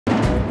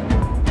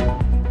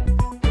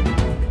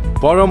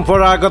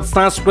परम्परागत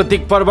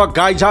सांस्कृतिक पर्व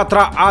गाई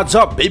जात्रा आज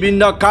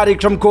विभिन्न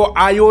कार्यक्रमको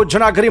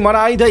आयोजना गरी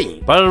मनाइँदै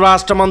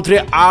परराष्ट्र मन्त्री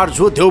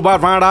आर्जु देउबा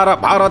राणा र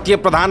भारतीय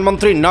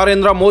प्रधानमन्त्री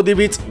नरेन्द्र मोदी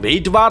बीच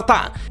भेटवार्ता।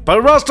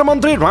 परराष्ट्र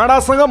मन्त्री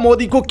राणासँग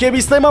मोदीको के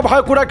विषयमा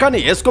भयो कुराकानी,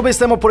 यसको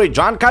विषयमा पुरै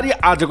जानकारी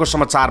आजको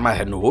समाचारमा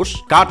हेर्नुहोस्।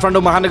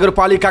 काठमाडौँ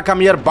महानगरपालिकाका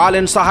मेयर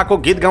बालेन शाहको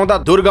गीत गाउँदा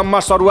दुर्गममा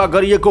सरुवा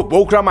गरिएको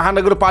पोखरा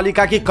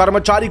महानगरपालिकाकी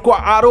कर्मचारीको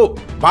आरोप।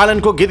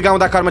 बालेनको गीत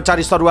गाउँदा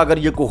कर्मचारी सरुवा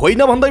गरिएको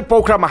होइन भन्दै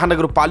पोखरा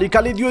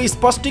महानगरपालिकाले दियो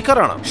स्पष्टीकरण।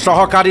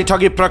 सहकारी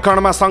ठगी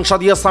प्रकरणमा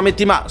संसदीय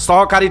समितिमा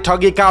सहकारी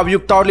ठगीका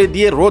अभियुक्तहरूले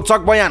दिए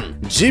रोचक बयान।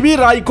 जीवी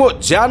राईको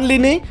ज्यान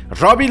लिने,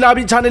 रवि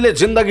लामिछानेले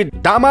जिन्दगी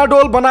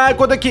डामाडोल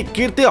बनाएकोदेखि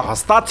कृत्य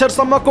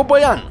हस्ताक्षरसम्मको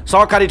बयान।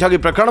 सहकारी ठगी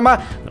प्रकरणमा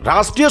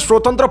राष्ट्रिय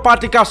स्वतन्त्र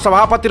पार्टीका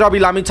सभापति रवि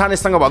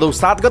लामिछानेसँग भदौ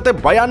 7 गते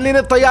बयान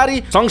लिने तयारी।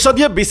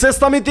 संसदीय विशेष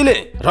समितिले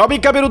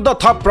रविका विरुद्ध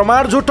थप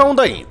प्रमाण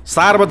जुटाउँदै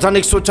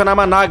सार्वजनिक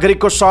सूचनामा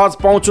नागरिकको सहज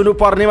पहुँच हुनु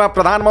पर्नेमा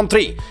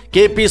प्रधानमन्त्री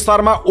केपी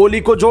शर्मा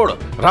ओलीको जोड।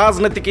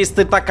 राजनीतिक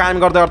स्थिरता कायम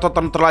गर्दै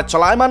अर्थतन्त्रलाई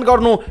चलायमान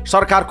गर्नु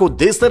सरकारको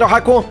उद्देश्य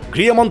रहेको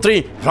गृहमन्त्री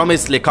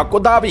रमेश लेखकको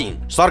दावी।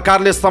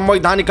 सरकारले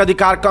संवैधानिक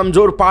अधिकार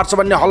कमजोर पार्छ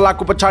भन्ने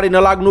हल्लाको पछाडि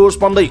नलाग्नुहोस्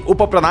भन्दै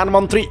उप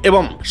प्रधानमन्त्री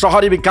एवं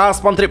शहरी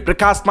विकास मन्त्री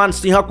प्रकाशमान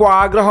सिंहको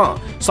आग्रह।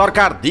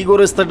 सरकार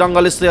दिगोरस्थित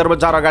ढङ्गले शेयर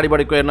बजार अगाडि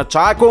बढेको हेर्न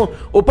चाहेको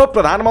उप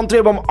प्रधानमन्त्री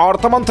एवं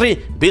अर्थमन्त्री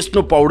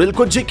विष्णु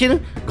पौडेलको जिकिर।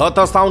 गत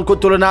साउनको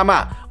तुलनामा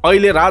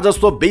अहिले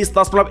राजस्व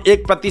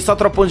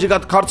 20.1% र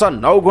पुँजीगत खर्च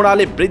 9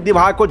 गुणाले वृद्धि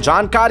भएको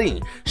जानकारी।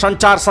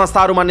 सञ्चार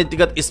संस्थाहरूमा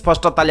नीतिगत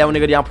स्पष्टता ल्याउने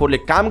गरी आफूले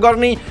काम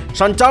गर्ने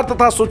सञ्चार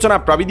तथा सूचना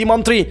प्रविधि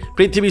मन्त्री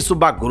पृथ्वी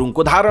सुब्बा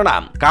गुरुङको धारणा।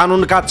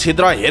 कानुनका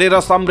छिद्र हेरेर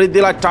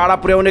समृद्धिलाई टाढा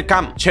पुर्याउने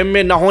काम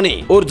क्षम्य नहुने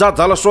ऊर्जा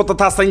जलस्रोत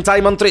तथा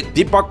सिंचाई मन्त्री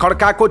दीपक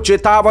खड्काको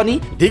चेतावनी।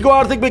 दिगो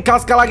आर्थिक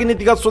विकासका लागि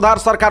नीतिगत सुधार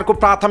सरकारको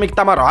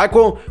प्राथमिकतामा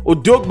रहेको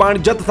उद्योग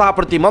वाणिज्य तथा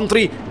आपूर्ति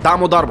मन्त्री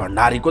दामोदर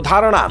भण्डारीको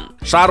धारणा।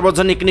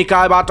 सार्वजनिक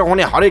निकायबाट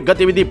हुने हरेक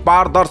गतिविधि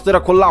पारदर्शी र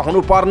खुल्ला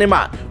हुनुपर्नेमा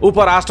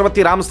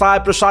उपराष्ट्रपति रामसहाय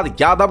प्रसाद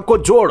यादवको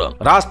जोड।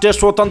 राष्ट्रिय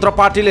स्वतन्त्र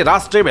पार्टीले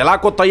राष्ट्रिय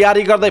भेलाको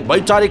तयारी गर्दै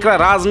वैचारिक र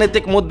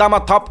राजनैतिक मुद्दामा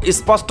थप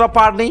स्पष्ट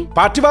पार्ने,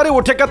 पार्टीबारे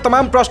उठेका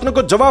तमाम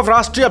प्रश्नको जवाब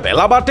राष्ट्रिय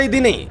भेलाबाटै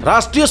दिने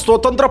राष्ट्रिय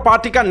स्वतन्त्र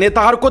पार्टीका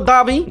नेताहरूको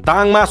दावी।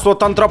 दाङमा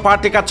स्वतन्त्र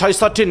पार्टीका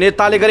 66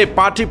 नेताले गरे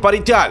पार्टी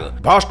परित्याग।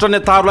 भ्रष्ट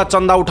नेताहरूलाई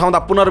चन्दा उठाउँदा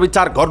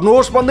पुनर्विचार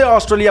गर्नुहोस् भन्दै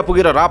अस्ट्रेलिया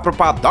पुगेर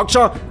राप्रपा अध्यक्ष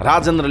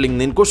राजेन्द्र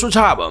लिङ्गदेनको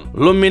सुझाव।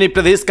 लुम्बिनी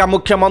प्रदेशका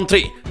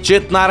मुख्यमन्त्री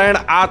चेतनारायण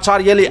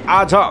आचार्यले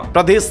आज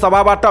प्रदेश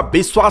सभाबाट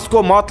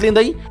विश्वासको मत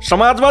लिँदै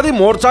समाजवादी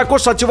मोर्चाको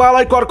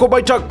सचिवालयको अर्को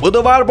बैठक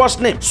बुधबार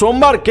बस्ने।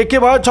 सोमबार के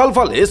भयो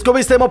छलफल, यसको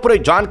विषयमा पुरै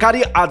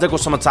जानकारी आजको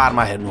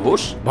समाचारमा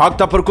हेर्नुहोस्।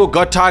 भक्तपुरको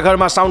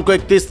गट्ठाघरमा साउनको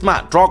 31 मा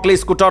ट्रकले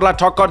स्कुटरलाई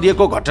ठक्कर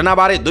दिएको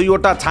घटनाबारे 2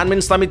 वटा छानबिन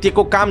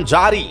समितिको काम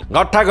जारी।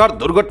 गट्ठाघर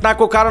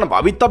दुर्घटनाको कारण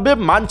भवितव्य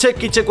मान्छे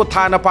किचेको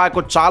थाहा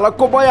नपाएको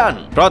चालकको बयान।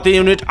 प्रति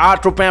युनिट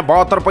 8 रुपैयाँ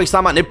 72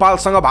 पैसामा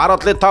नेपालसँग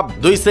भारतले थप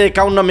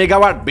 251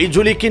 मेगावाट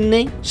बिजुली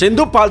किन्ने।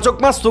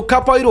 सिन्धुपाल्चोकमा सुक्खा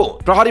पहिरो,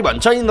 प्रहरी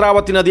भन्छ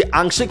इन्द्रावती नदी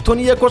आंशिक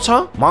थुनिएको छ।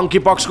 मंकी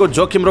पक्सको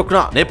जोखिम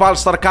रोक्न नेपाल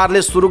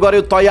सरकारले सुरु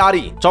गर्यो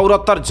तयारी।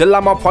 74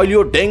 जिल्लामा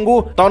फैलियो डेंगू,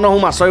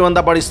 तनहुमा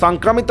सबैभन्दा बढी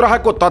संक्रमित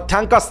रहेको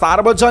तथ्याङ्क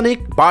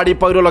सार्वजनिक। बाढी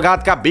पहिरो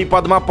लगायतका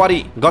विपदमा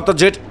परि गत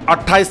जेठ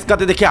 28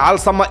 गतेदेखि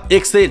हालसम्म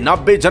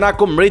 190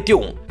 जनाको मृत्यु।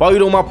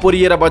 पहिरोमा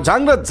पुरिएर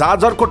बझाङ र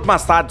जाजरकोटमा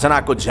 7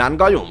 जनाको ज्यान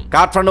गयो।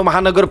 काठमाडौँ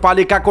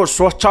महानगरपालिकाको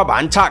स्वच्छ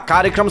भान्सा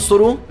कार्यक्रम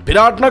सुरु।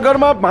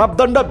 विराटनगरमा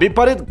मापदण्ड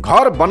विपरीत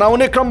घर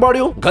बनाउने क्रम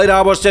बढ्यो। गैर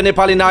आवश्यक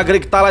नेपाली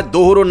नागरिकतालाई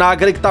दोहोरो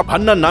नागरिकता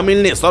भन्न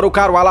नमिल्ने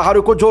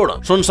सरोकारवालाहरूको जोड।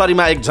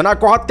 सुनसरीमा 1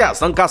 जनाको हत्या,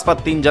 शंकास्पद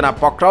 3 जना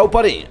पक्राउ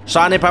परे।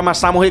 सानेपामा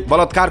सामूहिक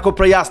बलात्कारको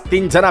प्रयास,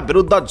 3 जना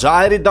विरुद्ध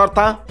जाहेरी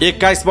दर्ता।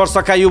 21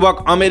 वर्षका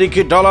युवक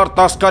अमेरिकी डलर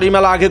तस्करीमा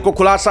लागेको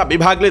खुलासा,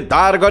 विभागले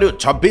दायर गर्यो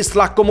 26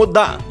 लाखको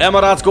मुद्दा।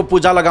 यमराजको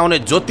पूजा लगाउने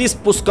ज्योतिष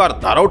पुष्कर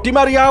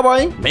धरौटीमा रिहा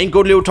भए।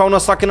 बैंकहरूले उठाउन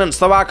सकेनन्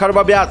 1.25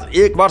 खर्ब ब्याज,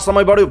 1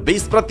 वर्षमै बढ्यो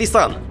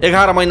 20%।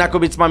 11 महिनाको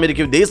बीचमा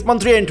अमेरिकी विदेश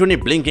मन्त्री एन्टोनी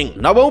ब्लिङ्किङ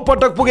 9औं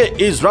पटक पुगे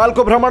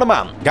इजरायलको भ्रमणमा।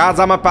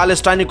 गाजामा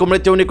प्यालेस्टाइनीको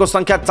मृत्यु हुनेको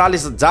संख्या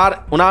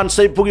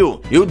 40,079 पुग्यो।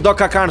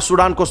 युद्धका कारण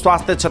सुडानको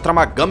स्वास्थ्य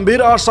क्षेत्रमा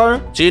गम्भीर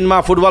असर। चीनमा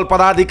फुटबल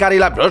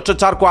पदाधिकारीलाई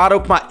भ्रष्टाचारको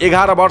आरोपमा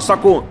 11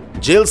 वर्षको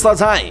जेल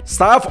सजाय।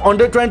 साफ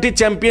अन्डर 20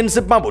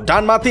 च्याम्पियनशिपमा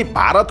भुटानमाथि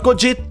भारतको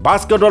जित।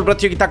 बास्केटबल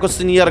प्रतियोगिताको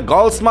सिनियर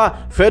गर्ल्समा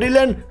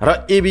फेरिल्यान्ड र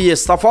एबीए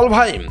सफल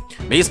भए।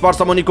 20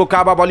 वर्ष मुनिको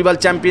काबा भलिबल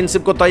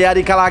च्याम्पियनशिपको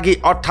तयारीका लागि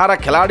 18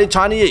 खेलाडी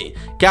छानिए।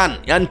 क्यान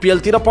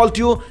एनपीएलतिर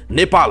पल्ट्यो।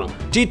 नेपाल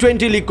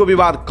T20 लिगको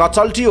विवाद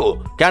कचल्टियो।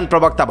 क्यान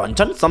प्रवक्ता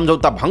भन्छन्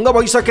सम्झौता भङ्ग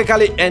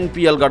भइसकेकाले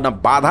एनपीएल गर्न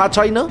बाधा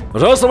छैन।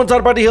 र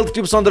समाचारपाटी हेल्थ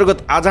टिप्स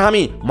अन्तर्गत आज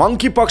हामी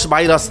मंकी पक्स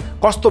भाइरस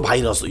कस्तो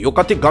भाइरस हो, यो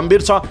कति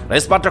गम्भीर छ र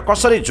यसबाट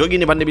कसरी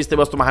जोगिने भन्ने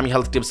विषयवस्तुमा हामी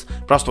हेल्थ टिप्स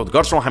प्रस्तुत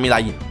गर्छौं।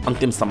 हामीलाई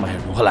अन्तिमसम्म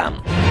हेर्नुहोला।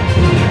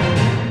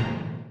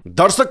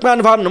 दर्शक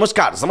महानुभाव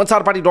नमस्कार।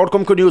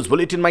 samacharpati.com को न्यूज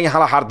बुलेटिनमा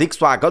यहाँलाई हार्दिक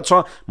स्वागत छ।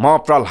 म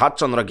प्रहलाद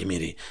चन्द्र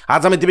घिमिरे।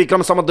 आज मिति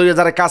विक्रम सम्वत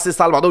 2081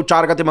 साल भदौ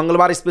 4 गते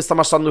मंगलबार इस्वी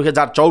सन्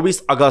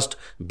 2024 अगस्त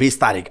 20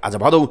 तारिक। आज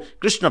भदौ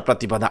कृष्ण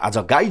प्रतिपदा। आज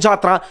गाई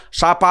जात्रा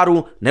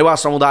सापारु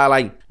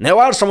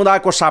नेवार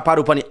समुदायको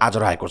सापारु पनि आज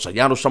रहेको छ।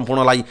 यहाँहरु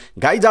सम्पूर्णलाई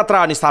गाई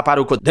जात्रा अनि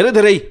सापारुको धेरै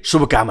धेरै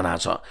शुभकामना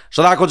छ।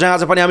 सदाको चाहिँ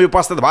आज पनि हामी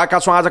उपस्थित भएका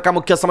छौं आजका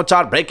मुख्य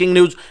समाचार, ब्रेकिङ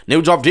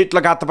न्यूज अपडेट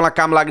लगायत तपाईलाई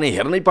काम लाग्ने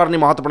हेर्नै पर्ने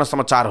महत्त्वपूर्ण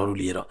समाचारहरू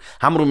लिएर।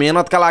 हाम्रो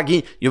मेहनतका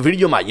लागि यो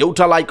भिडियोमा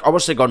एउटा लाइक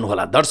अवश्य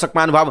गर्नुहोला। दर्शक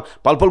महानुभाव,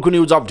 पलपलको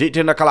न्यूज अपडेट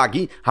हेर्नका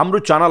लागि हाम्रो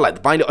च्यानललाई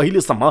तपाईले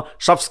अहिलेसम्म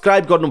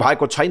सब्स्क्राइब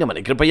गर्नुभएको छैन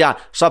भने कृपया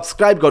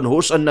सब्स्क्राइब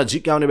गर्नुहोस् अनि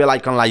नजिकै आउने बेल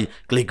आइकनलाई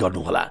क्लिक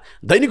गर्नुहोला।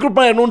 दैनिक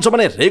रूपमा हेर्नुहुन्छ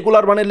भने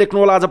रेगुलर भनेर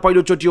लेख्नुहोला। आज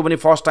पहिलो चोटि हो भने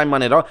फर्स्ट टाइम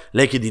भनेर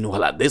लेखिदिनु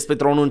होला।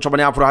 देशभित्र हुनुहुन्छ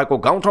भने आफू रहेको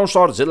गाउँठाउँ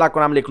सहर जिल्लाको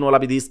नाम लेख्नुहोला।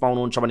 विदेशमा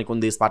हुनुहुन्छ भने कुन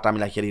देशबाट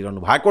हामीलाई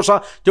हेरिरहनु भएको छ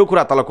त्यो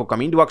कुरा तलको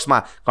कमेन्ट बक्समा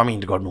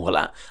कमेन्ट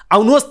गर्नुहोला।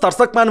 आउनुहोस्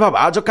दर्शक महानुभाव,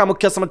 आजका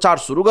मुख्य समाचार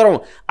सुरु गरौँ।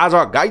 आज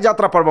गाई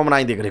जात्रा पर्व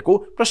मनाइँदै गरेको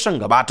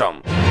प्रसंगबाट।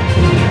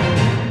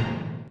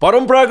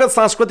 परम्परागत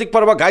सांस्कृतिक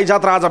पर्व गाई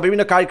जात्रा आज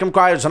विभिन्न कार्यक्रमको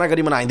आयोजना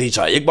गरी मनाइँदैछ।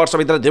 एक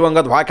वर्षभित्र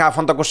दिवंगत भएका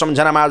आफन्तको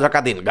सम्झनामा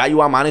आजका दिन गाई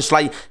वा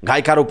मानिसलाई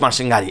गाईका रूपमा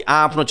सिंगारी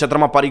आफ्नो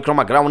क्षेत्रमा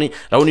परिक्रमा गराउने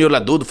र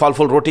उनीहरूलाई दूध,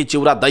 फलफूल, रोटी,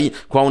 चिउरा, दही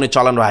खुवाउने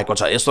चलन रहेको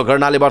छ। यसो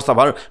गर्नाले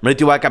वर्षभर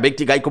मृत्यु भएका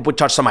व्यक्ति गाईको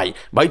पुच्छर समाई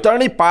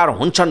बैतरणी पार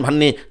हुन्छन्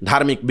भन्ने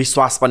धार्मिक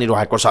विश्वास पनि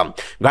रहेको छ।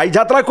 गाई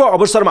जात्राको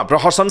अवसरमा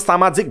प्रहसन,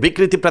 सामाजिक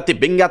विकृतिप्रति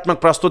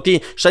व्यङ्ग्यात्मक प्रस्तुति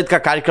सहितका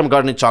कार्यक्रम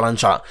गर्ने चलन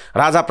छ।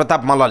 राजा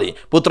प्रताप मल्लले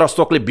पुत्र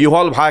शोकले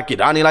विह्वल भएकी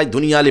रानीलाई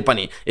दुनियाँले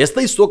पनि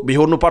यस्तै शोक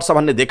बिहोर्नुपर्छ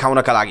भन्ने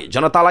देखाउनका लागि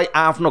जनतालाई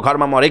आफ्नो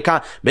घरमा मरेका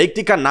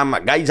व्यक्तिका नाममा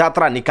गाई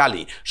जात्रा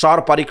निकाली शहर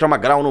परिक्रमा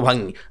गराउनु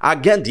भनी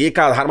आज्ञा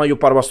दिएका आधारमा यो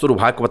पर्व सुरु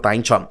भएको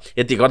बताइन्छ।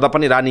 यति गर्दा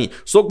पनि रानी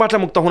शोकबाट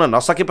मुक्त हुन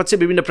नसकेपछि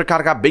विभिन्न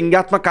प्रकारका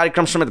व्यङ्ग्यात्मक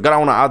कार्यक्रम समेत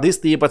गराउन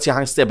आदेश दिएपछि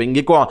हास्य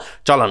व्यङ्ग्यको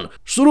चलन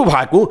सुरु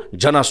भएको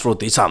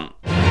जनश्रुति छ।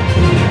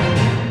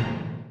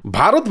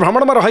 भारत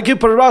भ्रमणमा रहेकी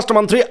परराष्ट्र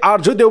मन्त्री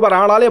आरजू देउबा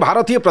राणाले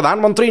भारतीय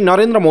प्रधानमन्त्री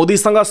नरेन्द्र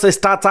मोदीसँग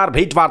शिष्टाचार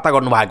भेटवार्ता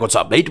गर्नुभएको छ।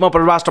 भेटमा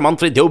परराष्ट्र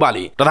मन्त्री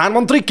देउबाले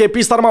प्रधानमन्त्री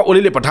केपी शर्मा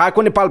ओलीले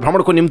पठाएको नेपाल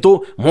भ्रमणको निम्तो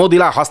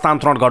मोदीलाई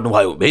हस्तान्तरण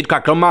गर्नुभयो। भेटका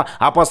क्रममा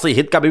आपसी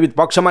हितका विविध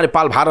पक्षमा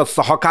नेपाल भारत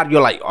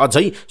सहकार्यलाई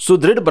अझै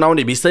सुदृढ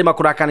बनाउने विषयमा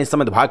कुराकानी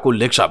समेत भएको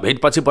उल्लेख छ।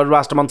 भेटपछि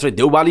परराष्ट्र मन्त्री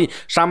देउबाले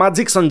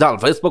सामाजिक सञ्जाल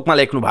फेसबुकमा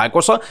लेख्नु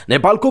भएको छ,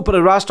 नेपालको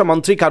परराष्ट्र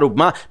मन्त्रीका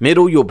रूपमा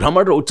मेरो यो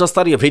भ्रमण र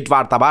उच्चस्तरीय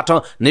भेटवार्ताबाट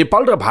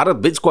नेपाल र भारत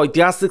बीचको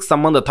ऐतिहासिक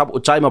सम्बन्ध थप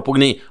उचाइमा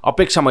पुग्ने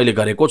अपेक्षा मैले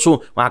गरेको छु,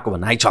 उहाँको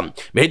भनाइ छ।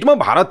 भेटमा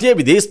भारतीय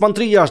विदेश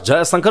मन्त्री एस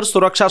जयशंकर,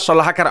 सुरक्षा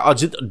सल्लाहकार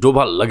अजित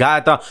डोभाल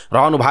लगायत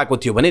रहनु भएको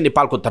थियो भने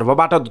नेपालको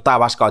तर्फबाट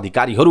दूतावासका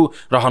अधिकारीहरू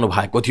रहनु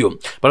भएको थियो।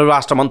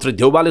 परराष्ट्र मन्त्री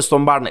देउबाले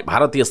सोमबार नै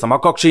भारतीय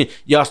समकक्षी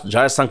एस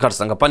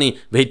जयशंकरसँग पनि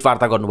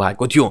भेटवार्ता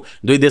गर्नुभएको थियो।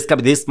 दुई देशका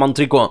विदेश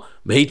मन्त्रीको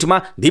भेटमा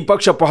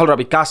द्विपक्षीय पहल र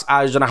विकास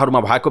आयोजनाहरूमा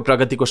भएको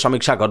प्रगतिको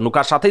समीक्षा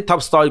गर्नुका साथै थप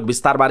सहयोग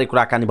विस्तारबारे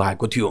कुराकानी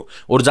भएको थियो।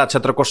 ऊर्जा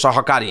क्षेत्रको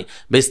सहकारी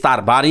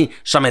विस्तारबारे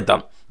समेत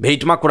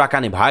भेटमा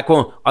कुराकानी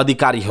भएको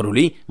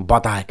अधिकारीहरूले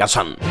बताएका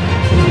छन्।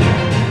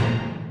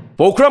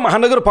 पोखरा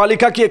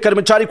महानगरपालिकाकी एक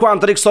कर्मचारीको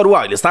आन्तरिक सरुवा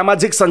अहिले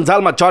सामाजिक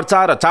सञ्जालमा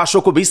चर्चा र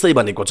चासोको विषय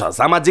बनेको छ।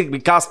 सामाजिक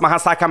विकास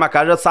महाशाखामा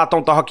कार्यरत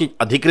 7औं तहकी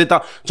अधिकृत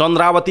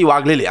चन्द्रावती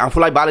वाग्लेले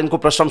आफूलाई बालनको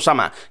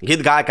प्रशंसामा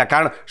गीत गाएका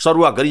कारण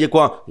सरुवा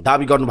गरिएको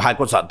दावी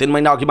गर्नुभएको छ। 3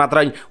 महिना अघि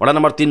मात्रै वडा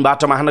नम्बर 3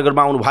 बाट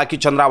महानगरमा आउनुभएकी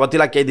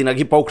चन्द्रावतीलाई केही दिन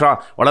अघि पोखरा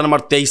वडा नम्बर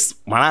 23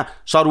 मा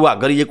सरुवा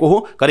गरिएको हो।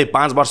 करिब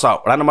 5 वर्ष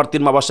वडा नम्बर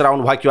 3 मा बसेर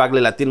आउनुभएकी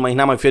वाग्लेलाई 3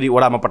 महिनामा फेरि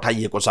वडामा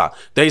पठाइएको छ।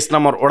 23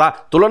 नम्बर वडा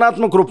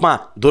तुलनात्मक रूपमा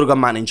दुर्गम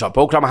मानिन्छ।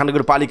 पोखरा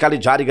महानगरपालिकाले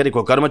जारी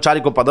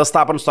कर्मचारीको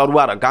पदस्थापन,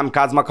 सरुवा र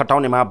कामकाजमा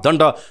खटाउने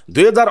मापदण्ड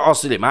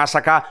 2080 ले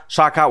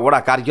महाशाखा वडा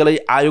कार्यालय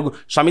आयोग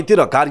समिति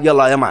र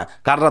कार्यालयमा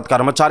कार्यरत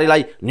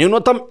कर्मचारीलाई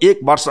न्यूनतम 1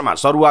 वर्षमा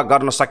सरुवा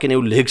गर्न सकिने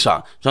उल्लेख छ।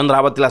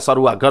 चन्द्रावतीलाई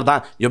सरुवा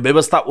गर्दा यो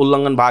व्यवस्था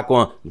उल्लङ्घन भएको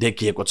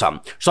देखिएको छ।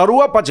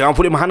 सरुवा पछि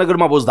आफूले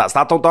महानगरमा बुझ्दा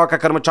 7औं तहका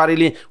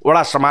कर्मचारीले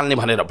वडा सम्हाल्ने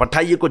भनेर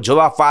पठाइएको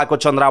जवाफ पाएको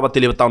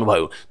चन्द्रावतीले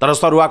बताउनुभयो। तर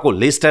सरुवाको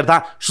लिस्ट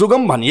हेर्दा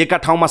सुगम भनिएका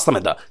ठाउँमा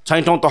समेत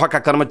 6औं तहका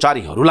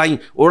कर्मचारीहरूलाई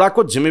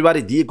वडाको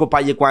जिम्मेवारी दिएको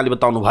पाइएको उहाँले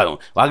बताउनुभयो।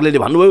 वाग्लेले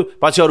भन्नुभयो,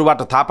 पछि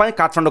अरूबाट थाहा पाएँ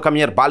काठमाडौँका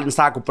मेयर बालिन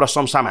शाहको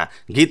प्रशंसामा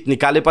गीत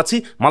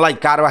निकालेपछि मलाई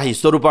कार्यवाही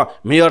स्वरूप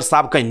मेयर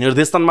साहबकै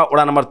निर्देशनमा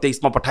वडा नम्बर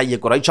 23 मा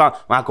पठाइएको रहेछ,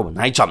 उहाँको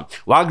भनाइ छ।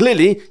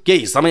 वाग्लेले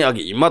केही समय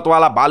अघि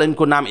हिम्मतवाला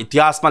बालिनको नाम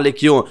इतिहासमा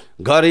लेखियो,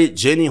 गरे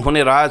जेनी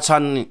हुने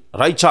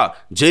रहेछ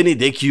जेनी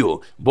देखियो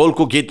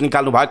बोलको गीत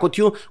निकाल्नु भएको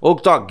थियो।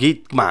 उक्त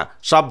गीतमा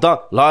शब्द,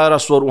 लय र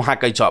स्वर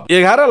उहाँकै छ।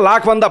 11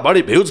 लाख भन्दा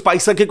बढी भ्युज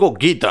पाइसकेको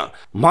गीत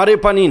मरे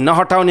पनि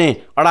नहटाउने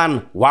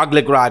अडान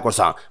वाग्लेको रहेको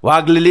छ।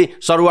 वाग्लेले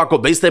सरुवाको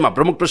विषयमा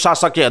प्रमुख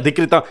प्रशासकीय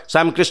अधिकृत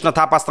श्यामकृष्ण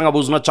थापासँग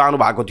बुझ्न चाहनु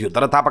भएको थियो,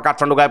 तर थापा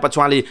काठमाडौँ गएपछि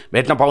उहाँले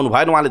भेट्न पाउनु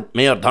भएन। उहाँले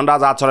मेयर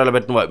धनराज आचार्यलाई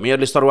भेट्नुभयो।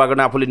 मेयरले सरुवा गर्न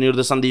आफूले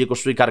निर्देशन दिएको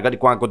स्वीकार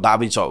गरेको उहाँको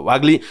दावी छ।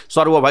 वाग्ले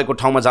सरुवा भएको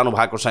ठाउँमा जानु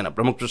भएको छैन।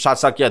 प्रमुख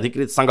प्रशासकीय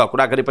अधिकृतसँग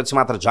कुरा गरेपछि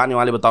मात्र जाने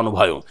उहाँले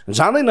बताउनुभयो।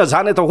 जाँदै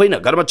नजाने त होइन,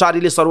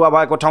 कर्मचारीले सरुवा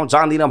भएको ठाउँ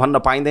जाँदिन भन्न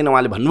पाइँदैन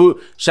उहाँले भन्नुभयो।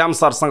 श्याम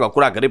सरसँग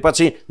कुरा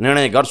गरेपछि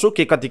निर्णय गर्छु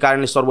के कति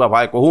कारणले सरुवा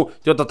भएको हो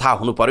त्यो त थाहा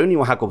हुनु पर्यो नि,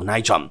 उहाँको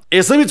भनाइ छ।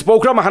 यसैबीच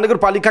पोखरा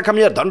महानगरपालिकाका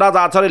मेयर धनराज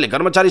आचार्यले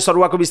कर्मचारी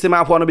सरुवाको विषयमा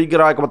आफू अनभिज्ञ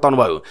रहेको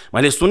बताउनुभयो।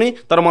 मैले सुने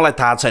तर मलाई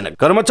थाहा छैन।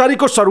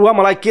 कर्मचारीको सरुवा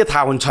मलाई के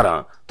थाहा हुन्छ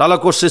र?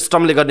 तलको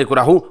सिस्टमले गर्ने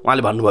कुरा हो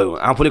उहाँले भन्नुभयो।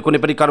 आफूले कुनै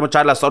पनि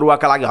कर्मचारीलाई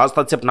सरुवाका लागि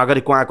हस्तक्षेप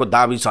नगरेको उहाँको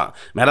दाबी छ।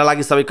 मेरा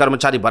लागि सबै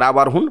कर्मचारी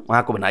बराबर हुन्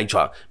उहाँको भनाइ छ।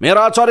 मेयर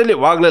आचार्यले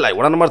वाग्लेलाई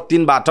वडा नम्बर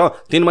 3 बाट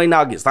 3 महिना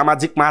अघि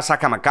सामाजिक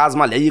महाशाखामा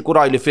काजमा ल्याइएको र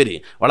अहिले फेरि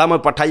वडामा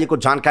पठाइएको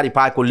जानकारी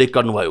पाएको उल्लेख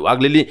गर्नुभयो।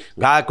 वाग्लेले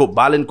गाएको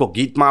बालनको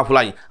गीतमा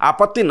आफूलाई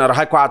आपत्ति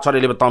नरहेको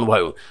आचार्यले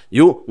बताउनुभयो।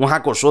 यो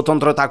उहाँको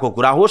स्वतन्त्रताको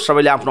कुरा हो,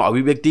 सबैले आफ्नो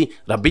अभिव्यक्ति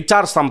र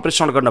विचार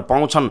सम्प्रेषण गर्न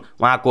पाउँछन्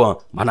उहाँको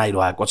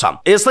भनाइरहेको छ।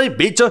 यसै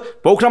बीच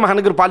पोखरा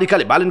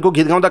महानगरपालिकाले बालनको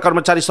गीत गाउँदा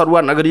कर्मचारी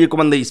सरुवा नगरिएको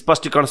भन्दै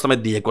स्पष्टीकरण समेत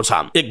दिएको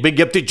छ। एक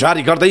विज्ञप्ति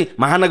जारी गर्दै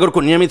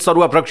महानगरको नियमित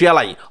सरुवा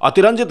प्रक्रियालाई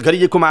अतिरञ्जित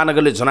गरिएको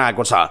महानगरले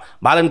जनाएको छ।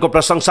 बालनको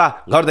प्रशंसा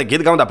गर्दै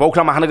गीत गाउँदा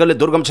पोखरा महानगरले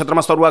दुर्गम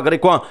क्षेत्रमा सरुवा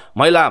गरेको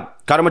महिला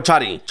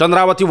कर्मचारी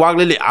चन्द्रावती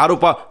वाग्लेले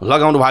आरोप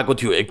लगाउनु भएको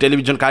थियो। एक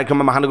टेलिभिजन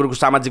कार्यक्रममा महानगरको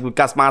सामाजिक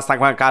विकास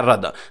महाशाखामा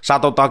कार्यरत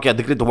 7औं तहकी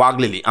अधिकृत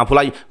वाग्लेले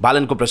आफूलाई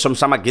बालनको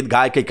प्रशंसामा गीत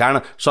गाएकै कारण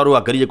सरुवा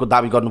गरिएको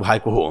दावी गर्नु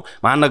भएको हो।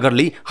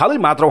 महानगरले हालै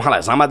मात्र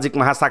उहाँलाई सामाजिक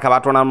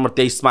महाशाखाबाट वडा नम्बर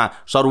 23 मा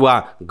सरुवा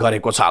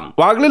गरेको छ।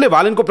 वाग्लेले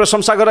बालनको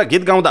प्रशंसा गरेर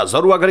गीत गाउँदा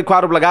सरुवा गरेको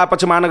आरोप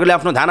लगाएपछि महानगरले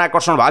आफ्नो ध्यान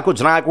आकर्षण भएको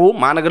जनाएको हो।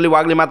 महानगरले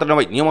वाग्ले मात्र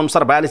नभई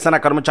नियमअनुसार 42 जना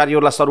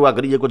कर्मचारीहरूलाई सरुवा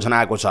गरिएको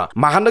जनाएको छ।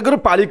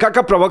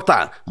 महानगरपालिकाका प्रवक्ता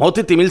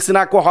मोती तिमिल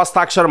सिन्हाको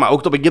हस्ताक्षरमा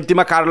उक्त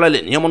विज्ञप्तिमा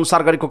कार्यालयले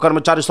नियमअनुसार गरेको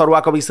कर्मचारी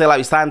सरुवाको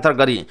विषयलाई स्थानान्तर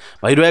गरी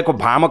भइरहेको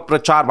भ्रामक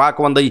प्रचार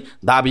भएको भन्दै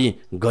दावी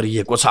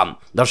गरिएको छ।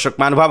 दर्शक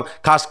महानुभाव,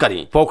 खास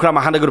गरी पोखरा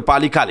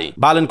महानगरपालिकाले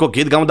बालनको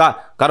गीत गाउँदा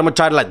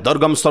कर्मचारीलाई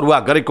दुर्गम सरुवा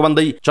गरेको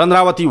भन्दै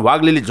चन्द्रावती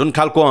वाग्लेले जुन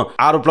खालको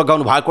आरोप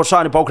लगाउनु भएको छ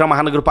अनि पोखरा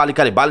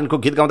महानगरपालिकाले बालनको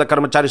गीत गाउँदा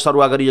कर्मचारी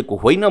सरुवा गरिएको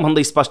होइन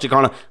भन्दै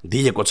स्पष्टीकरण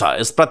दिएको छ।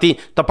 यसप्रति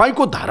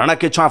तपाईको धारणा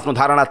के छ? आफ्नो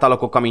धारणा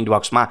तलको कमेन्ट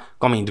बक्समा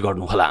कमेन्ट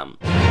गर्नुहोला।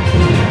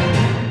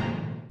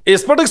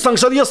 यसपटक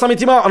संसदीय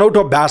समितिमा अनौठो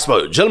अभ्यास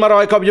भयो। जेलमा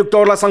रहेका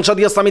अभियुक्तहरूलाई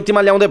संसदीय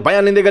समितिमा ल्याउँदै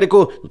बयान लिँदै गरेको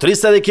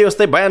दृश्य देखियो।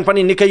 यस्तै बयान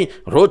पनि निकै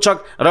रोचक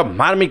र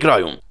मार्मिक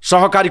रह्यो।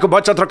 सहकारीको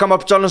बचत रकम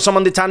अपचलन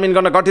सम्बन्धी छानबिन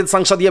गर्न गठित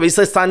संसदीय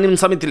विशेष छानबिन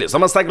समितिले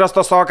समस्याग्रस्त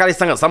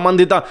सहकारीसँग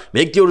सम्बन्धित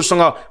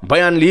व्यक्तिहरूसँग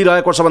बयान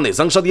लिइरहेको छ भन्दै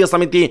संसदीय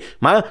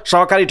समितिमा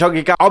सहकारी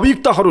ठगेका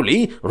अभियुक्तहरूले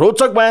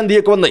रोचक बयान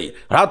दिएको भन्दै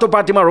रातो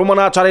पार्टीमा रोमन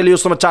आचार्यले यो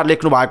समाचार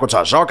लेख्नु भएको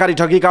छ। सहकारी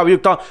ठगेका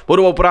अभियुक्त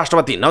पूर्व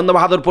उपराष्ट्रपति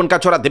नन्दबहादुर पुनका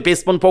छोरा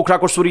दिपेश पुन,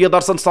 पोखराको सूर्य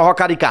दर्शन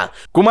सहकारीका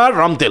कुमार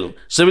रम्तेल,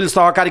 सिभिल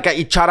सहकारीका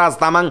इच्छाराज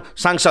तामाङ,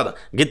 सांसद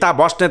गीता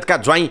बस्नेतका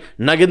ज्वाइँ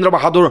नगेन्द्र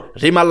बहादुर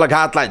रिमाल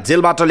लगायतलाई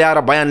जेलबाट ल्याएर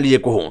बयान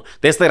लिएको हो।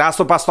 त्यस्तै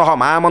रासोपा सह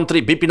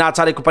महामन्त्री विपिन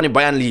आचार्यको पनि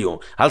बयान लिइयो।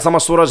 हालसम्म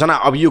 16 जना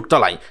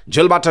अभियुक्तलाई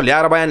जेलबाट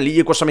ल्याएर बयान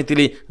लिएको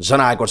समितिले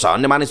जनाएको छ।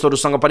 अन्य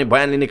मानिसहरूसँग पनि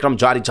बयान लिने क्रम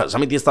जारी छ।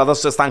 समिति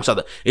सदस्य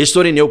सांसद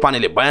ईश्वरी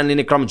न्यौपानेले बयान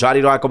लिने क्रम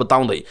जारी रहेको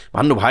बताउँदै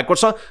भन्नुभएको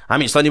छ,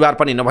 हामी शनिबार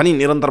पनि नभनी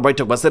निरन्तर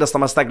बैठक बसेर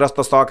समस्याग्रस्त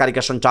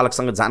सहकारीका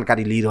सञ्चालकसँग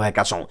जानकारी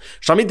लिइरहेका छौँ।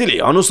 समितिले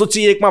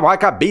अनुसूची 1 मा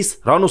भएका 20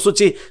 र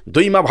अनुसूची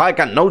 2 मा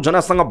भएका 9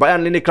 जनासँग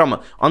बयान लिने क्रम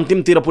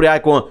अन्तिमतिर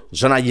पुर्याएको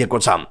जनाइएको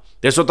छ।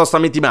 त्यसो त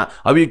समितिमा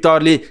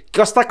अभियुक्तहरूले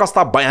कस्ता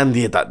कस्ता बयान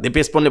दिए त?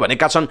 दिपेश पुनले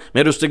भनेका छन्,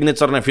 मेरो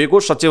सिग्नेचर नफिएको,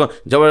 सचिव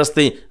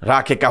जबरजस्ती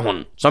राखेका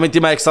हुन्।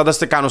 समितिमा एक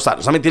सदस्यका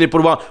अनुसार समितिले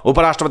पूर्व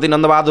उपराष्ट्रपति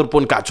नन्दबहादुर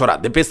पुनका छोरा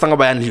दिपेशसँग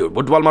बयान लियो।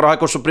 बुटबलमा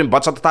रहेको सुप्रिम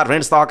बचत तथा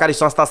ऋण सहकारी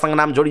संस्थासँग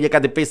नाम जोडिएका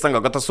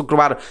दिपेशसँग गत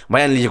शुक्रबार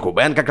बयान लिएको।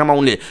 बयानका क्रममा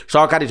उनले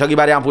सहकारी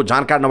ठगीबारे आफू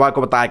जानकार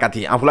नभएको बताएका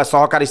थिए। आफूलाई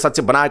सहकारी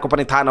सचिव बनाएको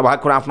पनि थाहा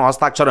नभएको र आफ्नो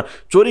हस्ताक्षर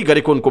चोरी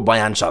गरेको उनको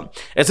बयान छ।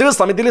 यसैले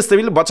समितिले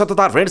सिभिल बचत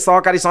तथा ऋण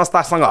सहकारी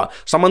संस्थासँग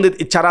सम्बन्धित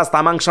इच्छाराज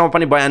तामाङसँग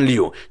पनि बयान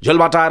लियो।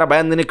 जेलबाट आएर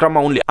बयान दिने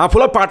क्रममा उनले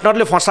आफूलाई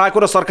पार्टनरले फसाएको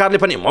र सरकारले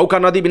पनि मौका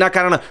नदिई बिना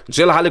कारण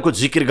जेल हालेको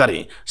जिकिर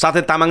गरे।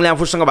 साथै तामाङले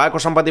आफूसँग भएको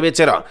सम्पत्ति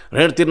बेचेर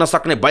ऋण तिर्न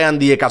सक्ने बयान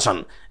दिएका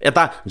छन्।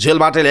 यता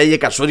जेलबाट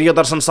ल्याइएका सूर्य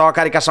दर्शन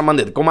सहकारीका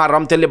सम्बन्धित कुमार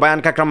रम्तेलले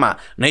बयानका क्रममा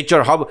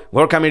nature hub,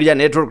 Gorkha media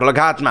network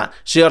लगायतमा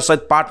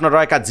सेयरसहित partner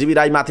रहेका जीवी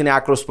राईमाथि नै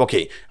आक्रोश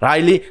पोखे।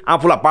 राईले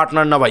आफूलाई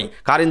पार्टनर नभई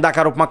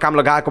कारिन्दाका रूपमा काम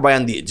लगाएको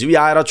बयान दिए। जीवी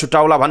आएर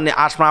छुट्याउला भन्ने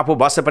आशमा आफू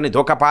बसे पनि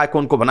धोका पाएको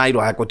उनको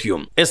भनाइरहेको थियो।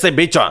 यसै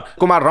बीच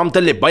कुमार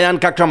रम्तेलले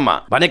बयानका क्रममा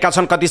भनेका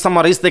छन्, कतिसम्म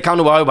रिस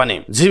देखाउनु भयो भने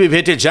जीवी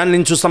भेटे ज्यान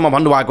लिन्चुसम्म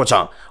भन्नुभएको छ।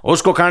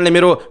 उसको कारणले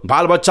मेरो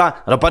बालबच्चा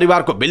र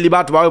परिवारको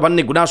बिल्लीबाट भयो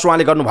भन्ने गुनासो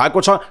उहाँले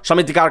गर्नुभएको छ।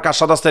 समितिका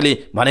सदस्यले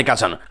भनेका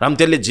छन्।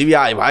 रम्तेलले जीवी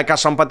आए भएका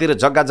सम्पत्ति र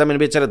जग्गा जमिन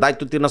बेचेर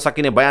दायित्व तिर्न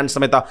सकिने बयान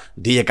समेत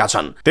दिएका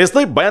छन्।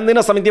 त्यस्तै बयान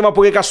दिन समितिमा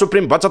पुगेका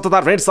सुप्रिम बचत तथा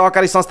ऋण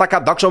सहकारी संस्थाका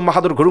अध्यक्ष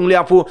बहादुर गुरुङले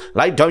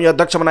आफूलाई डमी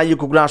अध्यक्ष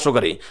बनाइएको गुनासो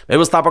गरे।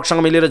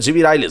 व्यवस्थापकसँग मिलेर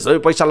जीवी राईले सबै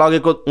पैसा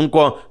लगेको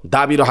उनको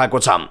दाबी रहेको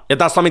छ।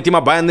 यता समितिमा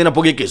बयान दिन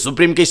पुगेकी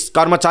सुप्रिमकी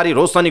कर्मचारी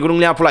रोशनी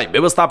गुरुङले आफूलाई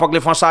व्यवस्थापकले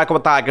फसाएको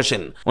बताएका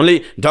छिन्। उनले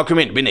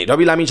डकुमेन्ट बिनै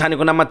रवि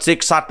लामिछानेको नाममा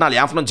चेक साट्नाले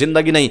आफ्नो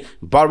जिन्दगी नै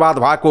बर्बाद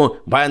भएको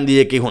बयान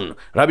दिएकी हुन्।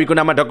 रविको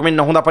नाममा डकुमेन्ट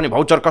नहुँदा पनि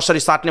भाउचर कसरी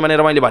साट्ने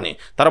भनेर मैले भने,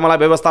 तर मलाई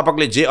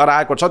व्यवस्थापकले जे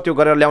अराएको छ त्यो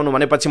गरेर ल्याउनु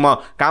भनेपछि म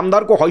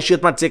कामदारको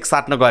हैसियतमा चेक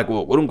साट्न गएको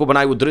हो। गुरुङको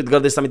बनाइ उद्धृत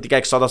गर्दै समितिका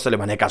एक सदस्यले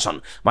भनेका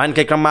छन्।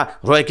 बयानकै क्रममा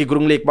रोएकी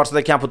गुरुङले 1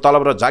 वर्षदेखि आफू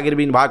तलब र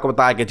जागिरबिन भएको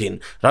बताएकी थिइन्।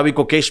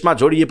 रविको केसमा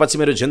जोडिएपछि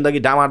मेरो जिन्दगी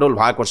डामाडोल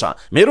भएको छ,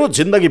 मेरो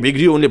जिन्दगी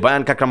बिग्रियो, उनले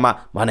बयानका क्रममा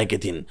भनेकी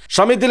थिइन्।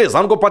 समितिले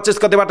सनको 25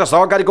 गतेबाट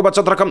सहकारीको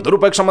बचत रकम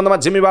दुरुपयोग सम्बन्धमा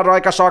जिम्मेवार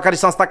रहेका सहकारी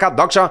संस्थाका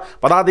अध्यक्ष,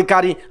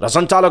 पदाधिकारी र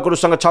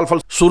सञ्चालकहरूसँग छलफल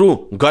सुरु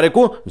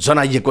गरेको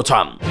जनाइएको छ।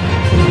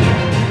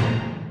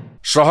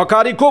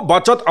 सहकारीको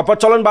बचत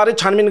अपचलनबारे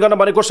छानबिन गर्न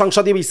बनेको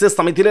संसदीय विशेष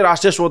समितिले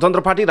राष्ट्रिय स्वतन्त्र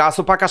पार्टी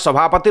रासोपाका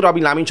सभापति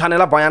रवि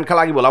लामिछानेलाई बयानका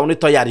लागि बोलाउने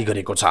तयारी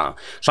गरेको छ।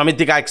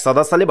 समितिका एक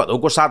सदस्यले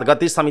भदौको 7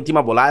 गते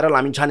समितिमा बोलाएर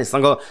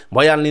लामिछानेसँग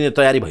बयान लिने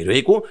तयारी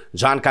भइरहेको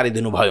जानकारी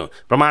दिनुभयो।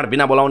 प्रमाण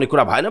बिना बोलाउने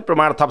कुरा भएन,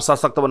 प्रमाण थप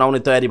सशक्त बनाउने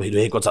तयारी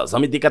भइरहेको छ।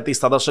 समितिका ती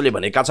सदस्यले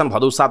भनेका छन्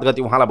भदौ 7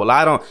 गते उहाँलाई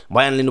बोलाएर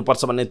बयान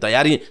लिनुपर्छ भन्ने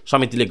तयारी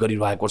समितिले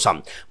गरिरहेको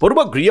छ।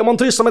 पूर्व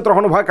गृहमन्त्री समेत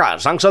रहनुभएका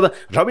सांसद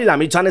रवि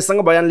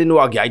लामिछानेसँग बयान लिनु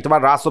अघि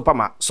आइतबार रासोपा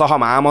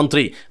सहमहामन्त्री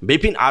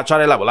विपिन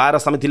आचार्यलाई बोलाएर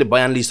समितिले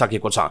बयान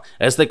लिइसकेको छ।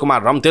 यस्तै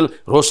कुमार रम्तेल,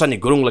 रोशनी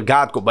गुरुङ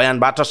लगायतको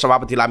बयानबाट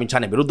सभापति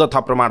लामिछाने विरुद्ध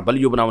थप प्रमाण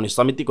बलियो बनाउने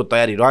समितिको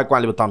तयारी रहेको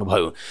उहाँले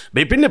बताउनुभयो।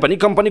 विपिनले पनि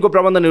कम्पनीको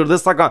प्रबन्ध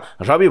निर्देशक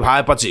रवि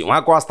भएपछि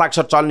उहाँको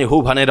हस्ताक्षर चल्ने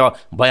हो भनेर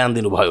बयान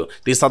दिनुभयो।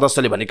 ती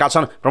सदस्यले भनेका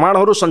छन्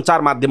प्रमाणहरू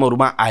सञ्चार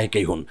माध्यमहरूमा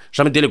आएकै हुन्।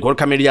 समितिले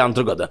गोर्खा मिडिया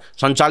अन्तर्गत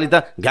सञ्चालित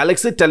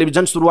ग्यालेक्सी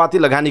टेलिभिजन सुरुवाती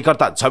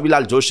लगानीकर्ता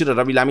छविलाल जोशी र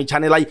रवि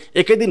लामिछानेलाई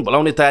एकै दिन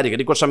बोलाउने तयारी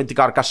गरेको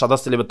समितिका अर्का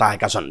सदस्यले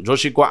बताएका छन्।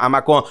 जोशीको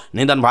आमाको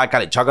निधन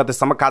भएकाले 6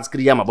 गतेसम्म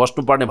काजक्रियामा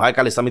बस्नुपर्ने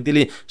भएकाले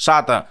समितिले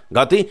 7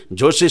 गते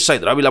जोशी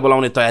सहित रविलाई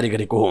बोलाउने तयारी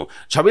गरेको हो।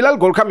 छविलाल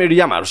गोर्खा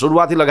मिडियामा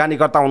सुरुवाती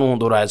लगानीकर्ता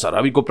हुनुहुँदो रहेछ।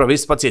 रविको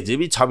प्रवेशपछि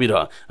जीवी छवि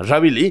र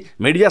रविले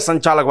मिडिया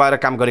सञ्चालक भएर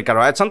काम गरेका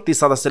रहेछन्। ती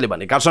सदस्यले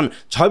भनेका छन्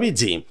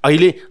छविजी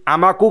अहिले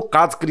आमाको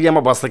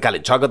काजक्रियामा बसेकाले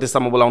 6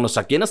 गतेसम्म बोलाउन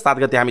सकिएन। 7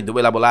 गते हामी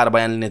दुवैलाई बोलाएर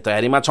बयान लिने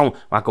तयारीमा छौँ,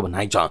 उहाँको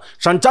भनाइ छ।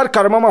 सञ्चार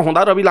कर्ममा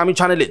हुँदा रवि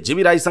लामिछानेले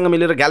जीवी राईसँग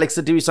मिलेर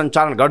ग्यालेक्सी टिभी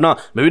सञ्चालन गर्न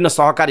विभिन्न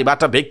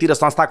सहकारीबाट व्यक्ति र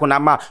संस्थाको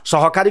नाममा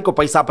सहकारीको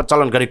पैसा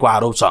अपचलन गरेको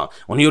आरोप छ।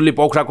 उनीहरूले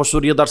पोखराको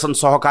सूर्यदर्शन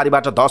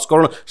सहकारीबाट 10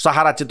 करोड,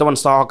 सहारा चितवन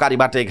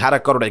सहकारीबाट 11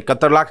 करोड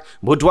 71 लाख,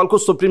 भुटवलको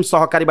सुप्रिम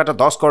सहकारीबाट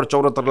 10 करोड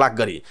 74 लाख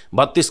गरी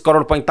 32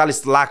 करोड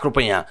 45 लाख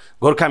रुपैयाँ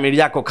गोर्खा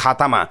मिडियाको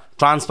खातामा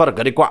ट्रान्सफर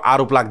गरेको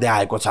आरोप लाग्दै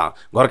आएको छ।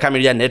 गोर्खा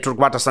मिडिया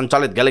नेटवर्कबाट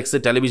सञ्चालित ग्यालेक्सी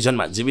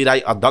टेलिभिजनमा जीवी राई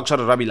अध्यक्ष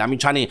र रवि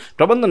लामिछाने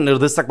प्रबन्ध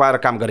निर्देशक भएर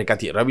काम गरेका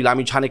थिए। रवि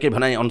लामिछानेकै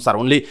भनाइ अनुसार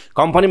उनले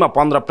कम्पनीमा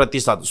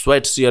 15%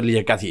 स्वेट सेयर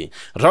लिएका थिए।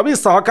 रवि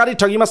सहकारी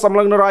ठगीमा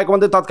संलग्न रहेको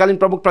भन्दै तत्कालीन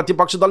प्रमुख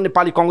प्रतिपक्षी दल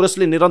नेपाली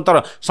कांग्रेसले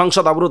निरन्तर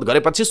संसद अवरोध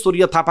गरेपछि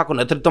सूर्य थापाको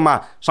नेतृत्वमा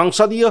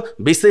संसदीय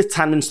विशेष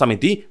छानबिन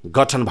समिति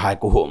गठन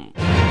भएको हो।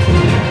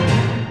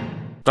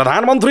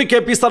 प्रधानमन्त्री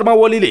केपी शर्मा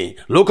ओलीले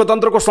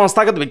लोकतन्त्रको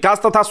संस्थागत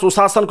विकास तथा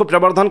सुशासनको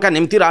प्रवर्धनका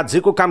निम्ति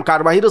राज्यको काम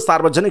कारबाही र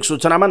सार्वजनिक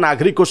सूचनामा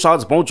नागरिकको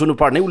सहज पहुँच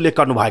हुनुपर्ने उल्लेख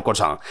गर्नुभएको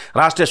छ।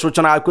 राष्ट्रिय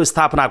सूचना आयोगको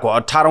स्थापनाको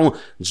 18औं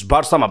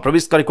वर्षमा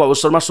प्रवेश गरेको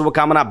अवसरमा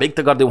शुभकामना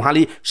व्यक्त गर्दै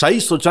उहाँले सही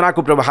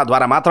सूचनाको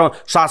प्रवाहद्वारा मात्र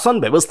शासन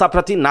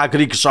व्यवस्थाप्रति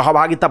नागरिक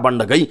सहभागिता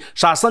बढ्न गई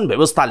शासन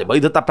व्यवस्थाले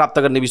वैधता प्राप्त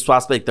गर्ने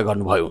विश्वास व्यक्त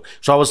गर्नुभयो।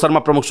 सो अवसरमा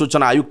प्रमुख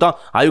सूचना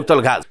आयुक्त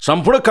लगायत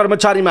सम्पूर्ण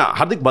कर्मचारीमा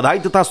हार्दिक बधाई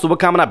तथा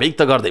शुभकामना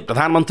व्यक्त गर्दै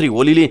प्रधानमन्त्री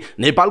ओलीले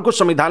नेपालको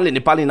संविधानले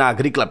नेपाली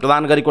नागरिकलाई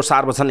प्रदान गरेको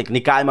सार्वजनिक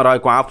निकायमा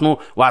रहेको आफ्नो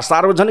वा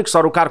सार्वजनिक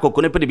सरोकारको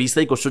कुनै पनि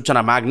विषयको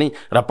सूचना माग्ने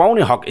र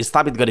पाउने हक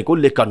स्थापित गरेको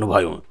उल्लेख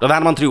गर्नुभयो।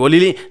 प्रधानमन्त्री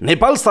ओलीले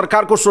नेपाल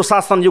सरकारको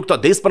सुशासनयुक्त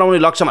देश बनाउने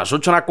लक्ष्यमा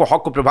सूचनाको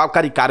हकको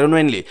प्रभावकारी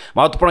कार्यान्वयनले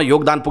महत्त्वपूर्ण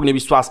योगदान पुग्ने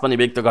विश्वास पनि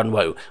व्यक्त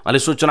गर्नुभयो। अनि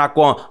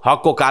सूचनाको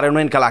हकको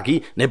कार्यान्वयनका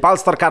लागि नेपाल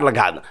सरकार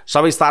लगायत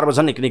सबै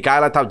सार्वजनिक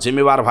निकायलाई थप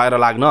जिम्मेवार भएर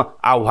लाग्न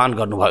आह्वान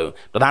गर्नुभयो।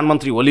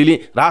 प्रधानमन्त्री ओलीले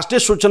राष्ट्रिय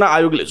सूचना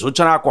आयोगले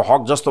सूचनाको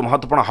हक जस्तो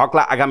महत्त्वपूर्ण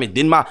हकलाई आगामी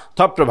दिनमा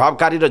थप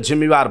प्रभावकारी र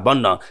जिम्मेवार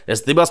बन्न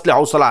यस दिवसले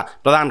हौसला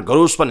प्रदान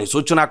गरोस् पनि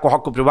सूचनाको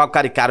हकको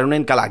प्रभावकारी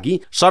कार्यान्वयनका लागि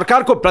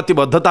सरकारको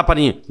प्रतिबद्धता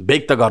पनि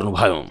व्यक्त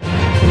गर्नुभयो।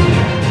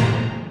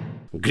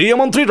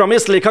 गृहमन्त्री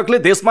रमेश लेखकले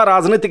देशमा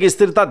राजनीतिक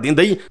स्थिरता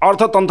दिँदै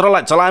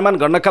अर्थतन्त्रलाई चलायमान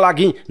गर्नका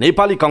लागि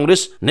नेपाली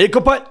कांग्रेस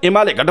नेकपा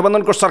एमाले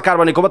गठबन्धनको सरकार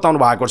बनेको बताउनु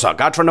भएको छ।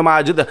 काठमाडौँमा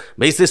आयोजित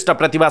विशिष्ट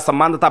प्रतिभा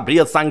सम्मान तथा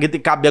बृहत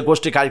साङ्गीतिक काव्य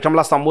गोष्ठी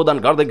कार्यक्रमलाई सम्बोधन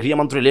गर्दै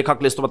गृहमन्त्री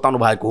लेखकले यस्तो बताउनु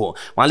भएको हो।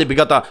 उहाँले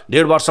विगत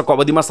 1.5 वर्षको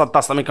अवधिमा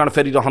सत्ता समीकरण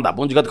फेरिरहँदा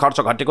पुँजीगत खर्च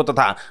घटेको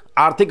तथा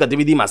आर्थिक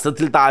गतिविधिमा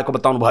शिथिलता आएको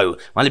बताउनु भयो।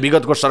 उहाँले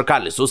विगतको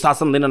सरकारले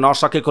सुशासन दिन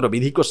नसकेको र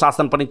विधिको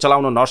शासन पनि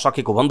चलाउन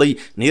नसकेको भन्दै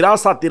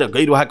निराशातिर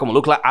गइरहेको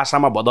मुलुकलाई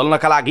आशामा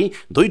बदल्नका लागि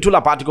दुई ठूला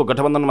पार्टीको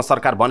गठबन्धनमा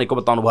सरकार बनेको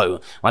बताउनु भयो।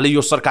 उहाँले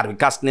यो सरकार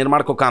विकास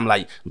निर्माणको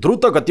कामलाई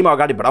द्रुत गतिमा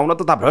अगाडि बढाउन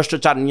तथा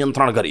भ्रष्टाचार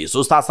नियन्त्रण गरी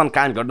सुशासन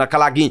कायम गर्नका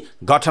लागि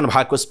गठन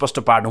भएको स्पष्ट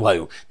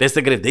पार्नुभयो।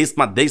 त्यसैगरी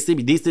देशमा देशी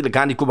विदेशी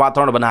लगानीको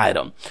वातावरण बनाएर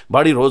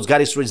बढी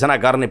रोजगारी सृजना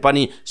गर्ने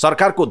पनि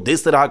सरकारको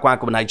उद्देश्य रहेको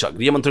उहाँको भनाइ छ।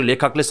 गृहमन्त्री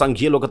लेखकले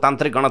संघीय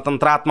लोकतान्त्रिक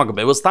गणतन्त्रात्मक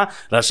व्यवस्था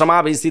र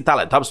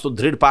समावेशितालाई थप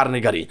सुदृढ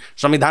पार्ने गरी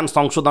संविधान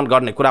संशोधन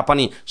गर्ने कुरा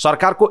पनि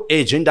सरकारको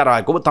एजेन्डा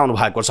रहेको बताउनु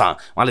भएको छ।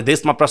 उहाँले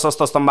देशमा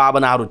प्रशस्त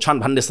सम्भावनाहरू छन्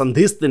भन्ने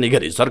सन्देश दिने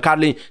गरी सरकारले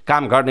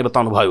काम गर्ने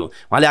बताउनु भयो।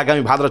 उहाँले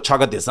आगामी भाद्र 6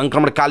 गते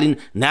संक्रमणकालीन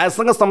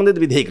न्यायसँग सम्बन्धित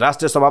विधेयक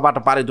राष्ट्रिय सभाबाट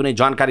पारित हुने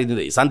जानकारी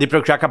दिँदै शान्ति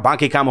प्रक्रियाका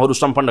बाँकी कामहरू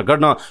सम्पन्न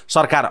गर्न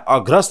सरकार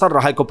अग्रसर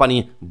रहेको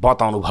पनि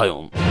बताउनु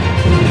भयो।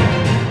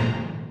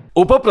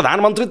 उप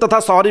प्रधानमन्त्री तथा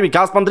शहरी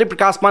विकास मन्त्री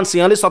प्रकाशमान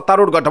सिंहले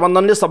सत्तारूढ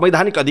गठबन्धनले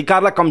संवैधानिक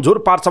अधिकारलाई कमजोर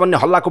पार्छ भन्ने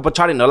हल्लाको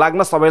पछाडि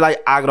नलाग्न सबैलाई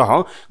आग्रह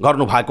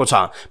गर्नु भएको छ।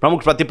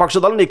 प्रमुख प्रतिपक्ष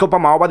दल नेकपा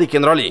माओवादी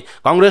केन्द्रले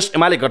कांग्रेस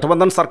एमाले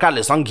गठबन्धन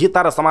सरकारले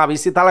संघीयता र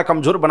समावेशितालाई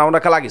कमजोर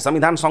बनाउनका लागि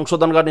संविधान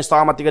संशोधन गर्ने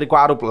सहमति गरेको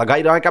आरोप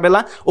लगाइरहेका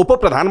बेला उप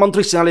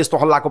प्रधानमन्त्री सिंहले यस्तो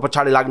हल्लाको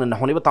पछाडि लाग्न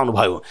नहुने बताउनु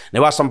भयो।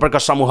 नेवा सम्पर्क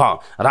समूह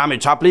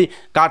रामेछापले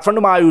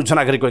काठमाडौँमा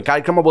आयोजना गरेको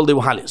कार्यक्रममा बोल्दै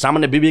उहाँले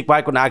सामान्य विवेक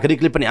भएको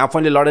नागरिकले पनि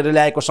आफैले लडेर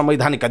ल्याएको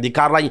संवैधानिक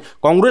अधिकारलाई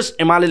कांग्रेस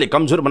एमाले एमाले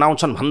कमजोर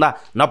बनाउँछन् भन्दा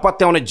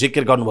नपत्याउने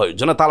जिकिर गर्नुभयो।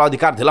 जनतालाई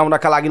अधिकार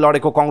दिलाउनका लागि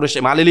लडेको कांग्रेस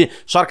एमाले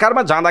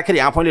सरकारमा जाँदाखेरि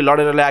आफैले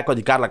लडेर ल्याएको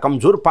अधिकारलाई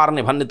कमजोर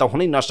पार्ने भन्ने त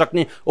हुनै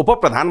नसक्ने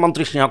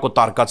उपप्रधानमन्त्री सिंहको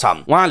तर्क छ।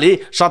 उहाँले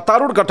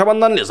सत्तारूढ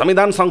गठबन्धनले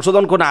संविधान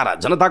संशोधनको नारा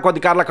जनताको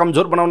अधिकारलाई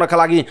कमजोर बनाउनका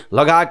लागि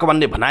लगाएको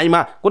भन्ने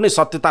भनाइमा कुनै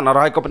सत्यता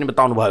नरहेको पनि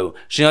बताउनुभयो।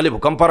 सिंहले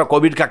भूकम्प र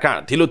कोभिडका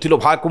कारण थिलो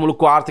भएको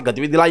मुलुकको आर्थिक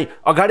गतिविधिलाई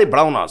अगाडि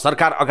बढाउन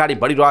सरकार अगाडि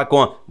बढिरहेको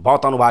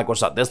बताउनु भएको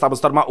छ। त्यस्ता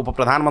अवसरमा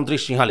उपप्रधानमन्त्री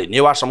सिंहले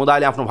नेवार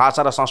समुदायले आफ्नो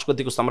भाषा र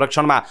संस्कृतिको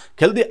संरक्षणमा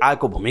खेल्दै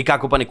आएको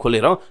भूमिकाको पनि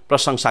खोलेर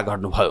प्रशंसा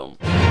गर्नुभयो।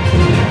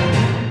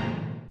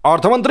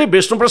 अर्थमन्त्री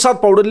विष्णुप्रसाद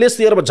पौडेलले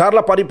शेयर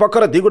बजारलाई परिपक्व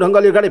र दिगो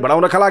ढङ्गले अगाडि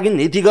बढाउनका लागि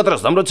नीतिगत र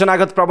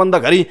संरचनागत प्रबन्ध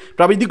गरी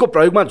प्रविधिको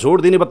प्रयोगमा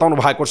जोड दिने बताउनु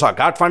भएको छ।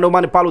 काठमाडौँमा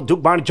नेपाल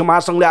उद्योग वाणिज्य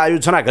महासंघले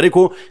आयोजना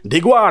गरेको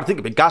दिगो आर्थिक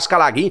विकासका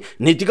लागि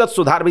नीतिगत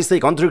सुधार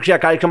विषयक अन्तर्क्रिया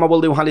कार्यक्रममा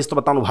बोल्दै उहाँले यस्तो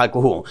बताउनु भएको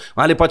हो।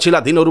 उहाँले पछिल्ला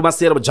दिनहरूमा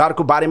शेयर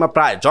बजारको बारेमा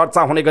प्राय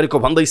चर्चा हुने गरेको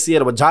भन्दै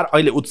शेयर बजार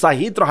अहिले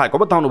उत्साहित रहेको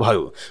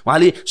बताउनुभयो।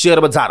 उहाँले शेयर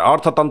बजार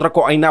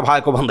अर्थतन्त्रको ऐना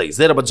भएको भन्दै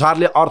शेयर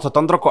बजारले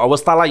अर्थतन्त्रको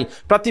अवस्थालाई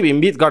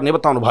प्रतिबिम्बित गर्ने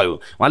बताउनुभयो।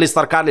 उहाँले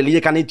सरकारले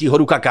लिएका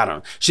नीतिहरूका कारण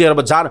शेयर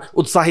बजार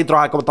उत्साहित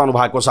रहेको बताउनु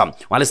भएको छ।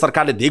 उहाँले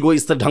सरकारले दिगो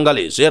स्थिर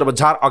ढङ्गले शेयर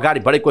बजार अगाडि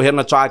बढेको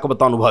हेर्न चाहेको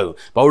बताउनुभयो।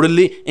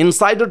 पौडेलले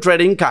इनसाइडर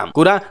ट्रेडिङका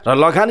कुरा र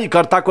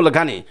लगानीकर्ताको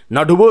लगानी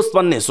नडुबोस्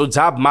भन्ने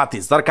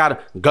सुझावमाथि सरकार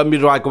गम्भीर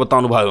रहेको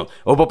बताउनुभयो।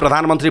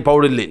 उपप्रधानमन्त्री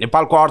पौडेलले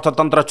नेपालको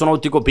अर्थतन्त्र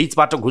चुनौतीको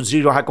बीचबाट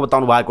गुज्रिरहेको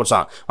बताउनु भएको छ।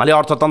 उहाँले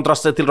अर्थतन्त्र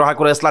शिथिल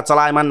रहेको र यसलाई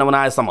चलायमान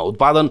नबनाएसम्म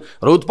उत्पादन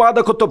र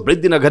उत्पादकत्व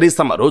वृद्धि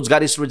नगरेसम्म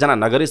रोजगारी सृजना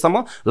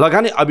नगरेसम्म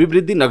लगानी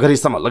अभिवृद्धि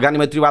नगरेसम्म लगानी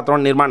मैत्री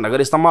वातावरण निर्माण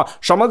नगरेसम्म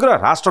समग्र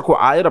राष्ट्रको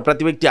आय र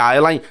प्रतिव्यक्ति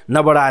आयलाई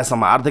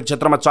नबढाएसम्म आर्थिक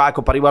क्षेत्रमा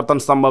चाहेको परिवर्तन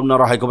सम्भव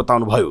नरहेको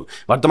बताउनुभयो।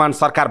 वर्तमान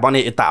सरकार बने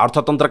यता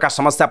अर्थतन्त्रका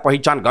समस्या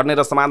पहिचान गर्ने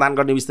र समाधान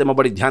गर्ने विषयमा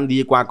बढी ध्यान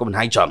दिएको उहाँको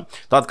भनाइ छ।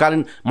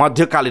 तत्कालीन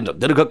मध्यकालीन र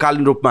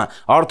दीर्घकालीन रूपमा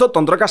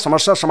अर्थतन्त्रका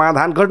समस्या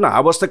समाधान गर्न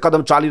आवश्यक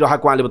कदम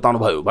चालिरहेको उहाँले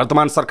बताउनुभयो।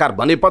 वर्तमान सरकार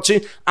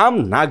बनेपछि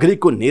आम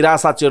नागरिकको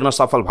निराशा चिर्न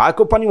सफल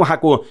भएको पनि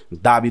उहाँको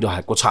दाबी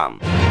रहेको छ।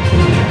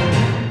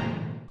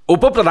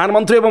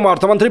 उपप्रधानमन्त्री एवं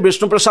अर्थमन्त्री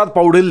विष्णुप्रसाद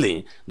पौडेलले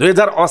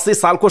 2080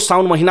 सालको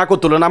साउन महिनाको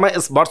तुलनामा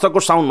यस वर्षको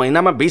साउन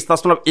महिनामा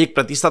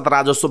 20.1%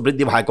 राजस्व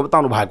वृद्धि भएको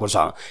बताउनु भएको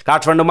छ।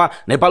 काठमाडौँमा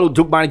नेपाल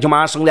उद्योग वाणिज्य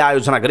महासंघले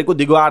आयोजना गरेको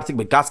दिगो आर्थिक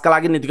विकासका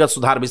लागि नीतिगत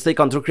सुधार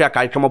विषयक अन्तर्क्रिया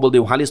कार्यक्रममा बोल्दै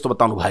उहाँले यस्तो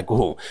बताउनु भएको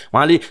हो।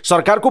 उहाँले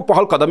सरकारको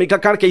पहल कदमीका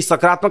कारण केही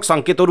सकारात्मक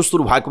सङ्केतहरू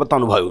सुरु भएको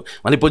बताउनुभयो।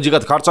 उहाँले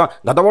पुँजीगत खर्च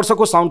गत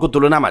वर्षको साउनको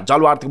तुलनामा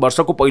चालु आर्थिक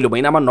वर्षको पहिलो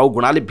महिनामा 9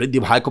 गुणाले वृद्धि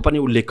भएको पनि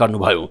उल्लेख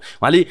गर्नुभयो।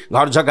 उहाँले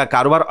घर जग्गा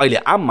कारोबार अहिले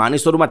आम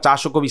मानिसहरूमा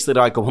चासोको विषय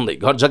रहेको भन्दै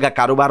घर जग्गा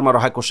कारोबारमा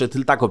रहेको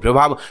शिथिलताको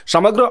प्रभाव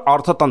समग्र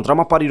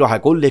अर्थतन्त्रमा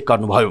परिरहेको उल्लेख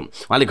गर्नुभयो।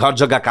 उहाँले घर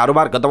जग्गा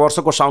कारोबार गत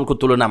वर्षको साउनको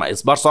तुलनामा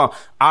यस वर्ष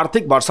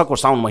आर्थिक वर्षको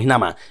साउन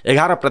महिनामा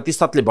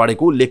 11%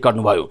 बढेको उल्लेख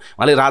गर्नुभयो।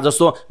 उहाँले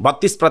राजस्व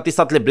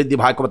 32% वृद्धि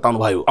भएको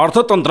बताउनुभयो।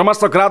 अर्थतन्त्रमा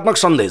सकारात्मक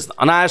सन्देश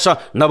अनायास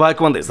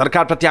नभएको भन्दै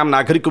सरकारप्रति आम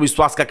नागरिकको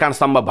विश्वासका कारण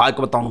सम्भव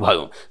भएको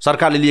बताउनुभयो।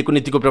 सरकारले लिएको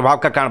नीतिको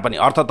प्रभावका कारण पनि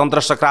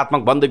अर्थतन्त्र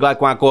सकारात्मक बन्दै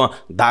गएको उहाँको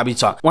दाबी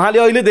छ। उहाँले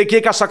अहिले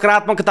देखिएका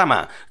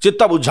सकारात्मकतामा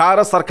चित्त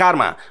बुझाएर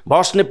सरकारमा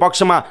बस्ने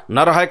पक्षमा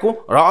नरहेको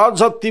र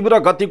अझ तीव्र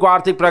गतिको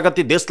आर्थिक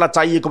प्रगति देशलाई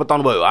चाहिएको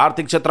बताउनुभयो।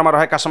 आर्थिक क्षेत्रमा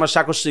रहेका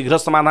समस्याको शीघ्र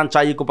समाधान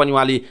चाहिएको पनि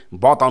उहाँले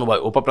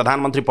बताउनुभयो।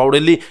 उपप्रधानमन्त्री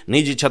पौडेलले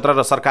निजी क्षेत्र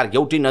र सरकार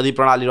एउटै नदी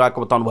प्रणाली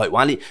रहेको बताउनुभयो।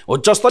 उहाँले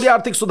उच्चस्तरीय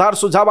आर्थिक सुधार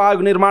सुझाव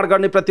आयोग निर्माण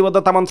गर्ने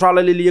प्रतिबद्धता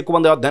मन्त्रालयले लिएको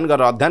भन्दै अध्ययन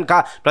गरेर अध्ययनका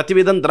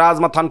प्रतिवेदन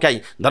दराजमा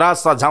थन्काई दराज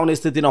सझाउने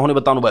स्थिति नहुने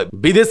बताउनुभयो।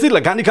 विदेशी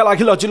लगानीका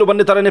लागि लचिलो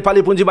बन्ने तर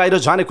नेपाली पुँजी बाहिर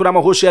जाने कुरामा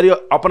होसियारी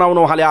अपनाउन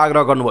उहाँले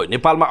आग्रह गर्नुभयो।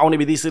 नेपालमा आउने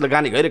विदेशी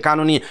लगानी गैर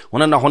कानुनी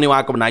हुन नहुने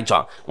उहाँको भनाइ छ।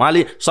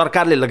 उहाँले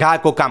सरकारले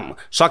लगाएको काम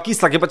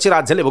सकिसकेपछि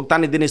राज्यले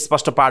भुक्तानी दिने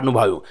स्पष्ट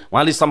पार्नुभयो।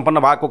 उहाँले सम्पन्न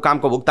भएको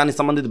कामको भुक्तानी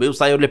सम्बन्धित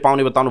व्यवसायीहरूले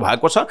पाउने बताउनु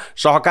भएको छ।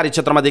 सहकारी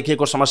क्षेत्रमा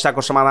देखिएको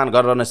समस्याको समाधान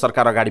गरेर नै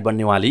सरकार अगाडि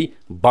बढ्ने उहाँले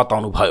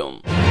बताउनुभयो।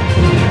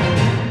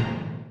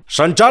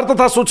 सञ्चार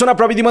तथा सूचना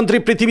प्रविधि मन्त्री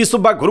पृथ्वी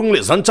सुब्बा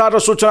गुरुङले सञ्चार र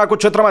सूचनाको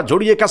क्षेत्रमा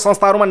जोडिएका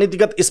संस्थाहरूमा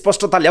नीतिगत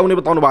स्पष्टता ल्याउने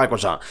बताउनु भएको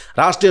छ।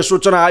 राष्ट्रिय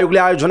सूचना आयोगले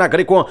आयोजना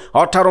गरेको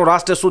 18औं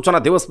राष्ट्रिय सूचना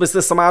दिवस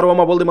विशेष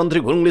समारोहमा बोल्दै मन्त्री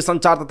गुरुङले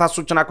सञ्चार तथा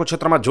सूचनाको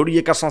क्षेत्रमा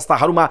जोडिएका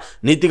संस्थाहरूमा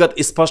नीतिगत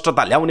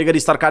स्पष्टता ल्याउने गरी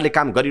सरकारले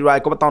काम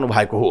गरिरहेको बताउनु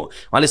भएको हो।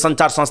 उहाँले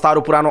सञ्चार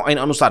संस्थाहरू पुरानो ऐन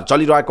अनुसार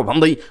चलिरहेको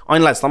भन्दै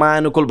ऐनलाई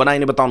समयानुकूल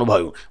बनाइने बताउनु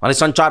भयो। उहाँले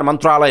सञ्चार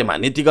मन्त्रालयमा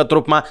नीतिगत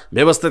रूपमा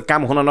व्यवस्थित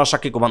काम हुन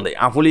नसकेको भन्दै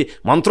आफूले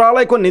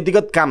मन्त्रालयको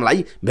नीतिगत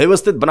कामलाई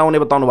व्यवस्थित बनाउने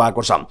बताउनु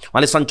भएको छ।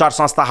 उहाँले सञ्चार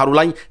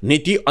संस्थाहरूलाई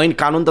नीति ऐन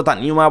कानुन तथा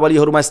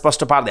नियमावलीहरूमा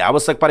स्पष्ट पार्दै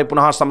आवश्यक परे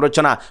पुनः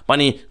संरचना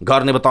पनि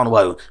गर्ने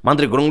बताउनुभयो।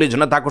 मन्त्री गुरुङले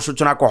जनताको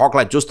सूचनाको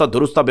हकलाई चुस्त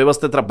दुरुस्त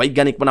व्यवस्थित र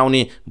वैज्ञानिक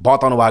बनाउने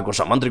बताउनु भएको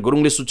छ। मन्त्री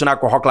गुरुङले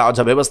सूचनाको हकलाई अझ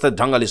व्यवस्थित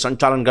ढङ्गले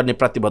सञ्चालन गर्ने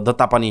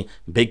प्रतिबद्धता पनि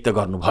व्यक्त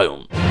गर्नुभयो।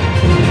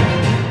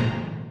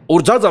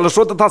 ऊर्जा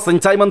जलस्रोत तथा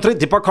सिंचाई मन्त्री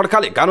दीपक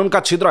खड्काले कानुनका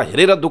छिद्र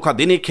हेरेर दुःख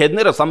दिने,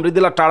 खेद्ने र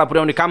समृद्धिलाई टाढा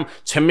पुर्याउने काम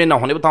क्षम्य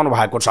नहुने बताउनु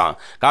भएको छ।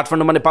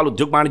 काठमाडौँमा नेपाल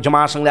उद्योग वाणिज्य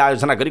महासंघले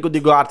आयोजना गरेको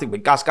दिगो आर्थिक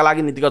विकासका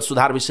लागि नीतिगत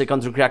सुधार विषयक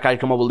अन्तर्क्रिया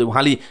कार्यक्रममा बोल्दै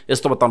उहाँले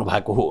यस्तो बताउनु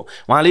भएको हो।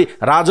 उहाँले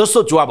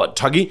राजस्व जुवाब,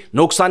 ठगी,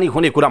 नोक्सानी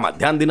हुने कुरामा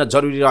ध्यान दिन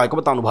जरुरी रहेको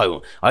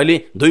बताउनुभयो। अहिले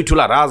दुई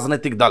ठूला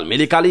राजनैतिक दल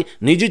मिलेकाले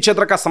निजी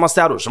क्षेत्रका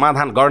समस्याहरू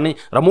समाधान गर्ने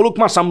र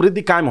मुलुकमा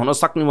समृद्धि कायम हुन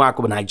सक्ने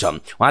उहाँको भनाइ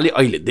छ। उहाँले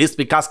अहिले देश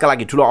विकासका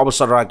लागि ठूलो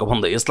अवसर रहेको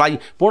भन्दै यसलाई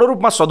पूर्ण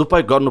रूपमा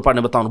सदुपयोग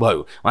गर्नुपर्ने बताउनुभयो।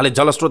 उहाँले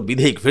जलस्रोत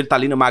विधेयक फिर्ता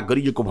लिन माग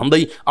गरिएको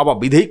भन्दै अब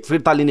विधेयक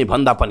फिर्ता लिने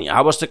भन्दा पनि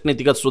आवश्यक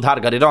नीतिगत सुधार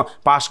गरेर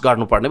पास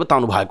गर्नुपर्ने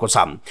बताउनु भएको छ।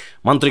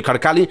 मन्त्री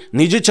खड्काले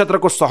निजी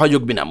क्षेत्रको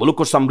सहयोग बिना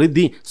मुलुकको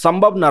समृद्धि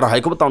सम्भव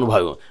नरहेको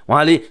बताउनुभयो।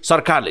 उहाँले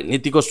सरकारले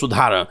नीतिको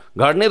सुधार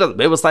गर्ने र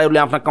व्यवसायीहरूले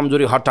आफ्ना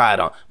कमजोरी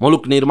हटाएर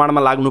मुलुक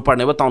निर्माणमा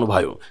लाग्नुपर्ने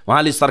बताउनुभयो।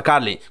 उहाँले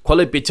सरकारले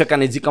खोलै पिच्छेका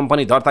निजी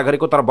कम्पनी दर्ता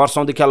गरेको तर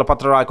वर्षौंदेखि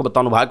अलपत्र रहेको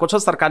बताउनु भएको छ।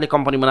 सरकारले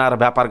कम्पनी बनाएर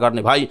व्यापार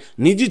गर्ने भई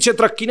निजी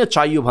क्षेत्र किन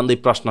चाहियो भन्दै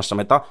प्रश्न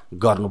समेत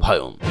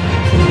गर्नुभयो।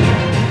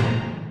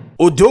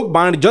 उद्योग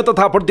वाणिज्य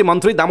तथा आपूर्ति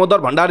मन्त्री दामोदर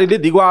भण्डारीले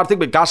दिगो आर्थिक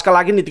विकासका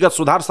लागि नीतिगत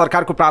सुधार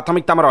सरकारको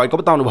प्राथमिकतामा रहेको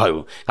बताउनुभयो।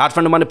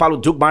 काठमाडौँमा नेपाल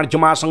उद्योग वाणिज्य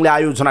महासंघले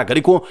आयोजना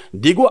गरेको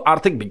दिगो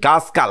आर्थिक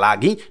विकासका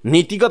लागि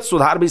नीतिगत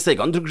सुधार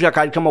विषयक अन्तर्क्रिया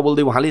कार्यक्रममा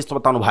बोल्दै उहाँले यस्तो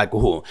बताउनु भएको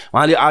हो।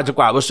 उहाँले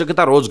आजको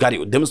आवश्यकता रोजगारी,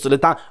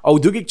 उद्यमशीलता,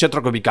 औद्योगिक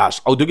क्षेत्रको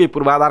विकास, औद्योगिक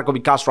पूर्वाधारको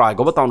विकास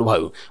रहेको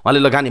बताउनुभयो। उहाँले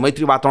लगानी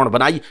मैत्री वातावरण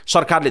बनाई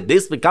सरकारले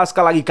देश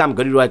विकासका लागि काम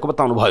गरिरहेको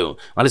बताउनुभयो।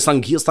 उहाँले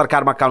संघीय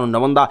सरकारमा कानुन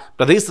नबन्दा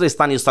प्रदेश र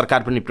स्थानीय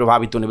सरकार पनि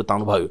प्रभावित हुने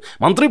बताउनुभयो।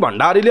 मन्त्री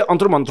भण्डारीले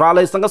अन्तर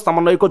मन्त्रालयसँग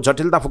समन्वयको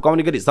जटिलता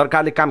फुकाउने गरी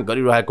सरकारले काम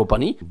गरिरहेको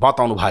पनि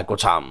बताउनु भएको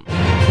छ।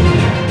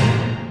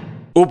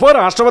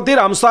 उपराष्ट्रपति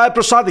रामसाय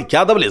प्रसाद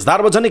यादवले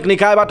सार्वजनिक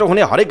निकायबाट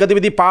हुने हरेक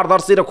गतिविधि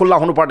पारदर्शी र खुल्ला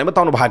हुनुपर्ने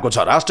बताउनु भएको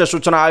छ। राष्ट्रिय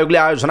सूचना आयोगले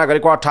आयोजना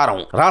गरेको 18औं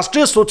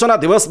राष्ट्रिय सूचना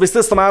दिवस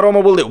विशेष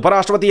समारोहमा बोल्दै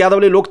उपराष्ट्रपति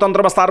यादवले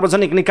लोकतन्त्रमा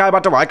सार्वजनिक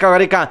निकायबाट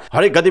गरेका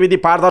हरेक गतिविधि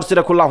पारदर्शी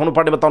र खुल्ला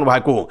हुनुपर्ने बताउनु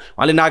भएको हो।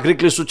 उहाँले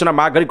नागरिकले सूचना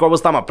माग गरेको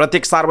अवस्थामा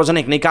प्रत्येक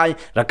सार्वजनिक निकाय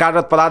र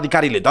कार्यरत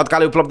पदाधिकारीले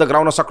तत्कालै उपलब्ध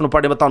गराउन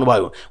सक्नुपर्ने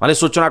बताउनुभयो। उहाँले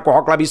सूचनाको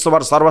हकलाई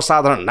विश्वभर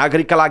सर्वसाधारण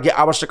नागरिकका लागि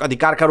आवश्यक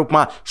अधिकारका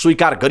रूपमा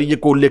स्वीकार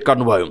गरिएको उल्लेख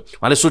गर्नुभयो।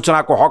 उहाँले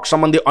सूचनाको हक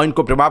सम्बन्धी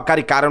ऐनको प्रभावकारी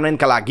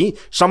कार्यान्वयनका लागि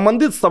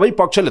सम्बन्धित सबै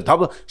पक्षले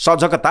थप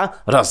सजगता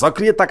र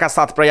सक्रियताका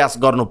साथ प्रयास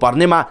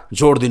गर्नुपर्नेमा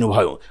जोड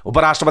दिनुभयो।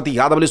 उपराष्ट्रपति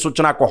यादवले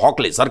सूचनाको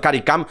हकले सरकारी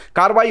काम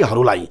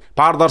कारबाहीहरूलाई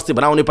पारदर्शी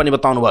बनाउने पनि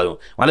बताउनुभयो।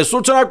 उहाँले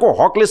सूचनाको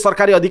हकले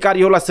सरकारी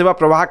अधिकारीहरूलाई सेवा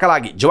प्रवाहका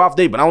लागि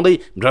जवाफदेही बनाउँदै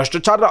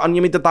भ्रष्टाचार र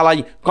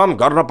अनियमिततालाई कम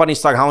गर्न पनि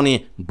सघाउने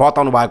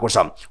बताउनु भएको छ।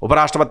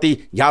 उपराष्ट्रपति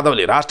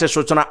यादवले राष्ट्रिय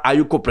सूचना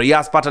आयोगको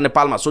प्रयासबाट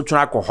नेपालमा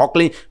सूचनाको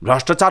हकले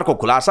भ्रष्टाचारको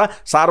खुलासा,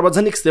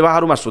 सार्वजनिक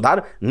सेवाहरूमा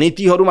सुधार,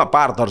 नीतिहरूमा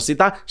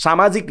पारदर्शिता,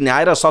 सामाजिक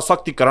न्याय र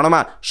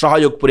सशक्तिकरणमा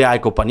सहयोग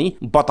पुर्याएको पनि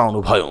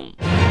बताउनुभयो।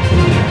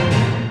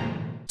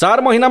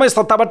 4 महिनामै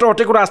सत्ताबाट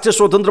हटेको राष्ट्रिय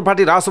स्वतन्त्र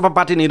पार्टी रासपा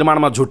पार्टी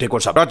निर्माणमा जुटेको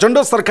छ। प्रचण्ड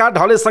सरकार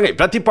ढलेसँगै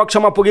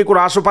प्रतिपक्षमा पुगेको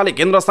रासपाले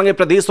केन्द्रसँगै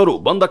प्रदेशहरू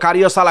बन्द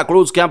कार्यशाला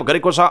क्लोज क्याम्प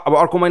गरेको छ। अब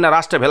अर्को महिना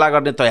राष्ट्रिय भेला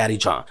गर्ने तयारी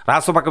छ।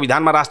 रासपाको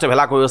विधानमा राष्ट्रिय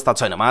भेलाको व्यवस्था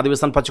छैन।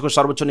 महाधिवेशन पछिको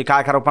सर्वोच्च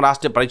निकायका रूपमा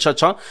राष्ट्रिय परिषद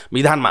छ।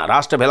 विधानमा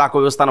राष्ट्रिय भेलाको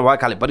व्यवस्था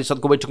नभएकाले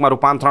परिषदको बैठकमा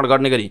रूपान्तरण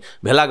गर्ने गरी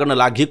भेला गर्न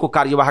लागि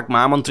कार्यवाहक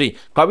महामन्त्री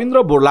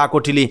कविन्द्र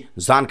बोर्लाकोटीले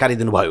जानकारी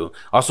दिनुभयो।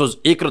 असोज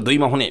 1 र 2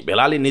 मा हुने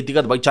भेलाले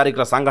नीतिगत, वैचारिक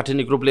र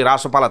सांगठनिक रूपले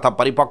रासपालाई थप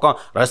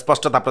परिपक्व र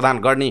स्पष्टता प्रदान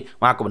गर्ने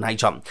उहाँको भनाइ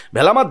छ।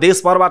 भेलामा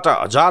देशभरबाट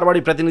 1000 बढी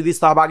प्रतिनिधि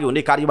सहभागी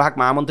हुने कार्यवाहक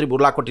महामन्त्री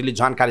बोर्लाकोटीले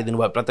जानकारी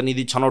दिनुभयो।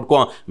 प्रतिनिधि छनौटको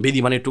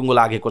विधि भने टुङ्गो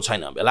लागेको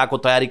छैन। भेलाको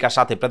तयारीका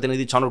साथै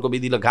प्रतिनिधि छनौटको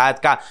विधि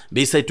लगायतका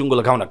विषय टुङ्गो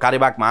लगाउन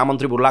कार्यवाहक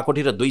महामन्त्री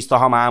बोर्लाकोटी र 2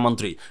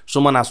 सहमहामन्त्री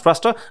सुमना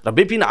श्रेष्ठ र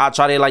विपिन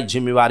आचार्यलाई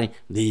जिम्मेवारी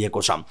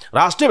दिइएको छ।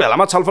 राष्ट्रिय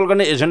भेलामा छलफल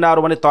गर्ने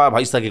एजेन्डाहरू भने तय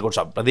भइसकेको छ।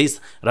 प्रदेश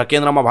र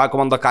केन्द्रमा भएको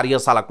बन्द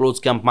कार्यशाला क्लोज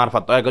क्याम्प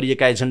मार्फत तय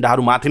गरिएका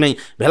एजेन्डाहरूमाथि नै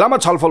भेलामा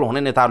छलफल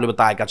हुने नेताहरूले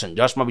बताएका छन्,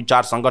 जसमा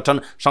विचार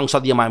संगठन,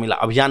 संसदीय मामिला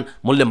अभियान,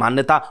 मूल्य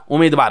मान्यता,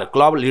 उम्मेदवार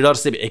क्लब,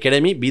 लिडरशिप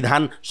एकाडेमी,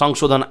 विधान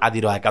संशोधन आदि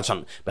रहेका छन्।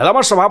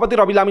 भेलामा सभापति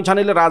रवि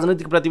लामिछानेले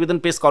राजनीतिक प्रतिवेदन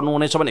पेश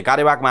गर्नुहुनेछ भने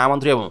कार्यवाहक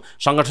महामन्त्री एवं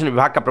संगठन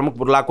विभागका प्रमुख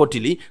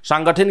बोर्लाकोटीले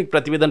सांगठनिक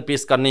प्रतिवेदन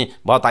पेश गर्ने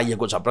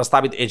बताइएको छ।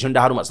 प्रस्तावित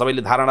एजेन्डाहरूमा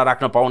सबैले धारणा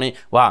राख्न पाउने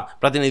वा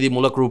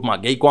प्रतिनिधिमूलक रूपमा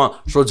गएको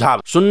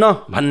सुझाव सुन्न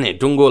भन्ने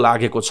टुङ्गो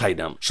लागेको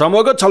छैन।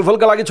 समूहगत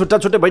छलफलका लागि छुट्टा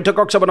छुट्टै बैठक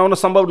कक्ष बनाउन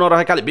सम्भव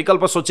नरहेकाले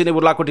विकल्प सोचिने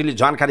बोर्लाकोटीले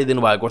जानकारी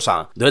दिनुभएको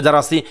छ।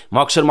 2080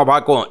 मक्सिरमा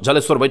भएको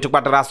जलेश्वर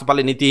बैठकबाट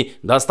राष्ट्रपालले नीति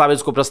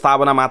दस्तावेजको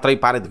प्रस्तावना मात्रै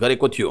पारित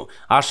गरेको थियो।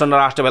 आसन्न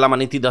राष्ट्रिय भेलामा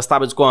नीति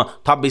दस्तावेजको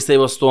थप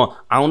विषयवस्तु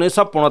आउनेछ,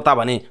 पूर्णता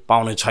भने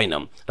पाउने छैन।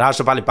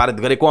 राष्ट्रपालले पारित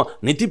गरेको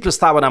नीति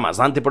प्रस्तावनामा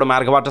शान्तिपूर्ण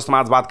मार्गबाट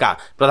समाजवादका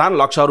प्रधान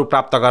लक्ष्यहरू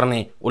प्राप्त गर्ने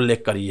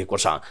उल्लेख गरिएको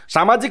छ।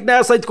 सामाजिक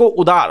न्याय सहितको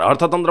उदार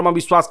अर्थतन्त्रमा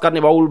विश्वास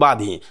गर्ने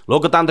बहुलवादी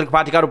लोकतान्त्रिक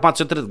पार्टीका रूपमा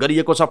चित्रित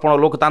गरिएको छ। पूर्ण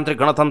लोकतान्त्रिक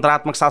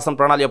गणतन्त्रात्मक शासन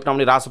प्रणाली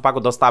अपनाउने रासपाको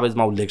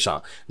दस्तावेजमा उल्लेख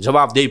छ।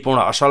 जवाफदेहीपूर्ण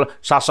असल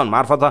शासन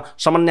मार्फत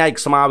समन्वयिक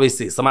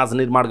समावेशी समाज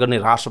निर्माण गर्ने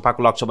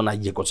रासपाको लक्ष्य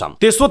बनाइएको छ।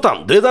 त्यसो त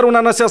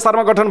 2079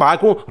 असारमा गठन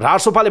भएको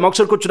रासोपाले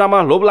मक्सिरको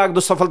चुनावमा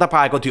लोभलाग्दो सफलता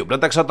पाएको थियो।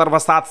 प्रत्यक्षतर्फ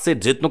 7 सीट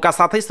जित्नुका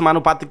साथै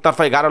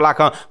समानुपातिकतर्फ 11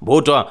 लाख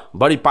भोट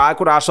बढी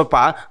पाएको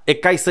रासोपा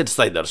 21 सीट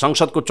सहित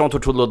संसदको चौथो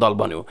ठुलो दल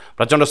बन्यो।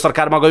 प्रचण्ड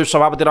सरकारमा गयो।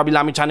 सभापति रवि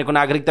लामिछानेको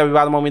नागरिकता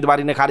विवादमा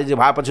उम्मेदवारी नै खारिज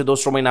भएपछि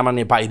दोस्रो महिनामा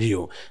नै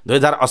पाइदियो।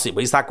 2080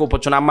 वैशाखको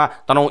उपचुनावमा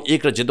तनहुँ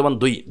 1 र चितवन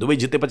 2 दुवै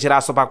जितेपछि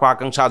रासोपाको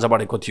आकांक्षा अझ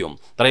बढेको थियो।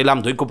 तर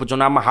इलाम 2 को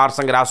उपचुनावमा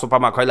हारसँगै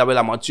रासोपामा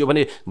खैलाबेला मचियो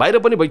भने बाहिर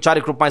पनि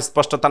वैचारिक रूपमा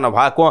स्पष्टता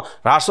नभएको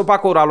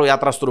रासोपाको ओह्रालो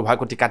यात्रा सुरु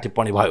भएको टीका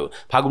टिप्पणी भयो।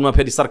 फागुनमा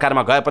फेरि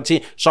सरकारमा गएपछि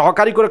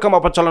सहकारीको रकम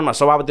अपचलनमा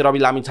सभापति रवि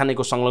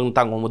लामिछानेको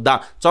संलग्नताको मुद्दा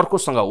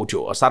चर्कोसँग उठ्यो।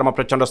 असारमा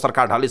प्रचण्ड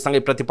सरकार ढलेसँगै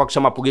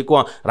प्रतिपक्षमा पुगेको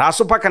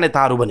रासोपाका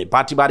नेताहरू भने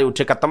पार्टीबारे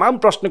उठेका तमाम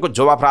प्रश्नको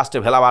जवाफ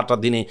राष्ट्रिय भेलाबाट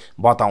दिने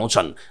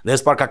बताउँछन्।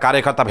 देशभरका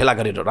कार्यकर्ता भेला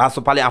गरेर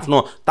रासोपाले आफ्नो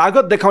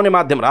तागत देखाउने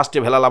माध्यम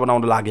राष्ट्रिय भेलालाई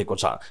बनाउन लागेको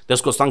छ।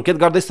 त्यसको संकेत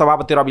गर्दै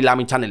सभापति रवि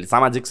लामिछानेले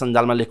सामाजिक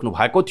सञ्जालमा लेख्नु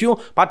भएको थियो,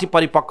 पार्टी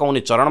परिपक्व हुने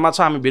चरणमा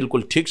छ, हामी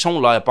बिल्कुल ठिक छौँ,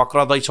 लय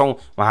पक्रदैछौँ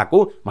उहाँको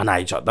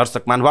भनाइ छ।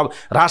 दर्शक महानुभाव,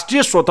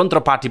 राष्ट्रिय स्वतन्त्र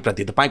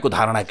पार्टीप्रति तपाईँको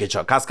धारणा के छ?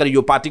 खास गरी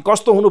यो पार्टी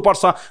कस्तो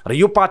हुनुपर्छ र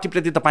यो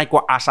पार्टीप्रति तपाईँको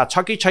आशा छ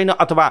कि छैन?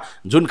 अथवा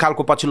जुन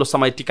खालको पछिल्लो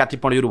समय टीका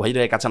टिप्पणीहरू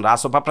भइरहेका छन्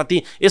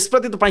रासोपाप्रति,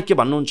 यसप्रति तपाईँ के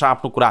भन्नुहुन्छ?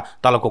 आफ्नो कुरा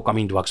तलको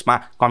कमेन्ट बक्समा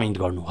कमेन्ट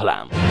गर्नुहोला।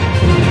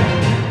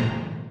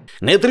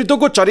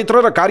 नेतृत्वको चरित्र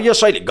र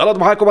कार्यशैली गलत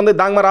भएको भन्दै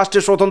दाङमा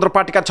राष्ट्रिय स्वतन्त्र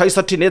पार्टीका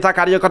 66 नेता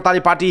कार्यकर्ताले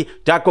पार्टी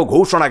त्यागको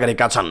घोषणा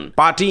गरेका छन्।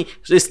 पार्टी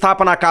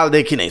स्थापना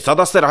कालदेखि नै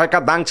सदस्य रहेका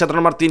दाङ क्षेत्र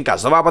नम्बर 3 का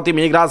सभापति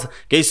मेघराज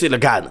केसी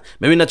लगायत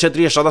विभिन्न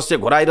क्षेत्रीय सदस्य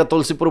घोराई र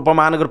तुलसीपुर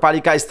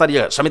उपमहानगरपालिका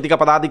स्तरीय समितिका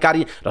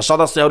पदाधिकारी र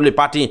सदस्यहरूले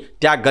पार्टी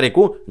त्याग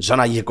गरेको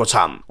जनाइएको छ।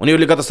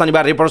 उनीहरूले गत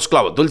शनिबार रिपोर्टर्स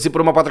क्लब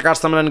तुलसीपुरमा पत्रकार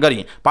सम्मेलन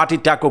गरी पार्टी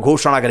त्यागको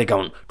घोषणा गरेका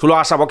हुन्। ठूलो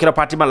आशा बोकेर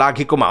पार्टीमा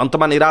लागेकोमा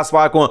अन्तमा निराश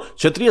भएको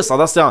क्षेत्रीय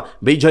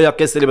सदस्य विजय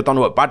केसीले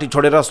बताउनुभयो। पार्टी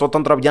छोडेर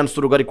स्वतन्त्र अभियान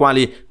सुरु गरेको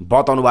उहाँले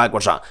बताउनु भएको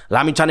छ।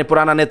 लामिछाने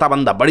पुराना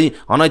नेताभन्दा बढी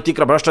अनैतिक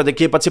र भ्रष्ट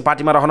देखिएपछि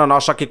पार्टीमा रहन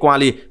नसकेको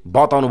उहाँले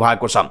बताउनु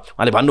भएको छ।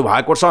 उहाँले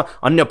भन्नुभएको छ,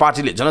 अन्य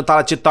पार्टीले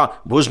जनतालाई चित्त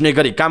बुझ्ने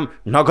गरी काम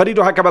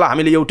नगरिरहेका बेला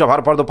हामीले एउटा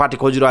भरपर्दो पार्टी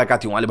खोजिरहेका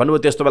थियौँ। उहाँले भन्नुभयो,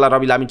 त्यस्तो बेला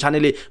रवि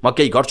लामिछानेले म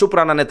केही गर्छु,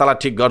 पुराना नेतालाई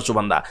ठिक गर्छु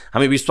भन्दा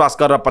हामी विश्वास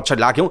गरेर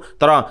पछाडि लाग्यौँ,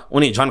 तर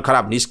उनी झन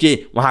खराब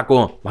निस्किए, उहाँको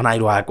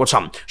भनाइरहेको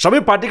छ। सबै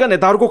पार्टीका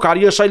नेताहरूको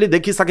कार्यशैली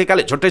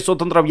देखिसकेकाले छुट्टै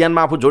स्वतन्त्र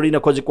अभियानमा आफू जोडिन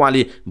खोजेको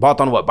उहाँले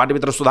बताउनु भयो।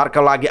 पार्टीभित्र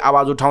सुधारका लागि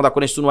आवाज उठाउँदा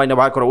कुनै सुनवाई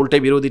नभएको र उल्टै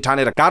विरोधी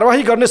ठानेर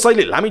कारवाही गर्ने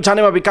शैली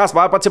लामिछानेमा विकास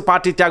भएपछि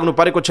पार्टी त्याग्नु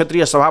परेको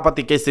क्षेत्रीय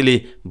सभापति केसीले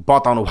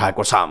बताउनु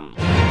भएको छ।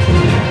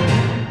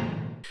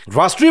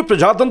 राष्ट्रिय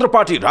प्रजातन्त्र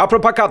पार्टी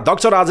राप्रपाका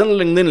अध्यक्ष राजेन्द्र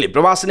लिङदेनले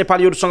प्रवासी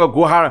नेपालीहरूसँग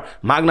गुहार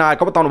माग्न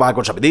आएको बताउनु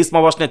भएको छ। विदेशमा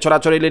बस्ने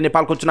छोराछोरीले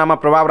नेपालको चुनावमा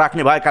प्रभाव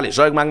राख्ने भएकाले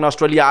सहयोग माग्न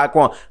अस्ट्रेलिया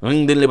आएको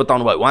लिङदेनले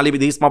बताउनु भयो। उहाँले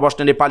विदेशमा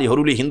बस्ने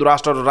नेपालीहरूले हिन्दू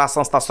राष्ट्र र राज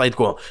संस्था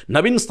सहितको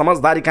नवीन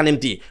समझदारीका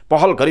निम्ति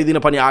पहल गरिदिन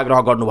पनि आग्रह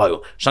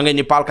गर्नुभयो। सँगै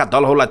नेपालका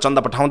दलहरूलाई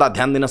चन्दा पठाउँदा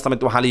ध्यान दिन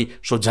समेत उहाँले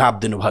सुझाव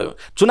दिनुभयो।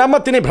 चुनावमा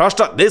तिनै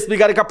भ्रष्ट देश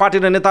बिगारेका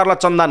पार्टी र नेताहरूलाई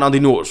चन्दा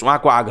नदिनुहोस्,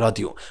 उहाँको आग्रह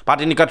थियो।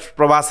 पार्टी निकट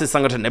प्रवासी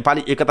संगठन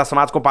नेपाली एकता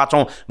समाजको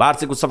 5औं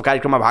वार्षिक उत्सव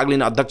कार्यक्रममा भाग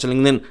लिन अध्यक्ष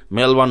लिङदेन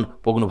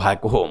मेलबर्न पुग्नु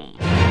भएको हो।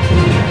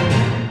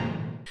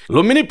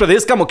 लुम्बिनी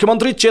प्रदेशका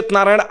मुख्यमन्त्री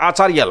चेतनारायण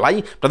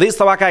आचार्यलाई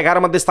प्रदेशसभाका 11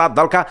 मध्ये 7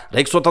 दलका र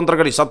एक स्वतन्त्र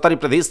गरी 70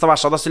 प्रदेशसभा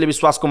सदस्यले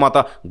विश्वासको मत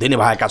दिने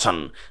भएका छन्।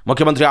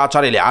 मुख्यमन्त्री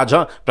आचार्यले आज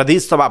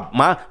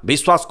प्रदेशसभामा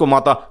विश्वासको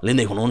मत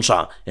लिँदै हुनुहुन्छ।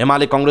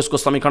 एमाले कांग्रेसको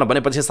समीकरण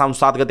बनेपछि साउन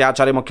 7 गते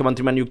आचार्य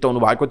मुख्यमन्त्रीमा नियुक्त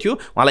हुनुभएको थियो।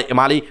 उहाँलाई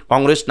एमाले,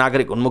 कांग्रेस,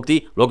 नागरिक उन्मुक्ति,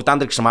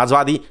 लोकतान्त्रिक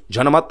समाजवादी,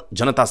 जनमत,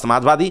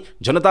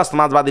 जनता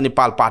समाजवादी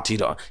नेपाल पार्टी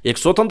र एक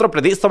स्वतन्त्र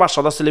प्रदेशसभा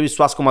सदस्यले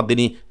विश्वासको मत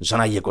दिने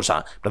जनाइएको छ।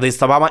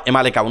 प्रदेशसभामा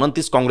एमालेका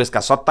 29, कांग्रेसका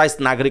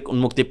 27, नागरिक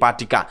उन्मुक्ति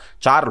पार्टीका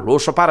 4,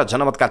 लोसपा र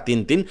जनमतका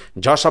 3,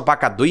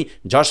 जसपाका 2,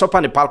 जसपा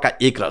नेपालका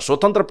 1 र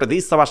स्वतन्त्र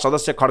प्रदेशसभा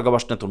सदस्य खड्ग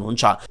बस्नेत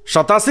हुनुहुन्छ।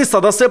 87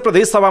 सदस्य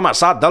प्रदेशसभामा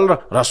 7 दल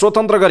र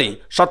स्वतन्त्र गरी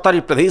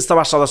 70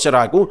 प्रदेशसभा सदस्य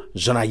रहेको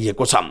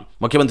जनाइएको छ।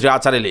 मुख्यमन्त्री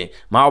आचार्यले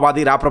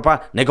माओवादी, राप्रपा,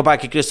 नेकपा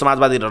एकीकृत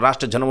समाजवादी र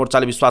राष्ट्रिय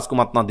जनमोर्चाले विश्वासको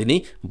मत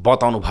नदिने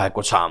बताउनु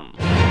भएको छ।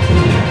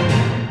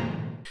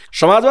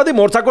 समाजवादी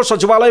मोर्चाको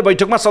सचिवालय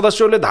बैठकमा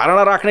सदस्यहरूले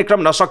धारणा राख्ने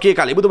क्रम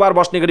नसकिएकाले बुधबार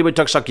बस्ने गरी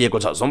बैठक सकिएको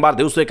छ। सोमबार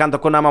दिउँसो एकान्त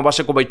कोनामा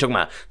बसेको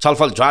बैठकमा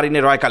छलफल जारी नै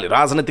रहेकाले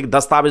राजनैतिक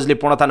दस्तावेजले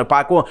पूर्णता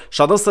नपाएको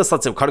सदस्य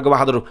सचिव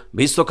खड्गबहादुर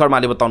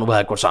विश्वकर्माले बताउनु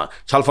भएको छ।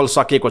 छलफल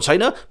सकिएको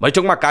छैन।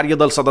 बैठकमा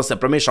कार्यदल सदस्य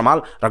प्रमेश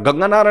हमाल र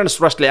गंगानारायण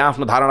श्रेष्ठले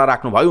आफ्नो धारणा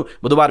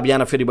राख्नुभयो। बुधबार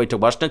बिहान फेरि बैठक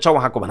बस्नेछ,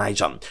 उहाँको भनाइ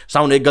छ।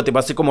 साउन 1 गते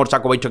बसेको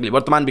मोर्चाको बैठकले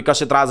वर्तमान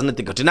विकसित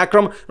राजनैतिक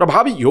घटनाक्रम र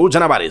भावी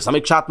योजनाबारे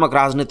समीक्षात्मक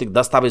राजनैतिक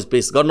दस्तावेज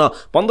पेश गर्न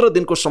 15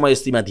 दिनको समय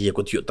सीमा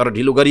दिएको थियो। तर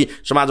ढिलो गरी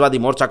समाजवादी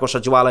मोर्चाको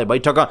सचिवालय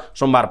बैठक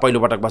सोमबार पहिलो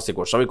पटक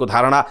बसेको। सबैको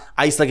धारणा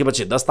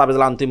आइसकेपछि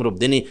दस्तावेजलाई अन्तिम रूप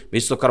दिने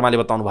विश्वकर्माले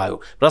बताउनु भयो।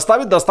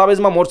 प्रस्तावित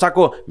दस्तावेजमा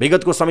मोर्चाको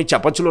विगतको समीक्षा,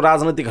 पछिल्लो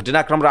राजनैतिक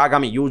घटनाक्रम र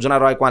आगामी योजना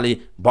रहेको उहाँले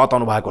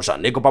बताउनु भएको छ।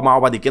 नेकपा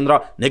माओवादी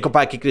केन्द्र,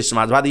 नेकपा एकीकृत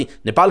समाजवादी,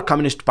 नेपाल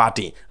कम्युनिस्ट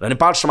पार्टी र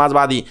नेपाल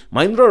समाजवादी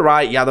महेन्द्र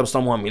राय यादव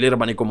समूह मिलेर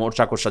बनेको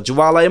मोर्चाको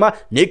सचिवालयमा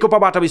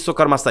नेकपाबाट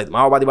विश्वकर्मा सहित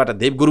माओवादीबाट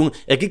देव गुरुङ,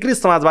 एकीकृत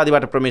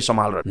समाजवादीबाट प्रमेश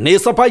हमाल र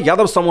नेसपा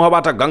यादव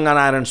समूहबाट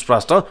गंगानारायण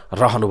श्रेष्ठ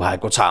रहनु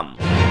भएको छ।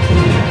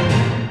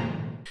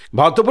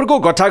 भक्तपुरको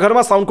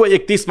गट्टाघरमा साउनको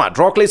 31 मा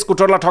ट्रकले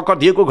स्कुटरलाई ठक्कर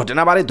दिएको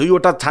घटनाबारे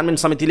दुईवटा छानबिन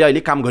समितिले अहिले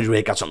काम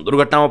गरिरहेका छन्।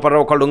 दुर्घटनामा परेर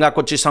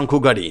ओखलढुङ्गाको चिसङ्खु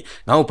गढी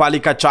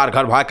गाउँपालिका 4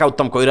 घर भएका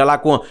उत्तम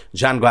कोइरालाको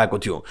ज्यान गएको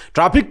थियो।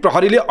 ट्राफिक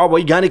प्रहरीले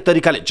अवैज्ञानिक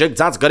तरिकाले चेक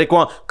जाँच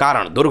गरेको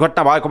कारण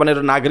दुर्घटना भएको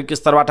भनेर नागरिक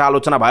स्तरबाट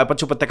आलोचना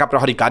भएपछि उपत्यका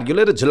प्रहरी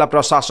कार्यालय र जिल्ला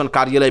प्रशासन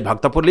कार्यालय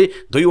भक्तपुरले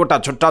दुईवटा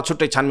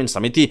छुट्टा-छुट्टै छानबिन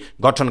समिति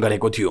गठन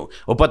गरेको थियो।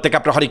 उपत्यका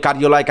प्रहरी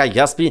कार्यालयका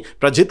एसपी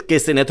प्रजित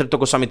केसी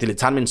नेतृत्वको समितिले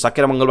छानबिन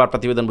सकेर मंगलबार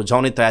प्रतिवेदन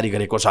बुझाउने तयारी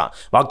गरेको छ।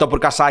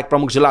 भक्तपुरका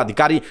प्रमुख जिल्ला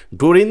अधिकारी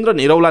डोरेन्द्र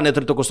निरौला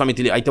नेतृत्वको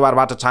समितिले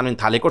आइतबारबाट छानबिन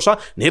थालेको छ।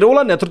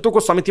 निरौला नेतृत्वको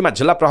समितिमा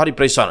जिल्ला प्रहरी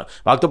परिसर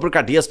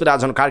भक्तपुरका डीएसपी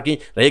राजन कार्की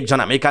र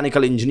एकजना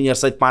मेकानिकल इन्जिनियर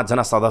सहित 5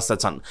 जना सदस्य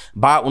छन्।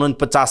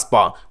 49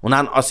 प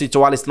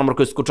 7944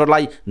 नम्बरको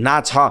स्कुटरलाई ना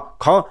 6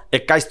 ख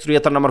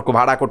 2173 नम्बरको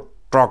भाडाको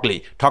ट्रकले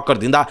ठक्कर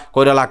दिँदा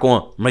कोइरालाको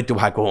मृत्यु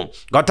भएको हो।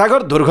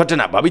 गट्टाघर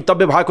दुर्घटना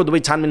भवितव्य भएको दुवै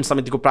छानबिन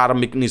समितिको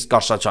प्रारम्भिक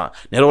निष्कर्ष छ।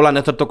 निरौला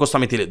नेतृत्वको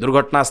समितिले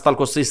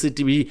दुर्घटनास्थलको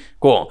सीसीटीभी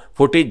को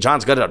फुटेज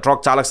जाँच गरेर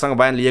ट्रक चालकसँग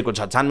बयान लिएको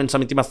छ। छानबिन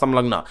समितिमा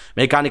संलग्न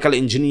मेकानिकल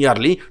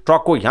इन्जिनियरले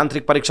ट्रकको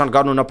यान्त्रिक परीक्षण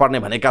गर्नु नपर्ने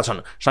भनेका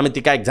छन्।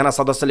 समितिका एकजना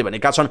सदस्यले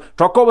भनेका छन्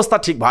ट्रकको अवस्था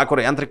ठिक भएको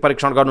र यान्त्रिक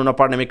परीक्षण गर्नु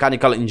नपर्ने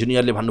मेकानिकल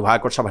इन्जिनियरले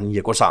भन्नुभएको छ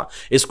भनिएको छ।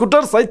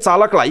 स्कुटर सहित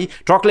चालकलाई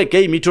ट्रकले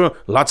केही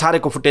मिटर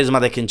लछारेको फुटेजमा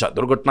देखिन्छ।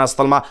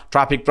 दुर्घटनास्थलमा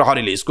ट्राफिक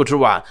प्रहरीले स्कुटर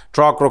वा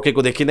ट्रक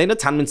रोकेको देखिँदैन।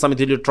 छानबिन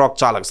समितिले ट्रक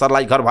चालक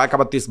सरलाई घर भएका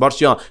 32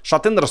 वर्षीय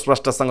सत्येन्द्र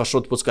श्रेष्ठसँग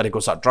सोधपुछ गरेको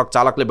छ। ट्रक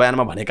चालकले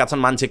बयानमा भनेका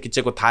छन् मान्छे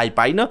किचेको थाहै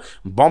पाइन,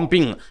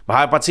 बम्पिङ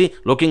भएपछि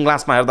लुकिङ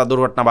ग्लासमा हेर्दा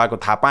दुर्घटना भएको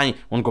थाहा पाएँ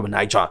उनको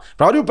भनाइ छ।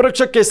 प्रहरी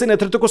उपरीक्षक केसी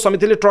नेतृत्वको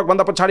समितिले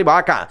ट्रकभन्दा पछाडि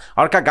भएका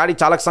अर्का गाडी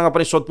चालकसँग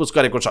पनि सोधपुछ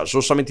गरेको छ। सो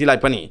समितिलाई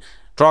पनि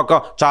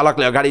ट्रक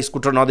चालकले अगाडि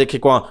स्कुटर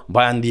नदेखेको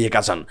बयान दिएका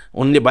छन्।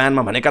 उनले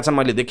बयानमा भनेका छन्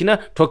मैले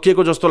देखिन,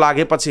 ठोकिएको जस्तो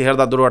लागेपछि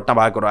हेर्दा दुर्घटना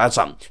भएको रहेछ।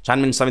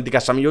 छानबिन समितिका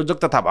संयोजक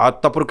तथा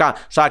भक्तपुरका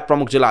सहायक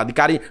प्रमुख जिल्ला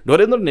अधिकारी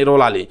डोरेन्द्र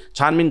निरौलाले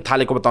छानबिन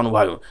थालेको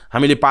बताउनुभयो।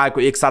 हामीले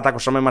पाएको एक साताको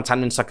समयमा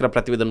छानबिन सकेर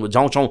प्रतिवेदन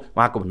बुझाउँछौँ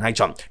उहाँको भनाइ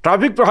छ।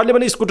 ट्राफिक प्रहरीले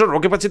पनि स्कुटर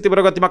रोकेपछि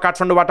तीव्र गतिमा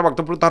काठमाडौँबाट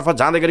भक्तपुरतर्फ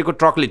जाँदै गरेको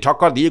ट्रकले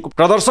ठक्कर दिएको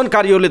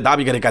प्रदर्शनकारीहरूले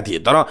दाबी गरेका थिए।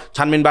 तर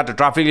छानबिनबाट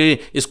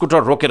ट्राफिकले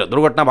स्कुटर रोकेर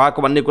दुर्घटना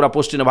भएको भन्ने कुरा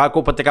पुष्टि नभएको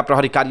उपत्यका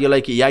प्रहरी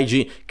कार्यालयकी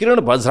एआइजी किरण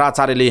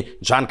वज्राचार्यले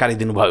जानकारी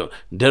दिनुभयो।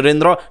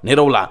 डोरेन्द्र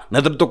निरौला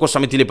नेतृत्वको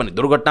समितिले पनि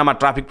दुर्घटनामा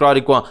ट्राफिक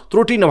प्रहरीको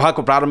त्रुटि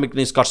नभएको प्रारम्भिक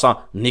निष्कर्ष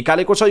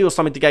निकालेको छ। यो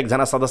समितिका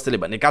एकजना सदस्यले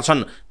भनेका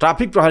छन्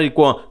ट्राफिक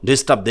प्रहरीको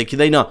डिस्टर्ब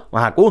देखिँदैन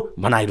उहाँको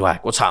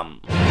भनाइरहेको छ।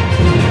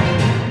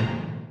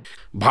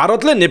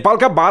 भारतले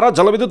नेपालका 12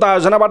 जलविद्युत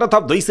आयोजनाबाट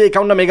थप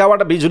 251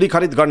 मेगावाट बिजुली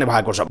खरिद गर्ने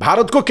भएको छ।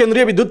 भारतको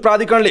केन्द्रीय विद्युत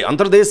प्राधिकरणले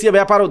अन्तर्देशीय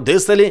व्यापार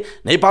उद्देश्यले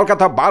नेपालका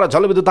थप 12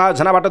 जलविद्युत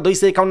आयोजनाबाट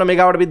 251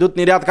 मेगावाट विद्युत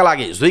निर्यातका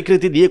लागि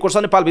स्वीकृति दिएको छ।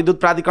 नेपाल विद्युत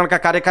प्राधिकरणका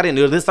कार्यकारी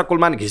निर्देशक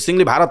कुलमान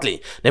घिसिङले भारतले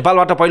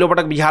नेपालबाट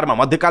पहिलोपटक बिहारमा,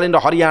 मध्यकालीन र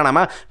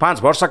हरियाणामा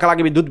 5 वर्षका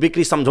लागि विद्युत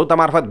बिक्री सम्झौता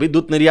मार्फत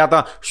विद्युत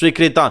निर्यात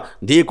स्वीकृति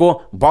दिएको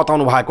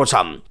बताउनु भएको छ।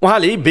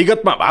 उहाँले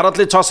विगतमा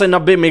भारतले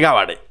 690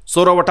 मेगावाट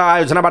 16 वटा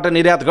आयोजनाबाट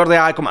निर्यात गर्दै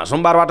आएकोमा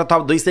सोमबारबाट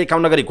थप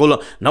 251 गरी कुल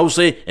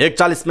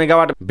 941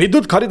 मेगावाट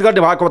विद्युत खरिद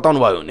गर्ने भएको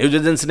बताउनुभयो। न्युज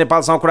एजेन्सी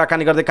नेपालसँग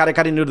कुराकानी गर्दै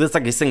कार्यकारी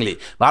निर्देशक घिसिङले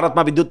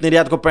भारतमा विद्युत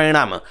निर्यातको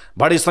परिणाम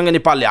बढीसँगै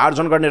नेपालले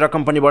आर्जन गर्ने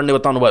रकम पनि बढ्ने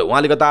बताउनुभयो।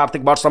 उहाँले गत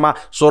आर्थिक वर्षमा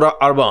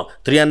 16 अर्ब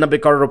 93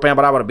 करोड रुपियाँ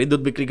बराबर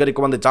विद्युत बिक्री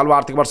गरेको भन्दै चालु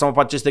आर्थिक वर्षमा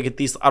 25 देखि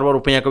 30 अर्ब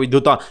रुपियाँको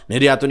विद्युत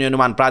निर्यात हुने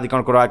अनुमान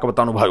प्राधिकरणको रहेको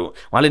बताउनुभयो।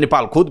 उहाँले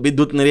नेपाल खुद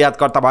विद्युत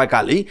निर्यातकर्ता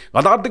भएकाले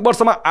गत आर्थिक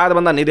वर्षमा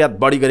आयातभन्दा निर्यात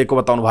बढी गरेको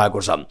बताउनु भएको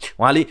छ।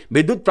 उहाँले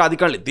विद्युत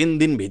प्राधिकरणले 3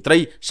 दिनभित्रै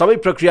सबै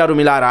प्रक्रियाहरू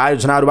मिलाएर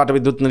आयोजनाहरूबाट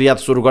विद्युत निर्यात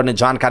सुरु गर्ने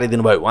जानकारी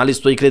दिनुभयो। उहाँले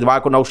स्वीकृत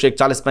भएको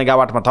 941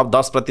 मेगावाटमा थप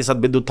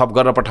 10% विद्युत थप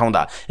गरेर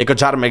पठाउँदा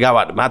 1000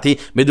 मेगावाट माथि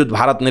विद्युत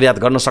भारत निर्यात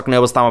गर्न सक्ने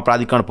अवस्थामा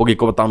प्राधिकरण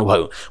पुगेको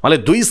बताउनुभयो। उहाँले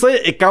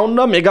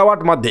 251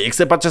 मेगावाट मध्ये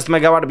 125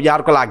 मेगावाट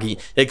बिहारको लागि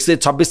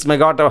 126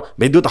 मेगावाट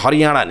विद्युत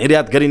हरियाणा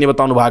निर्यात गरिने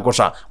बताउनु भएको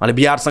छ। उहाँले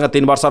बिहारसँग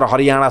 3 वर्ष र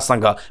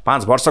हरियाणासँग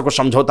 5 वर्षको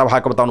सम्झौता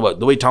भएको बताउनुभयो।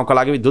 दुवै ठाउँका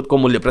लागि विद्युतको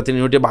मूल्य प्रति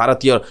युनिट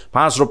भारतीय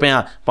 5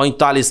 रुपैयाँ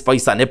 45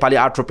 पैसा, नेपाली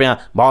 8 रुपैयाँ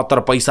 72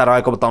 पैसा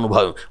रहेको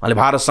बताउनुभयो। उहाँले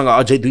भारतसँग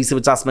अझै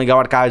 250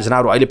 मेगावाटका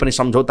आयोजनाहरू अहिले पनि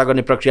सम्झौता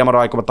गर्ने प्रक्रियामा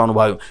रहेको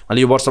बताउनुभयो।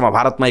 उहाँले यो वर्षमा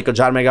भारतमा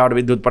 1000 मेगावाट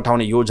विद्युत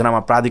पठाउने योजनामा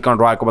प्राधिकरण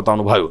रहेको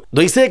बताउनुभयो।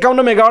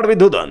 251 मेगावाट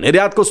विद्युत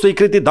निर्यातको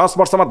स्वीकृति 10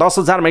 वर्षमा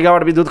 10,000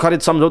 मेगावाट विद्युत खरिद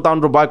सम्झौता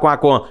अनुरूप भएको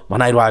उहाँको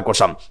भनाइरहेको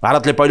छ।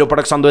 भारतले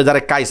पहिलोपटक सन्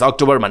 2021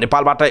 अक्टोबरमा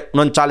नेपालबाट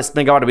 39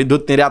 मेगावाट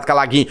विद्युत निर्यातका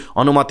लागि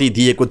अनुमति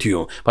दिएको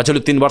थियो।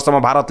 पछिल्लो 3 वर्षमा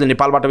भारतले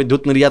नेपालबाट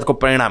विद्युत निर्यातको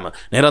परिणाम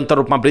निरन्तर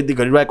रूपमा वृद्धि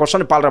गरिरहेको छ।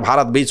 नेपाल र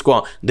भारत बीचको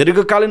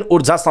दीर्घकालीन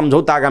ऊर्जा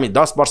सम्झौता आगामी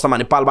 10 वर्षमा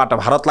नेपालबाट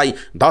भारतलाई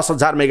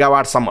 10,000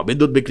 मेगावाटसम्म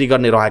विद्युत बिक्री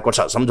गर्ने रहेको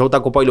छ।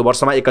 सम्झौताको पहिलो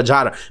वर्षमा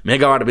 1000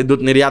 मेगावाट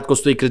विद्युत निर्यातको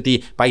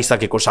स्वीकृति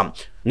पाइसकेको छ।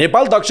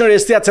 नेपाल दक्षिण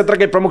एसिया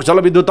क्षेत्रकै प्रमुख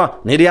जलविद्युत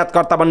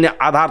निर्यातकर्ता बन्ने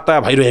आधार तय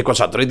भइरहेको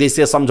छ।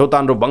 त्रिदेशीय सम्झौता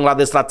अनुरूप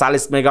बङ्गलादेशलाई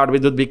 40 मेगावाट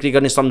विद्युत बिक्री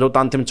गर्ने सम्झौता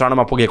अन्तिम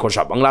चरणमा पुगेको छ।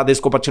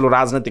 बङ्गलादेशको पछिल्लो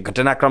राजनैतिक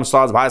घटनाक्रम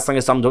सहज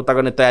भएसँगै सम्झौता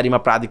गर्ने तयारीमा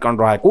प्राधिकरण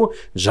रहेको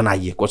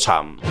जनाइएको छ।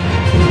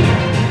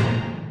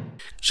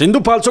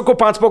 सिन्धुपाल्चोकको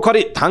 5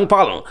 पोखरी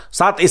थाङपाल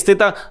 7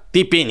 स्थित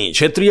तिपेनी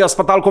क्षेत्रीय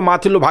अस्पतालको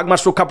माथिल्लो भागमा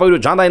सुक्खा पहिरो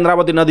जाँदा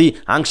इन्द्रावती नदी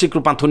आंशिक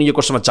रूपमा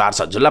थुनिएको समाचार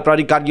छ। जिल्ला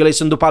प्रहरी कार्यालय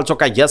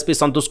सिन्धुपाल्चोकका एसपी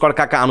सन्तोष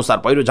खड्काका अनुसार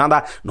पहिरो जाँदा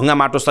ढुङ्गा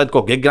माटो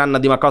सहितको गेग्रान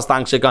नदीमा कस्ता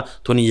आंशिक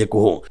थुनिएको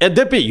हो।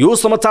 यद्यपि यो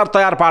समाचार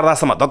तयार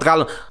पार्दासम्म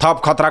तत्काल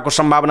थप खतराको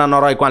सम्भावना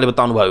नरहेको उहाँले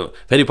बताउनुभयो।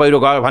 फेरि पहिरो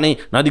गयो भने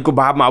नदीको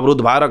बहावमा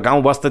अवरुद्ध भएर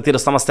गाउँ बस्तीतिर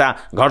समस्या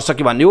घट्छ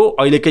कि भन्ने हो।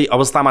 अहिलेकै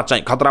अवस्थामा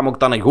चाहिँ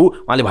खतरामुक्त नै हो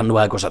उहाँले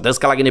भन्नुभएको छ।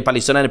 त्यसका लागि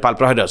नेपाली सेना, नेपाल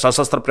प्रहरी र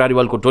सशस्त्र प्रहरी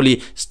बलको टोली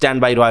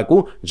स्ट्यान्ड बाई रहेको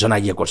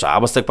जनाइएको छ।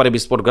 आवश्यक परे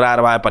विस्फोट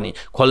गराएर भए पनि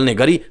खोल्ने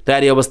गरी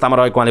तयारी अवस्थामा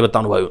रहेको उहाँले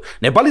बताउनुभयो।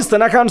 नेपाली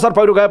सेनाका अनुसार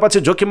पहिरो गएपछि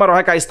जोखिममा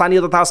रहेका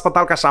स्थानीय तथा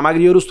अस्पतालका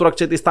सामग्रीहरू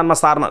सुरक्षित स्थानमा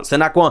सार्न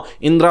सेनाको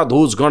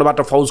इन्द्रध्वज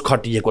गणबाट फौज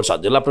खटिएको छ।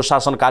 जिल्ला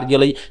प्रशासन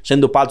कार्यालय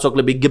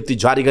सिन्धुपाल्चोकले विज्ञप्ति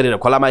जारी गरेर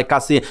खोलामा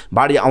 81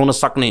 बाढी आउन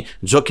सक्ने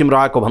जोखिम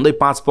रहेको भन्दै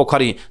 5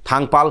 पोखरी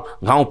थाङपाल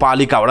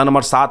गाउँपालिका वडा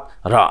नम्बर 7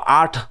 र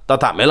 8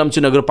 तथा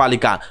मेलम्ची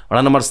नगरपालिका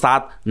वडा नम्बर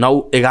 7,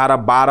 9,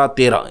 11, 12,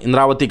 13,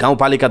 इन्द्रावती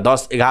गाउँपालिका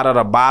 10, 11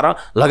 र 12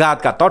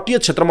 लगायतका तटीय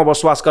क्षेत्रमा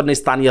बसोबास गर्ने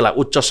स्थानीयलाई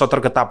उच्च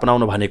सतर्कता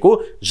अपनाउनु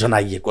भनेको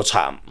जनाइएको छ।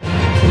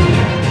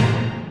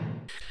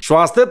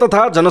 स्वास्थ्य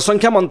तथा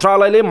जनसङ्ख्या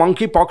मन्त्रालयले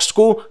मंकी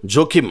पक्सको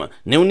जोखिम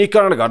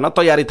न्यूनीकरण गर्न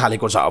तयारी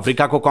थालेको छ।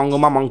 अफ्रिकाको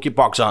कङ्गोमा मंकी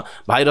पक्स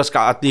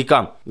भाइरसका अतिक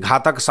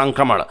घातक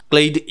संक्रमण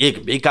क्लेड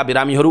 1B का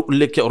बिरामीहरू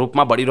उल्लेख्य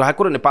रूपमा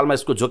बढिरहेको र नेपालमा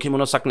यसको जोखिम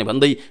हुन सक्ने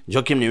भन्दै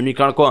जोखिम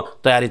न्यूनीकरणको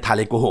तयारी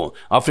थालेको हो।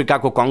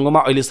 अफ्रिकाको कङ्गोमा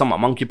अहिलेसम्म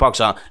मंकी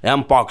पक्स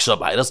एमपक्स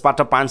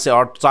भाइरसबाट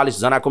 548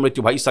 जनाको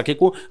मृत्यु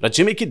भइसकेको र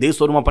छिमेकी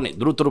देशहरूमा पनि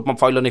द्रुत रूपमा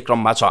फैलने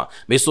क्रममा छ।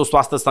 विश्व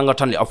स्वास्थ्य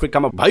संगठनले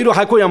अफ्रिकामा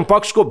भइरहेको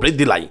एमपक्सको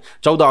वृद्धिलाई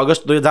 14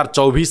 अगस्त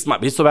 2024 मा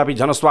विश्वव्यापी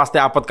जनस्वास्थ्य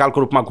आपतकालको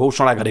रूपमा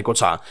घोषणा गरेको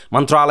छ।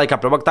 मन्त्रालयका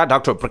प्रवक्ता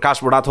डाक्टर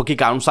प्रकाश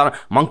बुढाथोकीका अनुसार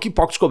मंकी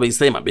पक्सको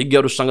विषयमा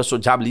विज्ञहरूसँग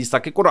सुझाव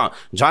लिइसकेको र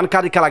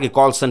जानकारीका लागि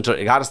कल सेन्टर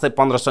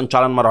 1115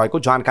 सञ्चालनमा रहेको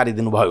जानकारी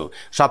दिनुभयो।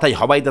 साथै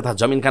हवाई तथा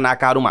जमिनका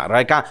नाकाहरूमा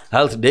रहेका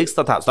हेल्थ डेस्क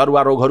तथा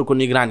सरुवा रोगहरूको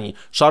निगरानी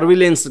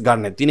सर्भिलेन्स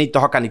गर्ने तिनै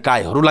तहका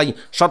निकायहरूलाई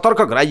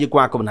सतर्क गराइएको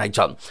उहाँको भनाइ छ।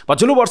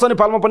 पछिल्लो वर्ष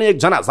नेपालमा पनि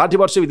एकजना 60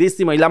 वर्षीय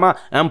विदेशी महिलामा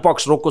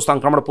एमपक्स रोगको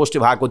संक्रमण पुष्टि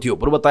भएको थियो।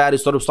 पूर्व तयारी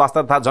स्वरूप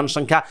स्वास्थ्य तथा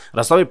जनसङ्ख्या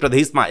र सबै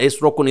प्रदेशमा यस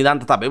रोगको निदान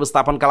तथा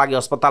व्यवस्थापनका लागि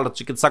अस्पताल र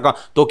चिकित्सक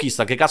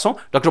तोकिसकेका छौं,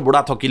 डाक्टर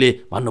बुढाथोकीले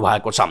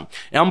भन्नुभएको छ।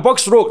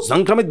 एमपक्स रोग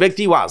संक्रमित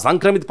व्यक्ति वा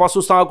संक्रमित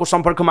पशुसँगको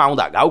सम्पर्कमा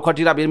आउँदा घाउ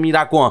खटिरा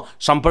बिरामीराको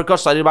सम्पर्क,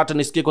 शरीरबाट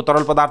निस्किएको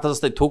तरल पदार्थ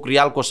जस्तै थुक,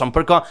 रियालको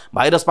सम्पर्क,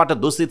 भाइरसबाट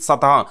दूषित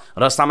सतह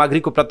र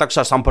सामग्रीको प्रत्यक्ष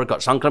सम्पर्क,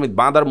 संक्रमित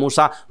बाँदर,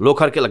 मुसा,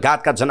 लोखर्के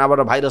लगायतका जनावर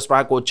र भाइरस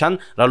रहेको ओछ्यान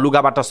र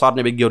लुगाबाट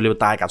सर्ने विज्ञहरूले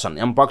बताएका छन्।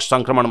 एमपक्स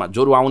संक्रमणमा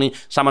ज्वरो आउने,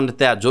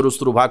 सामान्यतया ज्वरो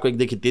सुरु भएको 1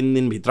 देखि 3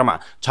 दिन भित्रमा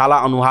छाला,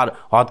 अनुहार,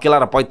 हत्केला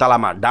र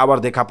पैतालामा डाबर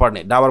देखा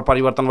पर्ने, डाबर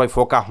परिवर्तन भई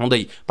फोका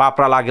हुँदै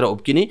पाप्रा लागेर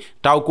उब्किने,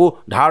 टाउको,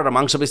 ढाड र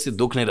मांसपेशी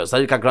दुख्ने र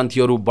शरीरका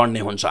ग्रन्थीहरू बढ्ने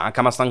हुन्छ।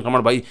 आँखामा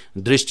संक्रमण भई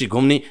दृष्टि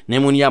घुम्ने,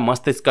 निमोनिया,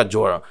 मस्तिष्क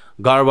ज्वर,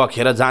 गर्भ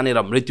खेर जाने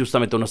र मृत्यु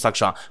समेत हुन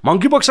सक्छ।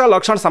 मंकीपक्सका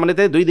लक्षण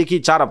सामान्यतया 2 देखि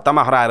 4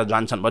 हप्तामा हराएर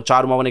जान्छन्।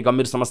 बच्चाहरूमा पनि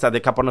गम्भीर समस्या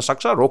देखा पर्न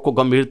सक्छ। रोगको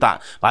गम्भीरता,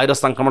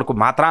 भाइरस संक्रमणको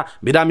मात्रा,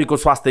 बिरामीको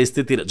स्वास्थ्य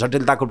स्थिति र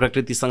जटिलताको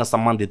प्रकृतिसँग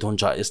सम्बन्धित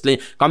हुन्छ। यसले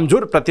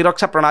कमजोर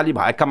प्रतिरक्षा प्रणाली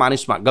भएका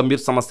मानिसमा गम्भीर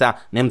समस्या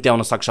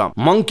निम्त्याउन सक्छ।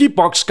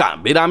 मंकीपक्सका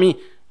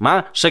बिरामीमा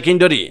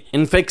secondary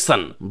infection,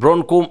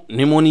 ब्रोन्को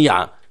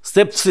pneumonia,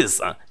 sepsis,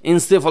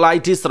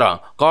 encephalitis र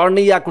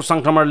कर्नियाको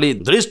संक्रमणले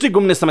दृष्टि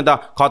गुम्ने समेत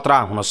खतरा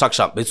हुन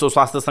सक्छ। विश्व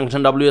स्वास्थ्य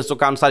संगठन WHO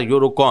का अनुसार यो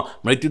रोगको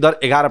मृत्युदर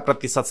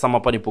 11% सम्म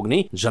पनि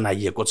पुग्ने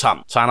जनाइएको छ।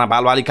 साना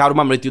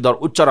बालबालिकाहरूमा मृत्युदर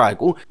उच्च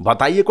रहेको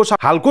बताइएको छ।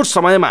 हालको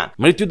समयमा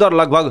मृत्युदर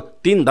लगभग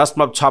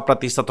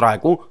 3.6%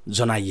 रहेको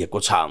जनाइएको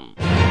छ।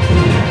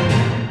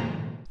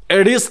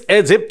 एडिस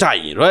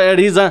इजिप्टाई र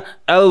एडिस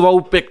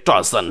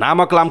एल्भोपेक्टस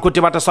नामक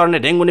लामखुट्टेबाट सर्ने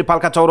डेङ्गु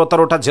नेपालका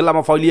 74वटा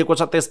जिल्लामा फैलिएको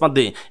छ।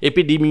 त्यसमध्ये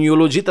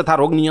एपिडेमियोलोजी तथा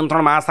रोग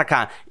नियन्त्रण महाशाखा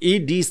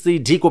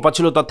EDCD को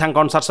पछिल्लो तथ्याङ्क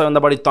अनुसार सबैभन्दा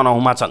बढी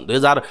तनहुमा छन्।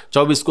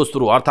 2024 को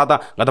सुरु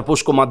अर्थात् गत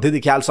पुसको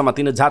मध्यदेखि हालसम्म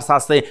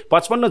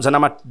 3755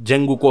 जनामा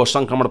डेङ्गुको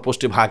संक्रमण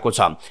पुष्टि भएको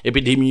छ।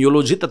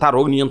 एपिडेमियोलोजी तथा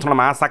रोग नियन्त्रण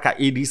महाशाखा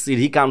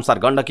EDCD का अनुसार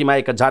गण्डकीमा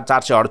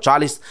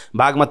 1448,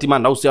 बागमतीमा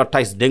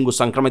 928 डेङ्गु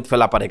संक्रमित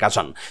फेला परेका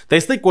छन्।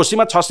 त्यस्तै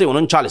कोशीमा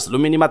 639,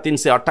 लुम्बिनीमा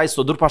 328,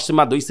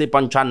 सुदूरपश्चिममा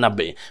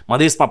 295,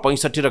 मधेसमा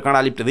 65 र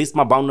कर्णाली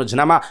प्रदेशमा 52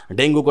 जनामा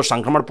डेङ्गुको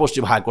संक्रमण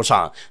पुष्टि भएको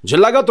छ।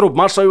 जिल्लागत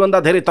रूपमा सबैभन्दा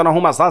धेरै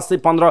तनहुमा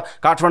 715,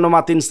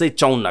 काठमाडौँमा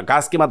 354,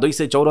 कास्कीमा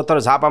 274,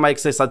 झापामा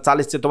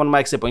 147, चितवनमा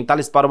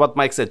 145,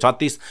 पर्वतमा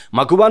 136,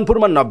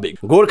 मकवानपुरमा 90,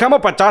 गोर्खामा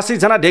 85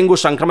 जना डेङ्गु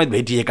संक्रमित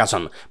भेटिएका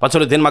छन्।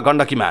 पछिल्लो दिनमा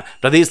गण्डकीमा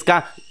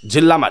प्रदेशका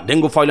जिल्लामा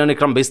डेङ्गु फैलिने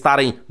क्रम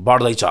बिस्तारै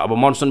बढ्दैछ। अब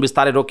मनसुन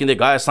बिस्तारै रोकिँदै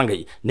गएसँगै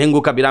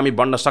डेङ्गुका बिरामी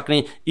बढ्न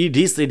सक्ने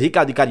EDCD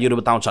का अधिकारीहरू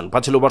बताउँछन्।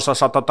 पछिल्लो वर्ष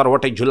 77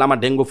 वटै जिल्लामा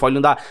डेङ्गु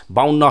फैलिँदा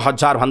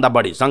 52,000 भन्दा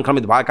बढी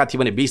संक्रमित भएका थिए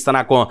भने 20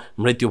 जनाको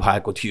मृत्यु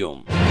भएको थियो।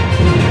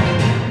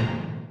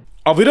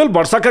 अविरल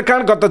वर्षाका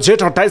कारण गत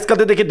जेठ 28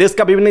 गतेदेखि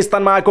देशका विभिन्न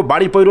स्थानमा आएको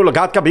बाढी पहिरो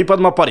लगायतका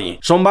विपदमा परि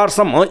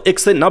सोमबारसम्म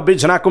 190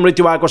 जनाको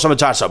मृत्यु भएको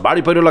समाचार छ।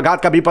 बाढी पहिरो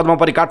लगायतका विपदमा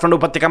परि काठमाडौँ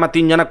उपत्यकामा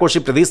 3 जना, कोशी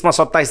प्रदेशमा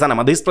 27 जना,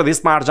 मध्य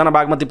प्रदेशमा 8 जना,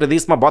 बागमती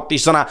प्रदेशमा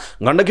 32 जना,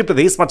 गण्डकी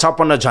प्रदेशमा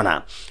 56 जना,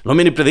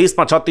 लुम्बिनी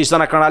प्रदेशमा 36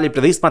 जना, कर्णाली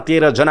प्रदेशमा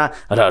 13 जना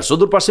र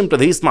सुदूरपश्चिम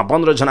प्रदेशमा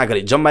 15 जना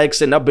गरी जम्मा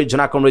 190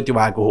 जनाको मृत्यु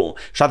भएको हो।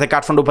 साथै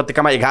काठमाडौँ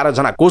उपत्यकामा 11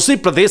 जना, कोशी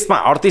प्रदेशमा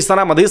 38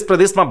 जना, मध्य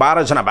प्रदेशमा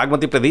 12 जना,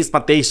 बागमती प्रदेशमा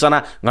 23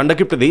 जना,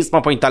 गण्डकी प्रदेशमा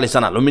 45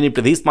 जना, लुम्बिनी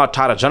प्रदेशमा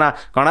 18 जना,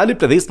 कर्णाली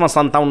प्रदेशमा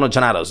 57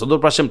 जना र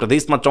सुदूरपश्चिम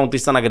प्रदेशमा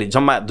 34 जना गरी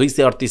जम्मा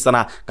 238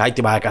 जना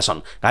घाइते भएका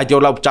छन्।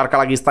 घाइतेहरूलाई उपचारका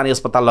लागि स्थानीय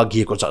अस्पताल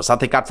लगिएको छ।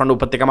 साथै काठमाडौँ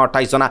उपत्यकामा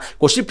 28 जना,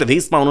 कोशी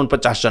प्रदेशमा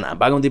 49 जना,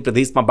 बागमती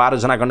प्रदेशमा 12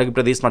 जना, गण्डकी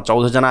प्रदेशमा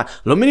 14 जना,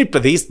 लुम्बिनी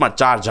प्रदेशमा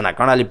 4 जना,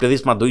 कर्णाली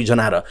प्रदेशमा 2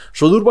 जना र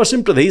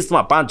सुदूरपश्चिम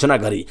प्रदेशमा 5 जना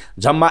गरी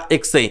जम्मा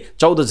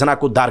 114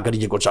 जनाको उद्धार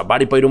गरिएको छ।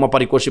 बाढी पहिरोमा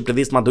परि कोशी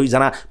प्रदेशमा 2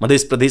 जना, मध्य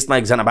प्रदेशमा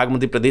 1 जना,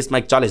 बागमती प्रदेशमा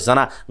 41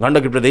 जना,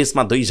 गण्डकी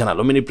प्रदेशमा 2 जना,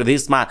 लुम्बिनी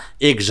प्रदेशमा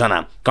 1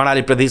 जना,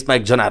 कर्णाली प्रदेशमा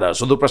 1 जना र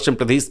सुदूरपश्चिम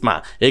प्रदेशमा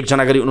 1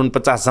 जना गरी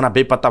 49 जना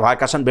बेपत्ता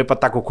भएका छन्।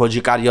 बेपत्ताको खोजी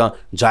कार्य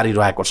जारी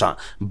रहेको छ।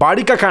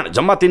 बाढीका कारण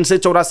जम्मा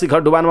 384 घर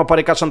डुबानमा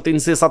परेका छन्।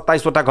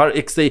 327 वटा घर,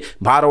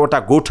 112 वटा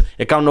गुठ,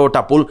 51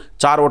 वटा पुल,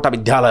 4 वटा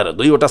विद्यालय र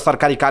 2 वटा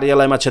सरकारी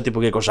कार्यालयमा क्षति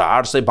पुगेको छ।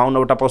 852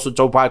 वटा पशु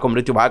चौपाएको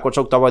मृत्यु भएको छ।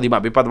 उक्त अवधिमा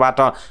विपदबाट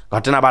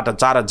घटनाबाट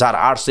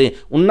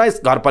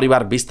 4819 घर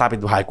परिवार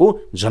विस्थापित भएको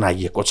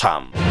जनाइएको छ।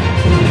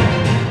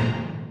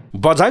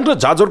 बझाङ र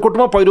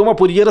जाजरकोटमा पहिरोमा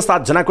पुरिएर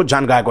 7 जनाको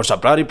ज्यान गएको छ।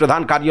 प्रहरी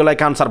प्रधान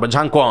कार्यालयका अनुसार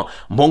बझाङको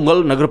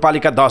मंगल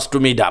नगरपालिका 10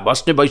 टुमिडा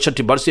बस्ने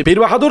 62 वर्षीय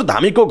वीरबहादुर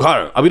धामीको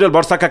घर अविरल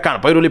वर्षाका कारण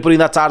पहिरोले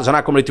पुरिँदा 4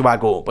 जनाको मृत्यु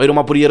भएको हो।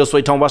 पहिरोमा पुरिएर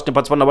सोही ठाउँ बस्ने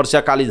 55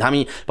 वर्षीय काली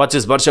धामी,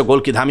 25 वर्षीय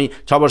गोल्की धामी,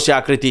 6 वर्षीय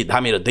आकृति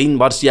धामी र 3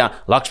 वर्षीय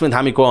लक्ष्मी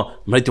धामीको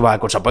मृत्यु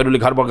भएको छ। पहिरोले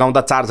घर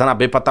बगाउँदा 4 जना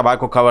बेपत्ता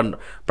भएको खबर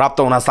प्राप्त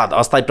हुनासाथ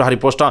अस्थायी प्रहरी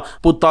पोस्ट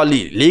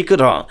पुतली लेक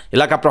र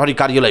इलाका प्रहरी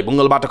कार्यालय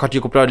बुङ्गलबाट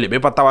खटिएको प्रहरीले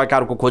बेपत्ता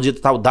भएकाहरूको खोजी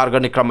तथा उद्धार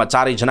गर्ने क्रममा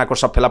 4 जनाको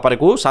शव फेला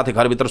परेको, साथै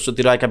घरभित्र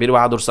सुतिरहेका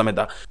वीरबहादुर समेत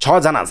 6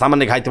 जना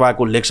सामान्य घाइते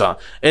भएको उल्लेख छ।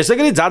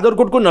 यसैगरी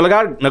जाजरकोटको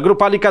नलगार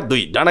नगरपालिका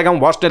 2 डाँडागाउँ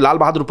बस्ने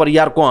लालबहादुर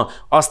परियारको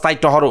अस्थायी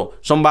टहरो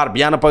सोमबार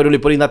बिहान पहिरोले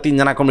पुरिँदा 3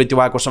 जनाको मृत्यु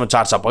भएको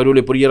समाचार छ।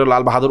 पहिरोले पुरिएर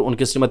लालबहादुर,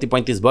 उनकी श्रीमती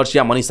 35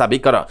 वर्षीय मनिषा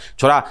विक र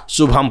छोरा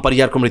शुभम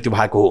परियारको मृत्यु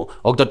भएको हो।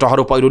 उक्त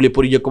टहरो पहिरोले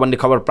पुरिएको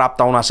भन्ने खबर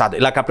प्राप्त हुन साथ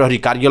इलाका प्रहरी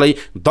कार्यालय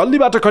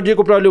दल्लीबाट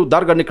खटिएको प्रहरीले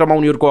उद्धार गर्ने क्रममा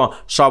उनीहरूको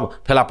शव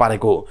फेला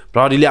पारेको हो।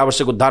 प्रहरीले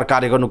आवश्यक उद्धार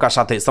कार्य गर्नुका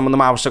साथै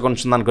सम्बन्धमा आवश्यक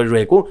अनुसन्धान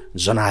गरिरहेको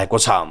जनाएको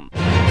छ।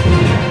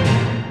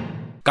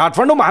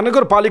 काठमाडौँ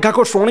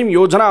महानगरपालिकाको स्वर्णिम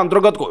योजना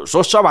अन्तर्गतको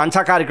स्वच्छ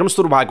भान्सा कार्यक्रम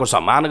सुरु भएको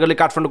छ। महानगरले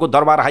काठमाडौँको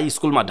दरबार हाई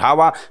स्कुलमा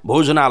ढाबा,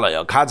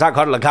 भोजनालय, खाजा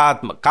घर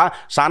लगायतका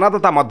साना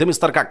तथा मध्यम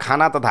स्तरका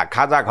खाना तथा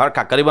खाजा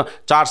घरका करिब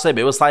 400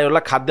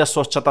 व्यवसायीहरूलाई खाद्य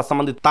स्वच्छता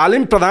सम्बन्धी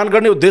तालिम प्रदान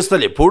गर्ने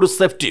उद्देश्यले फुड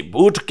सेफ्टी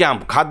बुट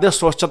क्याम्प खाद्य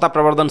स्वच्छता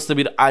प्रवर्धन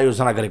शिविर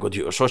आयोजना गरेको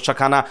थियो। स्वच्छ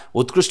खाना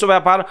उत्कृष्ट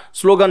व्यापार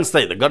स्लोगन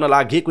सहित गर्न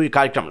लागि यो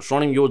कार्यक्रम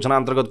स्वर्णिम योजना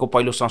अन्तर्गतको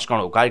पहिलो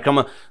संस्करण हो।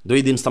 कार्यक्रम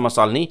 2 दिनसम्म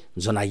चल्ने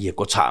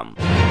जनाइएको छ।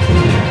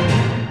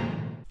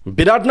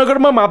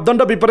 विराटनगरमा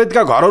मापदण्ड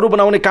विपरीतका घरहरू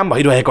बनाउने काम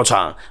भइरहेको छ।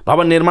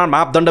 भवन निर्माण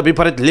मापदण्ड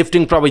विपरीत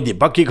लिफ्टिङ प्रविधि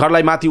बक्की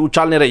घरलाई माथि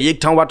उचाल्ने र एक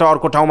ठाउँबाट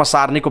अर्को ठाउँमा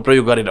सार्नेको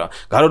प्रयोग गरेर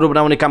घरहरू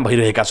बनाउने काम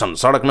भइरहेका छन्।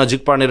 सडक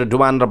नजिक पर्ने र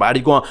डुबान र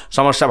बाढीको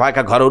समस्या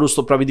भएका घरहरू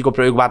सो प्रविधिको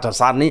प्रयोगबाट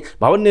सार्ने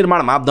भवन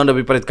निर्माण मापदण्ड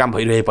विपरीत काम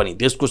भइरहे पनि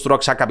देशको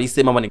सुरक्षाका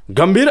विषयमा पनि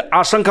गम्भीर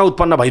आशंका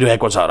उत्पन्न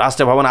भइरहेको छ।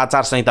 राष्ट्रिय भवन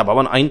आचार संहिता,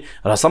 भवन ऐन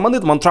र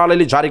सम्बन्धित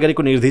मन्त्रालयले जारी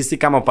गरेको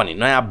निर्देशिकामा पनि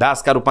नयाँ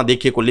अभ्यासका रूपमा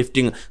देखिएको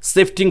लिफ्टिङ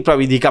सेफ्टिङ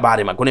प्रविधिका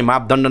बारेमा कुनै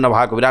मापदण्ड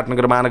नभएको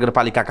विराटनगर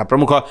महानगरपालिका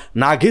प्रमुख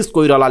नागेश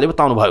कोइरालाले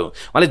बताउनुभयो।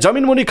 उहाँले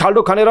जमिन मुनि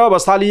खाल्डो खनेर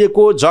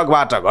बसालिएको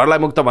जगबाट घरलाई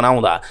मुक्त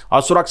बनाउँदा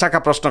असुरक्षाका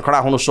प्रश्न खडा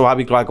हुनु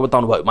स्वाभाविक रहेको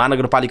बताउनुभयो।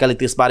 महानगरपालिकाले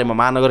त्यसबारेमा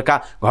महानगरका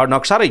घर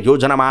नक्सा र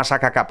योजना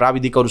महाशाखाका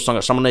प्राविधिकहरूसँग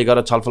समन्वय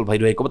गरेर छलफल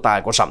भइरहेको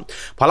बताएको छ।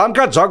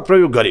 फलामका जग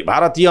प्रयोग गरी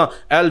भारतीय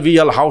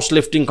एलभीएल हाउस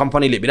लिफ्टिङ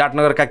कम्पनीले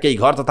विराटनगरका केही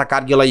घर तथा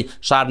कार्यालय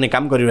सार्ने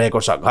काम गरिरहेको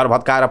छ। घर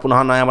भत्काएर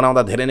पुनः नयाँ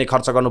बनाउँदा धेरै नै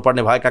खर्च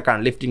गर्नुपर्ने भएका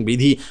कारण लिफ्टिङ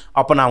विधि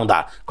अपनाउँदा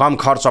कम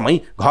खर्चमै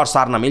घर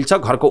सार्न मिल्छ।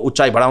 घरको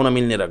उचाइ बढाउन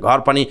मिल्ने र घर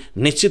पनि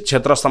निश्चित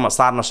क्षेत्रसम्म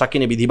सार्न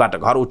सकिने विधिबाट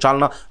घर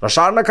उचाल्न र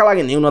सार्नका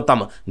लागि न्यूनतम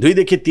 2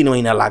 देखि 3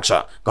 महिना लाग्छ।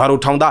 घर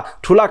उठाउँदा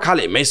ठूला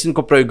खाले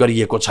मेसिनको प्रयोग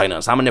गरिएको छैन।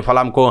 सामान्य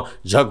फलामको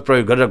जग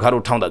प्रयोग गरेर घर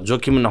उठाउँदा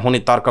जोखिम नहुने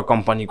तर्क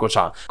कम्पनीको छ।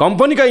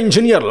 कम्पनीका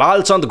इन्जिनियर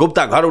लालचन्द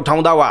गुप्ता घर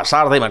उठाउँदा वा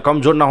सार्दैमा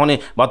कमजोर नहुने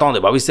बताउँदै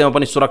भविष्यमा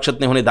पनि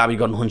सुरक्षित नै हुने दावी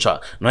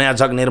गर्नुहुन्छ। नयाँ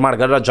जग निर्माण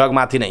गरेर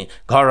जगमाथि नै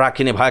घर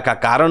राखिने भएका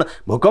कारण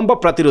भूकम्प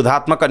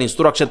प्रतिरोधात्मक अनि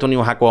सुरक्षित हुने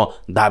उहाँको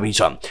दावी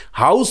छ।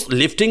 हाउस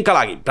लिफ्टिङका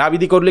लागि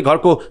प्राविधिकहरूले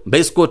घरको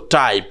बेसको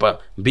टाइप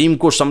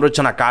बीमको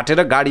संरचना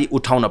काटेर गाडी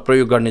उठाउन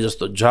प्रयोग गर्ने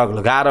जस्तो जग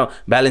लगाएर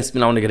ब्यालेन्स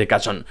मिलाउने गरेका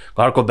छन्।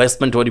 घरको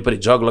बेसमेन्ट वरिपरि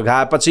जग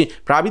लगाएपछि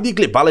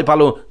प्राविधिकले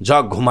पालैपालो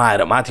जग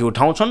घुमाएर माथि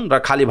उठाउँछन् र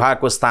खाली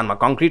भएको स्थानमा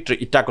कङ्क्रिट र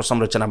इट्टाको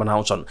संरचना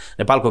बनाउँछन्।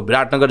 नेपालको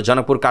विराटनगर,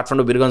 जनकपुर,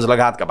 काठमाडौँ, वीरगञ्ज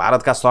लगायतका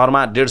भारतका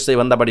सहरमा 150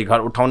 भन्दा बढी घर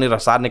उठाउने र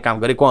सार्ने काम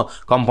गरेको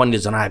कम्पनीले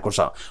जनाएको छ।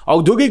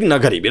 औद्योगिक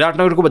नगरी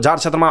विराटनगरको बजार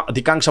क्षेत्रमा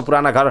अधिकांश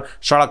पुराना घर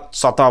सडक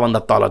सतहभन्दा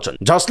तल छन्,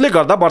 जसले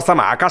गर्दा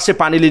वर्षामा आकाशे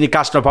पानीले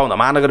निकास नपाउँदा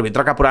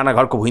महानगरभित्रका पुराना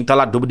घरको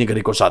भुइँतला डुब्ने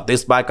गरेको छ।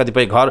 बाहेक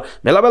कतिपय घर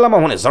बेला बेलामा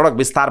हुने सडक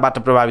विस्तारबाट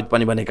प्रभावित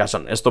पनि बनेका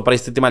छन्। यस्तो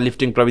परिस्थितिमा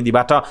लिफ्टिङ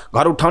प्रविधिबाट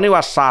घर उठाउने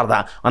वा सार्दा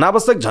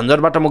अनावश्यक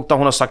झन्झटबाट मुक्त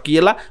हुन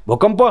सकिएला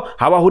भूकम्प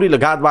हावाहुरी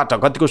लगायतबाट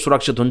कतिको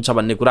सुरक्षित हुन्छ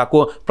भन्ने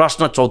कुराको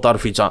प्रश्न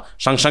चौतर्फी छ।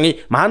 सँगसँगै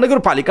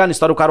महानगरपालिका अनि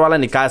सरकारवाला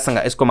निकायसँग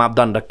यसको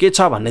मापदण्ड के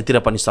छ भन्नेतिर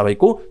पनि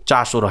सबैको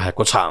चासो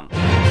रहेको छ।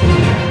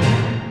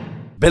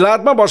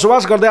 बेलायतमा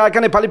बसोबास गर्दै आएका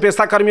नेपाली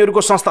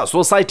पेसाकर्मीहरूको संस्था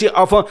सोसाइटी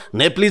अफ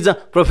नेप्लिज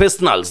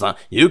प्रोफेसनल्स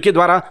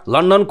युकेद्वारा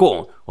लन्डनको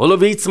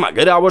लभिएमा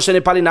गैर आवासीय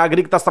नेपाली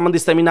नागरिकता सम्बन्धी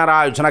सेमिनार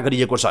आयोजना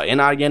गरिएको छ।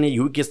 एनआरएन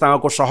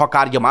युकेसँगको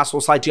सहकार्यमा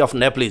सोसाइटी अफ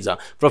नेप्लिज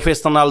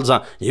प्रोफेसनल्स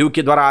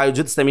युकेद्वारा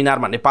आयोजित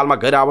सेमिनारमा नेपालमा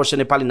गैर आवासीय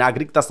नेपाली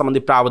नागरिकता सम्बन्धी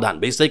प्रावधान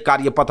वैषयिक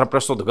कार्यपत्र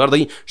प्रस्तुत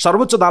गर्दै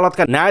सर्वोच्च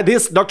अदालतका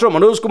न्यायाधीश डाक्टर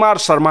मनोज कुमार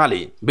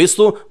शर्माले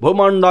विश्व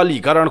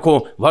भूमण्डलीकरणको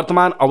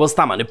वर्तमान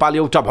अवस्थामा नेपाल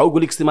एउटा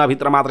भौगोलिक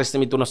सीमाभित्र मात्रै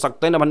सीमित हुन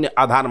सक्दैन भन्ने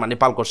आधारमा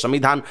नेपालको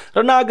संविधान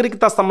र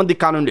नागरिकता सम्बन्धी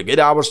कानुनले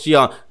गैर आवासीय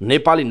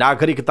नेपाली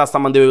नागरिकता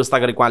सम्बन्धी व्यवस्था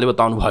गरेको उहाँले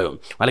बताउनुभयो।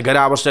 उहाँले गैर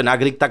आवासीय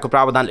नागरिकताको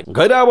प्रावधानले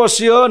गैर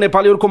आवासीय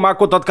नेपालीहरूको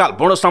मागको तत्काल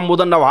पूर्ण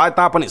सम्बोधन नभए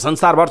तापनि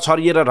संसारभर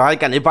छरिएर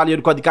रहेका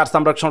नेपालीहरूको अधिकार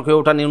संरक्षणको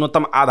एउटा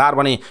न्यूनतम आधार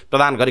भने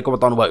प्रदान गरेको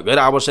बताउनुभयो। गैर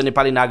आवासीय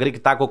नेपाली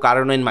नागरिकताको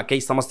कार्यान्वयनमा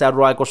केही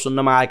समस्याहरू रहेको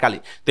सुन्नमा आएकाले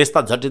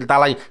त्यस्ता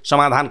जटिलतालाई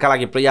समाधानका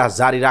लागि प्रयास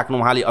जारी राख्नु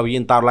उहाँले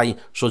अभियन्ताहरूलाई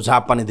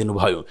सुझाव पनि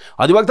दिनुभयो।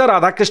 अधिवक्ता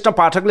राधाकृष्ण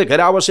पाठकले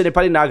गैर आवासीय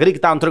नेपाली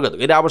नागरिकता अन्तर्गत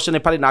गैर आवासीय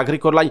नेपाली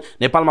नागरिकहरूलाई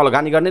नेपालमा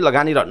लगानी गर्ने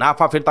लगानी र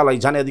नाफा फिर्ता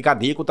लैजाने अधिकार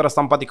दिएको तर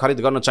सम्पत्ति खरिद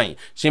गर्न चाहिँ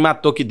सीमा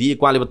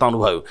तोकिदिएको उहाँले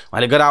बताउनुभयो।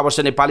 उहाँले गैर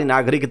आवासीय नेपाली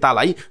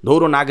नागरिकतालाई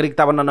दोहोरो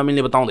नागरिकता बन्न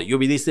नमिल्ने बताउँदै यो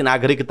विदेशी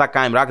नागरिकता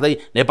कायम राख्दै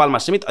नेपालमा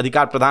सीमित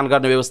अधिकार प्रदान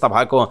गर्ने व्यवस्था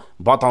भएको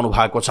बताउनु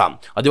भएको छ।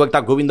 अधिवक्ता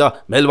गोविन्द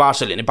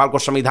मेलवासेले नेपालको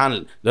संविधान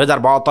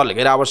 2072 ले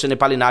गैर आवासीय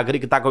नेपाली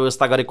नागरिकताको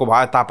व्यवस्था गरेको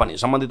भए तापनि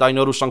सम्बन्धित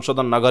ऐनहरू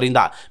संशोधन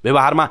नगरिँदा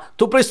व्यवहारमा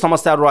थुप्रै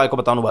समस्याहरू रहेको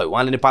बताउनुभयो।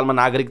 उहाँले नेपालमा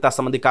नागरिकता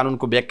सम्बन्धी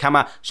कानुनको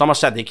व्याख्यामा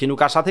समस्या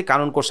देखिनुका साथै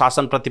कानुनको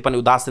शासनप्रति पनि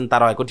उदासीनता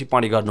रहेको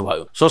टिप्पणी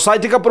गर्नुभयो।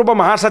 सोसाइटीका पूर्व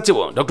महासचिव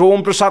डाक्टर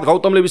ओम प्रसाद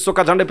गौतमले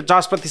विश्वका झण्डै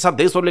 50%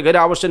 देशहरूले गैर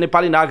आवासीय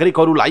नेपाली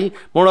नागरिकहरूलाई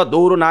पूर्ण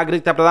दोहोरो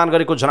नागरिकता प्रदान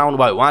गरेको जनाउनु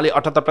भयो। उहाँले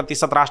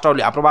 78%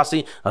 राष्ट्रहरूले आप्रवासी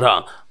र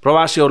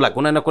प्रवासीहरूलाई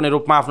कुनै न कुनै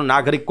रूपमा आफ्नो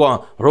नागरिकको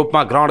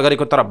रूपमा ग्रहण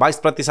गरेको तर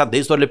 22%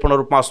 देशहरूले पूर्ण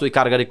रूपमा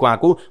अस्वीकार गरेको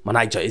उहाँको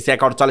भनाइ छ।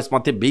 एसियाका 48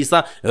 मध्ये 20,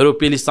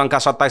 युरोपेली सङ्घका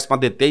 27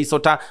 मध्ये 23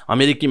 वटा,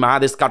 अमेरिकी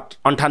महादेशका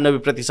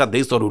 98%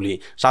 देशहरूले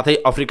साथै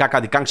अफ्रिकाका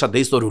अधिकांश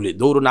देशहरूले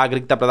दोहोरो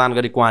नागरिकता प्रदान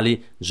गरेको उहाँले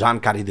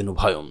जानकारी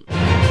दिनुभयो।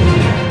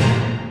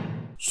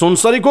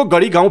 सुनसरीको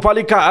गढी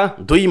गाउँपालिका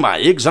 2 मा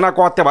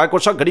एकजनाको हत्या भएको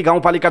छ। गढी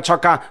गाउँपालिका 6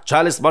 का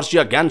 46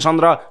 वर्षीय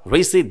ज्ञानचन्द्र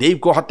रेसे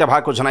देवको हत्या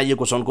भएको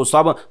जनाइएको छ। उनको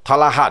शव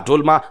थलाहा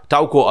डोलमा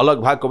टाउको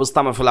अलग भएको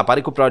अवस्थामा फेला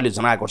पारेको प्रहरीले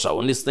जनाएको छ।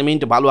 उनले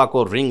सिमेन्ट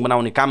बालुवाको रिङ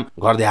बनाउने काम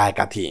गर्दै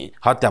आएका थिए।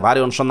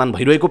 हत्याबारे अनुसन्धान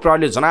भइरहेको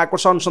प्रहरीले जनाएको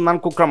छ।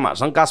 अनुसन्धानको क्रममा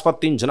शङ्कास्पद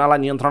 3 जनालाई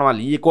नियन्त्रणमा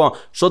लिएको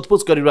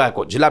सोधपुछ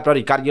गरिरहेको जिल्ला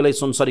प्रहरी कार्यालय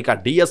सुनसरीका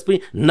डीएसपी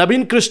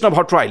नवीन कृष्ण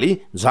भट्टराईले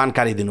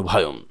जानकारी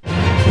दिनुभयो।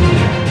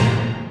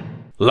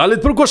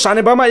 ललितपुरको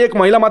सानेपामा एक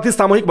महिलामाथि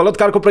सामूहिक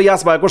बलात्कारको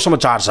प्रयास भएको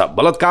समाचार छ।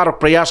 बलात्कार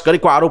प्रयास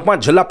गरेको आरोपमा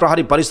जिल्ला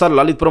प्रहरी परिसर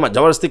ललितपुरमा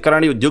जबरजस्ती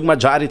करणी उद्योगमा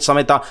जारी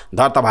समेत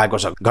दर्ता भएको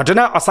छ।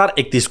 घटना असार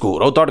 31 को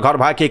रौतहट घर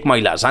भएकी एक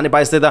महिला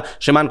सानेपा स्थित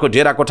श्रीमानको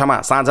डेरा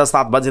कोठामा साँझ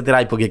 7 बजेतिर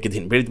आइपुगेकी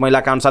थिइन्। पीडित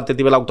महिलाका अनुसार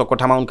त्यतिबेला उक्त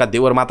कोठामा उनका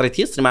देवर मात्रै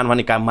थिए। श्रीमान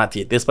भने काममा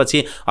थिए। त्यसपछि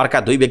अर्का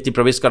 2 व्यक्ति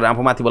प्रवेश गरेर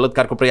आफूमाथि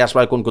बलात्कारको प्रयास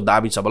भएको उनको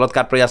दाबी छ।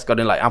 बलात्कार प्रयास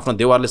गर्नेलाई आफ्नो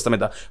देवरले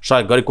समेत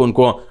सहयोग गरेको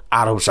उनको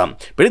आरोप छ।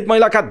 पीडित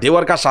महिलाका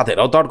देवरका साथै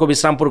रौतहटको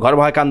विश्रामपुर घर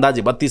भएका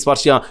अन्दाजी 32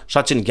 वर्षीय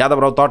सचिन यादव,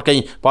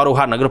 रौतहटकै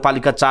परोहा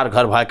नगरपालिका 4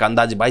 घर भएका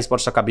अन्दाजी 22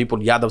 वर्षका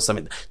विपुल यादव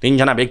समेत 3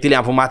 जना व्यक्तिले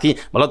आफूमाथि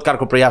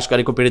बलात्कारको प्रयास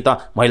गरेको पीडित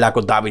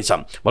महिलाको दाबी छ।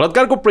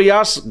 बलात्कारको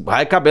प्रयास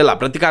भएका बेला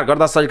प्रतिकार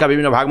गर्दा शरीरका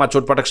विभिन्न भागमा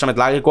चोटपटक समेत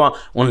लागेको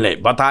उनले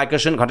बताएका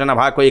छन्। घटना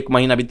भएको 1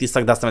 महिना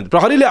बितिसक्दा समेत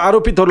प्रहरीले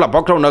आरोपितहरूलाई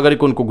पक्राउ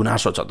नगरेको उनको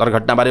गुनासो छ। तर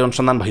घटनाबारे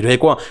अनुसन्धान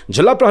भइरहेको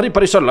जिल्ला प्रहरी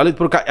परिसर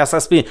ललितपुरका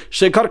एसएसपी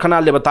शेखर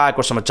खनालले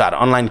बताएको समाचार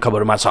अनलाइन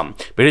खबरमा छ।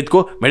 पीडितको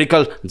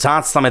मेडिकल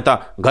जाँच समेत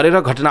गरेर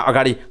घटना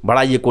अगाडि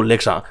बढाइएको उल्लेख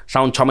छ।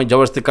 साउन 6 मै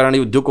जबरजस्ती करणी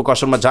उद्योगको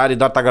कसरमा जारी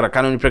दर्ता गरेर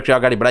कानुनी प्रक्रिया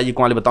अगाडि बढाइएको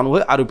उहाँले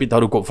बताउनुभयो।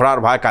 आरोपितहरूको फरार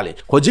भएकाले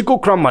खोजीको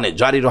क्रम भने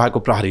जारी रहेको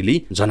प्रहरीले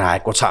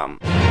जनाएको छ।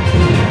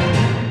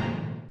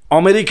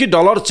 अमेरिकी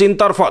डलर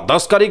चीनतर्फ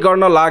तस्करी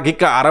गर्न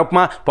लागेका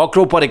आरोपमा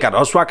पक्राउ परेका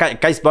रसुवाका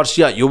 21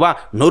 वर्षीय युवा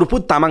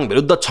नुरपुत तामाङ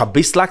विरुद्ध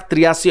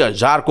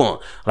 26,83,000 को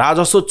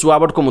राजस्व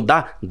चुवावटको मुद्दा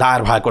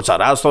दायर भएको छ।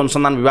 राजस्व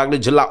अनुसन्धान विभागले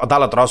जिल्ला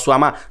अदालत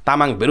रसुवामा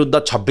तामाङ विरुद्ध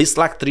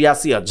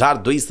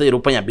 26,83,200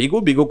 रुपैयाँ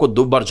बिगोको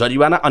दुब्बर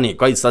जरिवाना अनि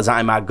कैद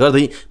सजाय माग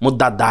गर्दै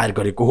मुद्दा दायर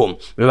गरेको हो।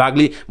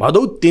 विभागले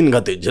भदौ 3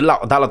 गते जिल्ला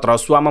अदालत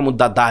रसुवामा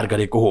मुद्दा दायर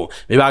गरेको हो।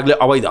 विभागले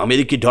अवैध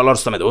अमेरिकी डलर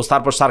समेत ओसार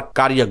प्रसार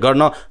कार्य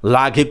गर्न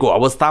लागेको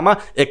अवस्थामा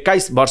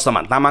 21 वर्षमा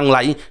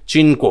तामाङलाई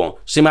चीनको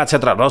सीमा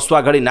क्षेत्र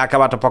रसुवागढी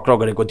नाकाबाट पक्राउ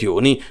गरेको थियो।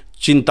 उनी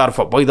चीनतर्फ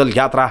पैदल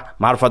यात्रा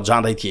मार्फत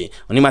जाँदै थिए।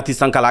 उनीमाथि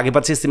शङ्का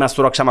लागेपछि सीमा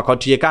सुरक्षामा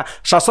खटिएका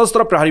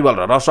सशस्त्र प्रहरी बल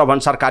र रसुवा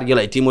भन्सार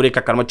कार्यालय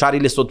टिमुरेका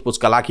कर्मचारीले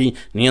सोधपुछका लागि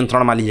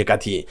नियन्त्रणमा लिएका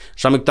थिए।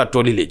 संयुक्त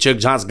टोलीले चेक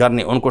जाँच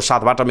गर्ने उनको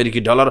साथबाट अमेरिकी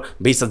डलर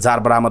 20,000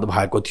 बरामद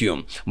भएको थियो।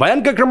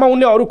 बयानका क्रममा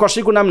उनले अरू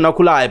कसैको नाम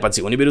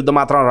नखुलाएपछि उनी विरुद्ध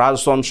मात्र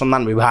राजस्व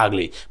अनुसन्धान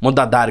विभागले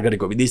मुद्दा दायर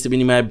गरेको विदेशी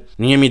विनिमय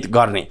नियमित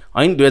गर्ने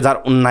ऐन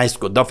 2019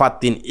 को दफा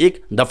 3(1)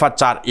 दफा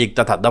 4 1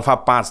 तथा दफा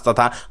 5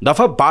 तथा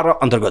दफा 12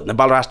 अन्तर्गत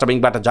नेपाल राष्ट्र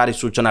बैंकबाट जारी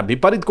सूचना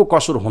विपरीतको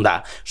कसुर हुँदा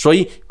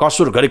सोही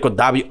कसुर गरेको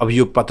दाबी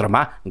अभियोग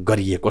पत्रमा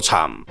गरिएको छ।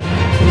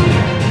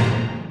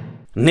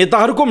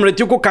 नेताहरूको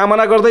मृत्युको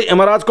कामना गर्दै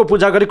यमराजको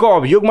पूजा गरेको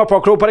अभियोगमा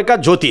पक्राउ परेका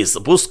ज्योतिष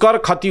पुष्कर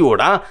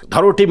खतिवडा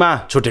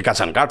धरोटीमा छुटेका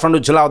छन्। काठमाडौँ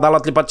जिल्ला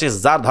अदालतले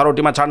 25,000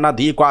 धरोटीमा छाड्न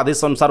दिएको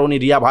आदेश अनुसार उनी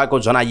रिहा भएको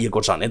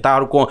जनाइएको छ।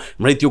 नेताहरूको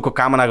मृत्युको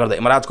कामना गर्दै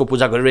यमराजको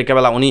पूजा गरिरहेका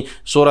बेला उनी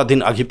 16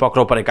 दिन अघि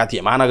पक्राउ परेका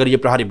थिए। महानगरीय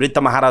प्रहरी वृत्त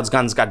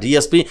महाराजगञ्जका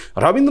डीएसपी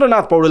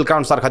रविन्द्रनाथ पौडेलका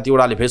अनुसार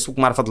खतिवडाले फेसबुक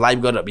मार्फत लाइभ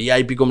गरेर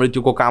भिआइपीको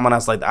मृत्युको कामना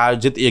सहित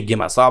आयोजित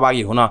यज्ञमा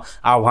सहभागी हुन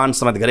आह्वान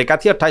समेत गरेका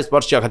थिए। 28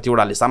 वर्षीय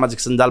खतिवडाले सामाजिक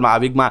सञ्जालमा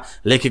आवेगमा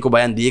लेखेको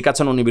बयान दिएका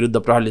छन्। उनी विरुद्ध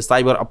प्रहरीले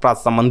साइबर अपराध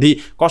सम्बन्धी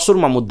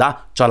कसुरमा मुद्दा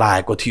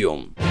चलाएको थियो।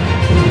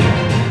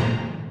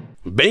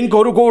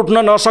 बैंकहरूको उठ्न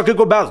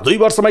नसकेको ब्याज 2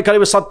 वर्षमै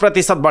करिब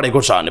 7%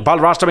 बढेको छ। नेपाल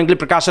राष्ट्र बैंकले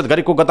प्रकाशित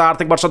गरेको गत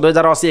आर्थिक वर्ष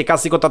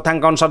 2080-81 को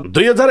तथ्याङ्क अनुसार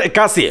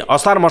 2081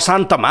 असार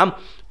मसान्तमा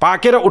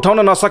पाकेर उठाउन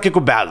नसकेको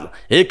ब्याज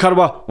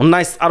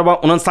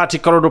 1,19,59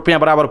 करोड रुपियाँ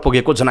बराबर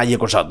पुगेको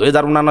जनाइएको छ।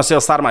 2079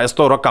 असारमा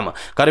यस्तो रकम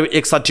करिब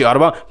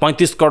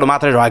 61,35 करोड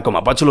मात्रै रहेकोमा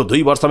पछिल्लो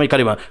 2 वर्षमै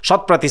करिब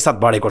 7%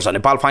 बढेको छ।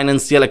 नेपाल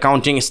फाइनेन्सियल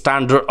एकाउन्टिङ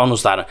स्ट्यान्डर्ड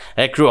अनुसार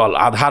एक्रुअल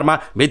आधारमा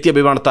वित्तीय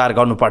विवरण तयार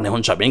गर्नुपर्ने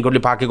हुन्छ। बैंकहरूले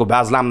पाकेको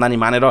ब्याजलाई आम्दानी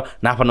मानेर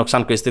नाफा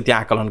नोक्सानको स्थिति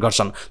आकलन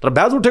गर्छन्, तर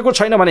ब्याज उठेको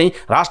छैन भने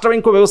राष्ट्र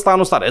बैंकको व्यवस्था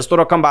अनुसार यस्तो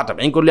रकमबाट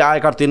बैंकहरूले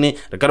आयकर तिर्ने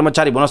र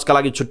कर्मचारी बोनसका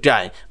लागि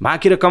छुट्याए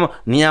बाँकी रकम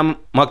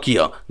नियामकीय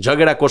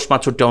जगेडा कोषमा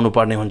छुट्याउनु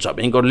पर्ने हुन्छ।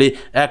 बैंकहरूले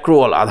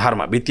एक्रुअल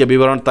आधारमा वित्तीय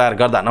विवरण तयार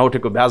गर्दा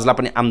नउठेको ब्याजलाई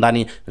पनि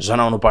आम्दानी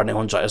जनाउनु पर्ने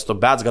हुन्छ। यस्तो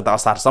ब्याज गत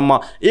असारसम्म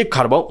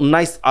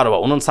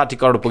 1,19,59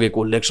 करोड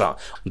पुगेको उल्लेख छ।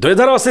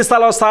 2080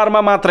 साल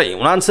असारमा मात्रै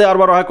 79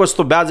 अर्ब रहेको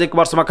यस्तो ब्याज एक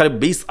वर्षमा करिब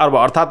 20 अर्ब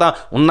अर्थात्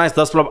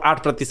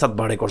 19.8%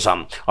 बढेको छ।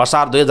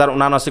 असार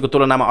 2079 को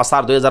तुलनामा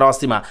असार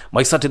 2080 मा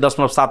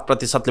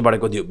 62.7% ले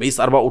बढेको थियो। 20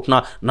 अर्ब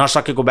उठ्न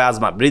नसकेको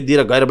ब्याजमा वृद्धि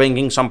र गैर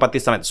बैंकिङ सम्पत्ति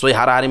समेत सोही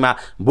हाराहारीमा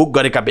बुक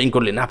गरेका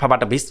बैंकहरूले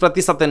नाफाबाट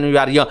 20%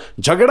 अनिवार्य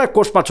झगडा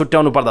कोषमा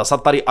छुट्याउनु पर्दा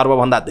 70 अर्ब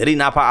भन्दा धेरै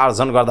नाफा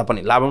आर्जन गर्दा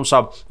पनि लाभांश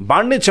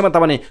बाँड्ने क्षमता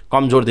पनि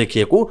कमजोर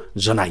देखिएको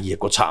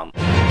जनाइएको छ।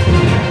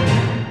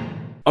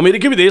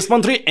 अमेरिकी विदेश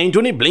मन्त्री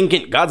एन्टोनी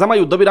ब्लिङ्केन गाजामा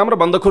युद्धविराम र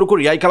बन्दकहरूको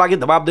रिहाइका लागि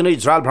दबाब दिन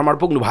इजरायल भ्रमण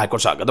पुग्नु भएको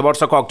छ। गत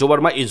वर्षको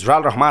अक्टोबरमा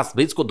इजरायल र हमास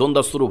बीचको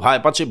द्वन्द्व सुरु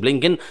भएपछि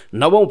ब्लिङ्केन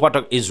 9औं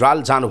पटक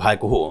इजरायल जानु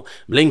भएको हो।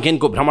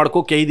 ब्लिङ्केनको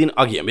भ्रमणको केही दिन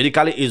अघि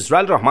अमेरिकाले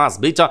इजरायल र हमास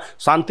बीच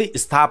शान्ति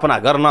स्थापना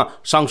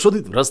गर्न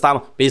संशोधित प्रस्ताव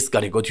पेश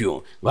गरेको थियो।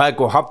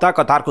 गएको हप्ता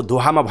कतारको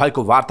दोहामा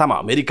भएको वार्तामा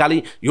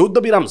अमेरिकाले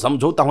युद्धविराम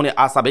सम्झौता हुने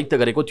आशा व्यक्त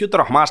गरेको थियो,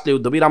 तर हमासले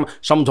युद्धविराम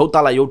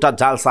सम्झौतालाई एउटा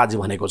जालसाजी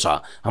भनेको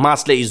छ।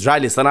 हमासले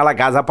इजरायली सेनालाई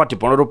गाजापट्टि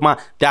पूर्ण रूपमा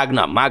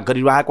त्याग्न माग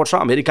गरिरहेको छ।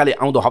 अमेरिकाले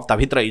आउँदो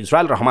हप्ताभित्र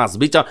इजरायल र हमास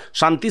बीच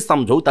शान्ति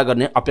सम्झौता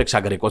गर्ने अपेक्षा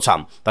गरेको छ,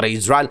 तर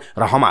इजरायल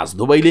र हमास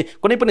दुवैले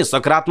कुनै पनि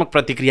सकारात्मक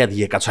प्रतिक्रिया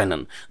दिएका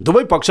छैनन्।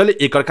 दुवै पक्षले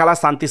एकअर्कालाई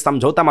शान्ति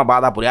सम्झौतामा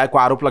बाधा पुर्याएको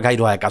आरोप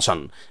लगाइरहेका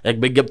छन्।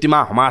 एक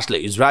विज्ञप्तिमा हमासले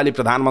इजरायली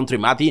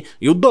प्रधानमन्त्रीमाथि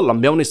युद्ध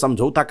लम्ब्याउने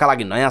सम्झौताका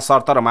लागि नयाँ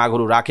शर्त र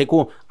मागहरू राखेको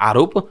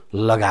आरोप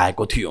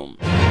लगाएको थियो।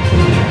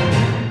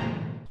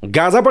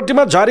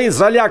 गाजापट्टीमा जारी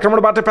इजरायली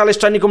आक्रमणबाट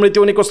प्यालेस्टाइनीको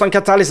मृत्यु हुनेको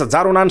संख्या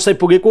 40,079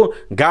 पुगेको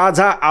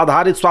गाजा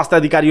आधारित स्वास्थ्य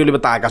अधिकारीहरूले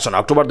बताएका छन्।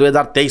 अक्टोबर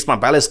 2023 मा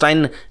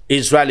प्यालेस्टाइन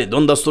इजरायली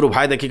द्वन्द्व सुरु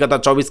भएदेखि गत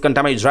 24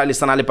 घण्टामा इजरायली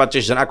सेनाले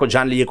 25 जनाको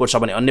ज्यान लिएको छ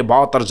भने अन्य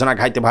 72 जना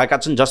घाइते भएका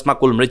छन्, जसमा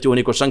कुल मृत्यु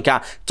हुनेको संख्या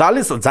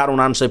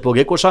 40,079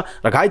 पुगेको छ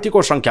र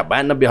घाइतेको संख्या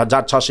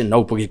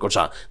 92,609 पुगेको छ।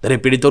 धेरै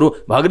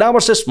पीडितहरू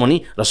भग्नावशेष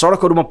मुनि र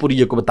सडकहरूमा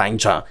पुरिएको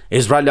बताइन्छ।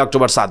 इजरायलले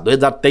अक्टोबर 7,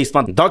 2023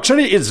 मा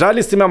दक्षिणी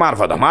इजरायली सीमा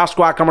मार्फत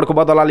हमासको आक्रमणको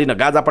बदला लिन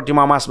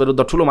गाजापट्टीमा हमास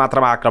विरुद्ध ठूलो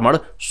मात्रामा आक्रमण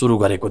सुरु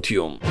गरेको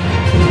थियो।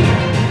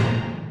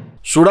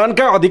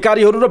 सुडानका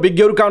अधिकारीहरू र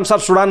विज्ञहरूका अनुसार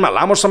सुडानमा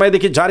लामो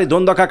समयदेखि जारी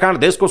द्वन्द्वका कारण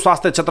देशको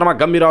स्वास्थ्य क्षेत्रमा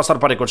गम्भीर असर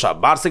परेको छ।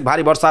 वार्षिक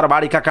भारी वर्षा र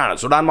बाढीका कारण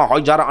सुडानमा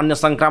हैजा र अन्य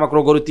संक्रामक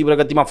रोगहरू तीव्र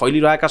गतिमा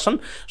फैलिरहेका छन्।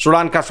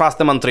 सुडानका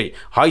स्वास्थ्य मन्त्री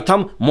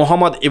हैथम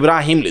मोहम्मद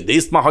इब्राहिमले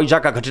देशमा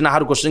हैजाका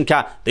घटनाहरूको संख्या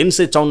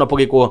 354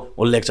 पुगेको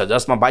उल्लेख छ,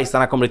 जसमा 22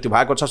 जनाको मृत्यु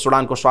भएको छ।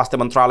 सुडानको स्वास्थ्य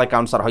मन्त्रालयका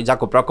अनुसार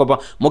हैजाको प्रकोप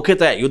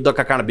मुख्यतया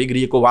युद्धका कारण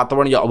बिग्रिएको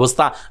वातावरणीय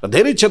अवस्था र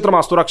धेरै क्षेत्रमा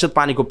असुरक्षित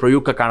पानीको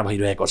प्रयोगका कारण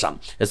भइरहेको छ।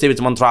 यसैबीच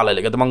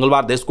मन्त्रालयले गत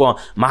मंगलबार देशको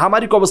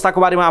महामारीको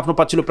अवस्थाको बारेमा आफ्नो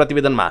पछिल्लो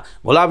प्रतिवेदनमा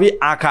गुलाबी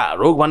आँखा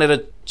रोग भनेर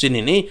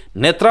चिनिने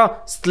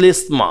नेत्र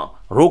श्लेष्म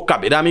रोगका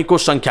बिरामीको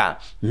संख्या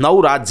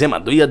 9 राज्यमा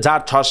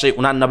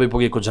 2,689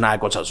 पुगेको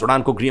जनाएको छ।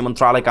 सुडानको गृह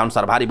मन्त्रालयका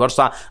अनुसार भारी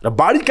वर्षा र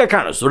बाढीका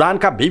कारण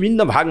सुडानका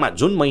विभिन्न भागमा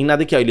जुन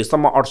महिनादेखि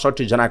अहिलेसम्म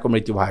 68 जनाको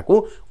मृत्यु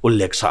भएको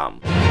उल्लेख छ।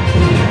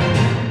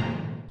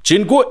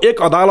 चीनको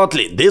एक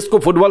अदालतले देशको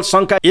फुटबल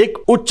संघका एक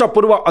उच्च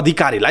पूर्व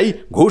अधिकारीलाई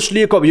घुस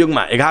लिएको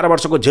अभियोगमा 11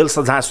 वर्षको जेल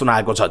सजाय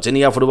सुनाएको छ।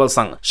 चिनिया फुटबल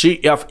संघ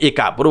CFA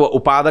का पूर्व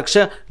उपाध्यक्ष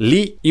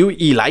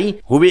लvie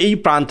हुबेई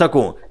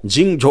प्रान्तको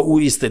जिङझोउ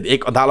स्थित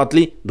एक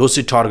अदालतले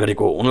दोषी ठहर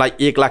गरेको हो। उनलाई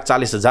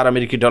 1,40,000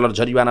 अमेरिकी डलर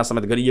जरिवाना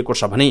समेत गरिएको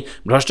छ भने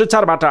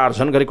भ्रष्टाचारबाट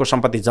आर्जन गरेको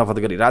सम्पत्ति जफत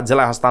गरी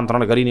राज्यलाई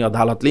हस्तान्तरण गरिने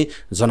अदालतले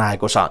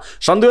जनाएको छ।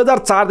 सन्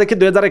 2004 देखि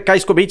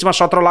 2021 को बीचमा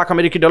 17 लाख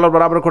अमेरिकी डलर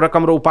बराबरको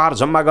रकम र उपहार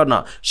जम्मा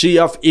गर्न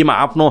CFA मा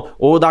आफ्नो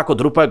ओहदा सुविधाको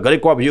दुरुपयोग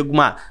गरेको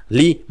अभियोगमा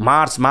ली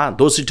मार्चमा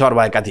दोषी ठहर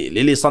भएका थिए।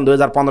 लीले सन्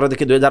 2015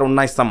 देखि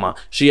 2019 सम्म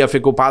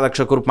सीएफएको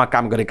उपाध्यक्षको रूपमा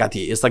काम गरेका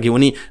थिए। यसअघि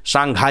उनी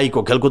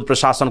साङ्घाईको खेलकुद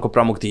प्रशासनको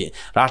प्रमुख थिए।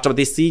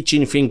 राष्ट्रपति सी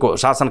जिनपिङको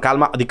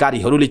शासनकालमा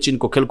अधिकारीहरूले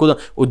चीनको खेलकुद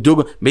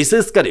उद्योग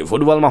विशेष गरी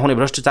फुटबलमा हुने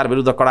भ्रष्टाचार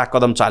विरुद्ध कडा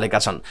कदम चालेका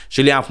छन्।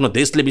 सीले आफ्नो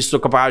देशले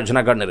विश्वकप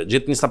आयोजना गर्ने र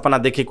जित्ने सपना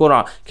देखेको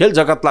र खेल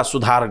जगतलाई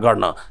सुधार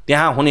गर्न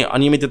त्यहाँ हुने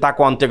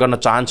अनियमितताको अन्त्य गर्न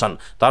चाहन्छन्,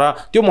 तर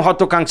त्यो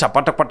महत्त्वाकांक्षा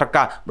पटक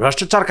पटकका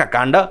भ्रष्टाचारका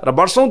काण्ड र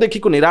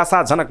वर्षौंदेखिको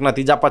निराशाजनक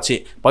नतिजापछि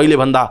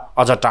पहिलेभन्दा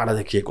अझ टाढा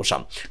देखिएको छ।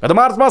 गत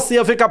मार्चमा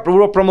सीएफएका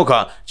पूर्व प्रमुख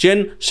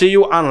चेन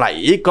सेयुआनलाई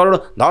 1 करोड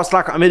 10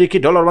 लाख अमेरिकी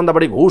डलरभन्दा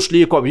बढी घुस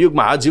लिएको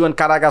अभियोगमा आजीवन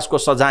कारावासको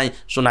सजाय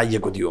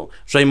सुनाइएको थियो।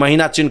 सोही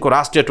महिना चीनको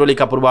राष्ट्रिय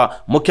टोलीका पूर्व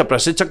मुख्य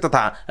प्रशिक्षक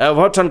तथा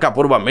एभर्टनका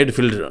पूर्व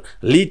मिडफिल्डर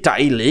ली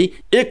टाईले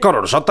 1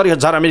 करोड 70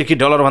 हजार अमेरिकी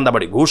डलरभन्दा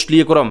बढी घुस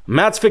लिएको र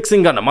म्याच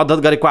फिक्सिङ गर्न मद्दत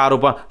गरेको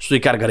आरोप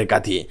स्वीकार गरेका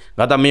थिए।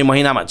 गत मे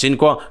महिनामा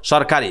चीनको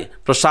सरकारी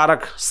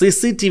प्रसारक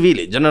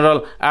सीसीटीवीले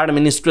general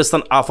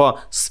administration of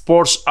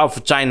sports of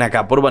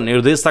चाइनाका पूर्व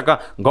निर्देशक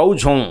गौ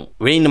झोङ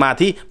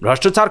वेनमाथि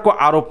भ्रष्टाचारको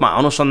आरोपमा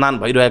अनुसन्धान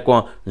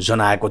भइरहेको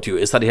जनाएको थियो।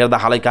 यसरी हेर्दा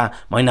हालैका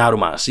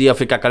महिनाहरूमा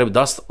सीएफएका करिब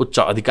 10 उच्च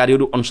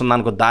अधिकारीहरू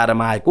अनुसन्धानको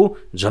दायरामा आएको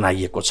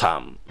जनाइएको छ।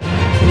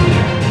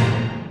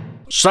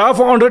 साफ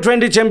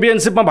अन्डर-20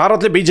 च्याम्पियनशिपमा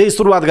भारतले विजयी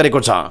सुरुवात गरेको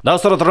छ।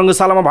 दशरथ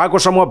रङ्गशालामा भएको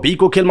समूह बी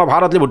को खेलमा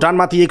भारतले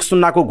भुटानमाथि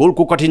 1-0 को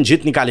गोलको कठिन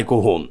जित निकालेको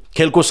हो।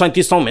 खेलको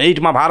 37औं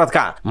मिनेटमा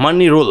भारतका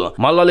मन्नी रोल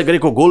मल्लले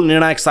गरेको गोल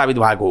निर्णायक साबित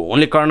भएको हो।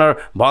 उनले कर्नर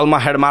बलमा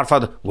हेड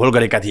मार्फत गोल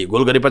गरेका थिए।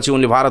 गोल गरेपछि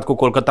उनले भारतको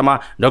कोलकातामा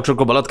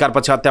डाक्टरको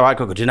बलात्कारपछि हत्या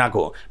भएको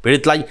घटनाको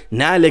पीडितलाई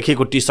न्याय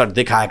लेखेको टी-सर्ट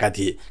देखाएका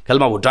थिए।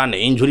 खेलमा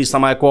भुटानले इन्जुरी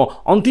समयको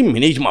अन्तिम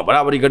मिनेटमा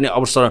बराबरी गर्ने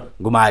अवसर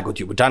गुमाएको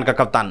थियो। भुटानका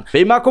कप्तान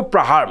पेमाको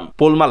प्रहार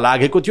पोलमा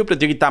लागेको थियो।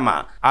 प्रतियोगितामा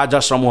आज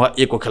समूह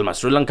ए को खेलमा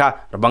श्रीलङ्का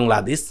र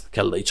बंगलादेश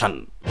खेल्दैछन्।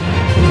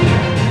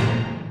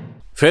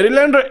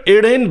 फेरील्यान्ड र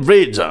Aiden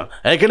bridge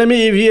academy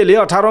ईभीएले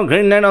 18औं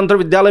Greenland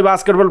अन्तर्विद्यालय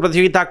basketball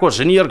प्रतियोगिताको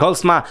सिनियर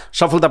गर्ल्समा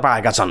सफलता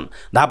पाएका छन्।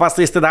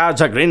 धापास्थित स्थित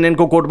आज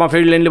ग्रिनल्यान्डको कोर्टमा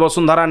फेरील्यान्डले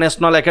वसुन्धरा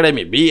नेशनल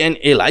एकाडेमी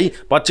बीएनएलाई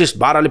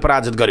 25-12 ले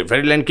पराजित गर्यो।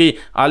 फेरील्यान्डकी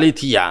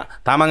अलिथिया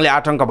तामाङले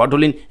 8 अङ्क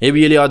बटुलिन्।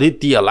 एभीएले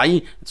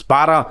अद्वितीयलाई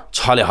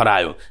 12-6 ले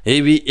हरायो।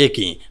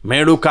 एभीएकी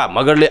मेडुका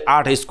मगरले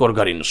 8 स्कोर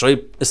गरिन्। सोही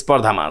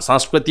स्पर्धामा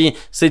संस्कृति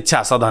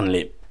शिक्षा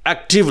सदनले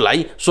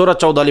एक्टिभलाई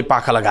 16-14 ले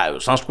पाखा लगायो।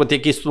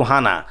 संस्कृतिकी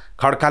सुहाना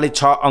खड्काले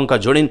 6 अङ्क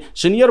जोडिन्।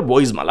 सिनियर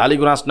बोइजमा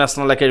लालीगुराँस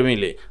नेशनल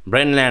एकाडेमीले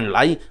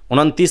ब्रेनल्यान्डलाई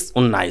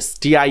 29-19,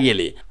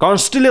 टिआइएले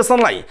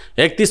कन्स्टिलेसनलाई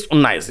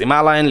 31-19,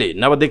 हिमालयनले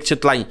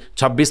नवदीक्षितलाई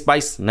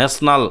 26-22,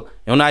 नेशनल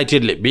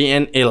युनाइटेडले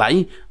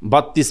बीएनएलाई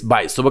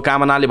 32-22,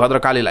 शुभकामनाले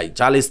भद्रकालीलाई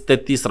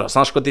 40-33 र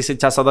संस्कृति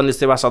शिक्षा सदनले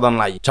सेवा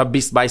सदनलाई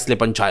 26-22 ले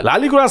पन्छायो।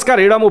 लालीगुराँसका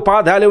रेडम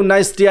उपाध्यायले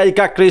 19,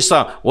 टिआईका क्रिस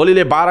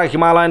ओलीले 12,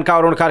 हिमालयनका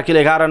अरुण कार्कीले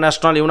 11,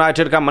 नेशनल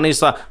युनाइटेडका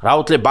मनिष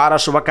राउतले 12,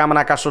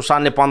 शुभकामनाका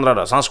सुशानले 15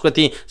 र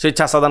संस्कृति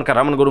शिक्षा सदनका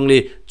रमन गुरुङले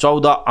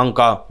 14 अङ्क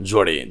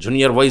जोडे।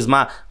 जुनियर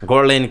बोइजमा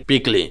गोल्डेन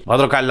पिकले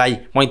भद्रकालीलाई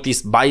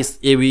 35-22,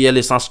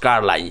 एभीएले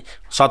संस्कारलाई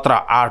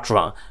 17-8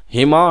 र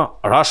हिम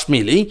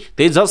रश्मिले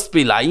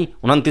तेजस्वीलाई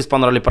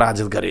 29-15 ले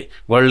पराजित गरे।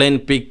 गोल्डेन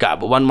पिकका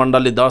भुवन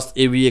मण्डलले 10,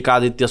 एभीएका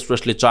आदित्य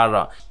श्रेष्ठले 4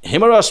 र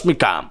हिम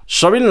रश्मिका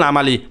सबिल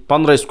लामाले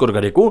 15 स्कोर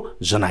गरेको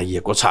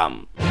जनाइएको छ।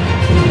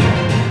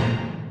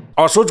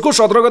 असोजको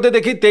 17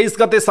 गतेदेखि 23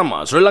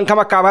 गतेसम्म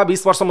श्रीलङ्कामा काभा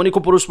 20 वर्ष मुनिको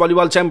पुरुष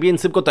भलिबल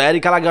च्याम्पियनशिपको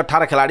तयारीका लागि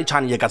 18 खेलाडी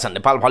छानिएका छन्।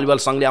 नेपाल भलिबल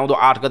संघले आउँदो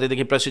 8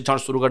 गतेदेखि प्रशिक्षण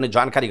सुरु गर्ने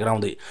जानकारी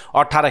गराउँदै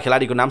 18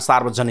 खेलाडीको नाम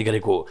सार्वजनिक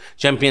गरेको।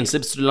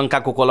 च्याम्पियनशिप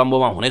श्रीलङ्काको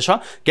कोलम्बोमा हुनेछ।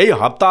 केही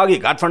हप्ता अघि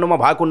काठमाडौँमा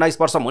भएको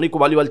 19 वर्ष मुनिको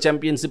भलिबल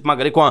च्याम्पियनशिपमा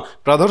गरेको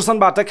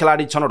प्रदर्शनबाट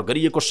खेलाडी छनौट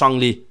गरिएको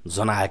संघले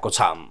जनाएको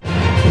छ।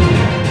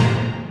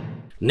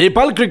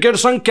 नेपाल क्रिकेट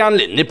संघ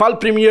क्यानले नेपाल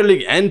प्रिमियर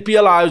लिग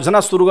एनपीएल आयोजना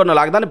सुरु गर्न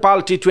लाग्दा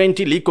नेपाल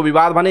टी20 लिगको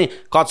विवाद भने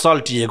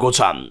कचल्टिएको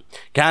छ।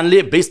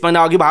 क्यानले 20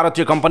 महिना अघि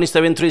भारतीय कम्पनी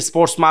 73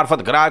 स्पोर्ट्स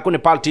मार्फत गराएको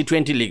नेपाल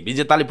टी20 लिग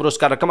विजेताले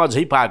पुरस्कार रकम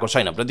अझै पाएको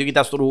छैन।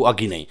 प्रतियोगिता सुरु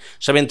अघि नै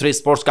 73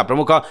 स्पोर्ट्सका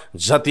प्रमुख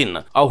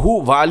जतिन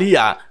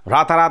अहुवालिया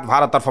रातारात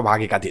भारततर्फ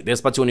भागेका थिए।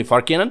 त्यसपछि उनी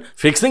फर्किएनन्।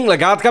 फिक्सिङ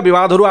लगायतका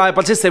विवादहरू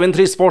आएपछि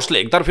 73 स्पोर्ट्सले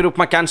एकतर्फी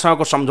रूपमा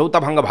क्यानसँगको सम्झौता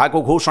भङ्ग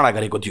भएको घोषणा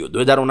गरेको थियो।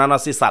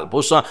 2079 साल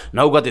पुस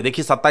 9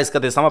 गतेदेखि 27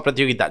 गतेसम्म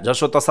प्रतियोगिता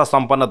जसो तसा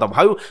सम्पन्न त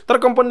भयो, तर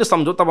कम्पनीले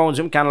सम्झौता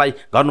बमोजिम क्यानलाई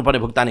गर्नुपर्ने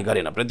भुक्तानी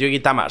गरेन।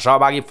 प्रतियोगितामा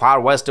सहभागी फार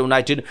वेस्ट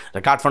युनाइटेड र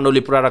काठमाडौँले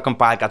पूरा रकम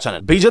पाएका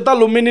छन्। विजेता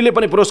लुम्बिनीले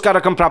पनि पुरस्कार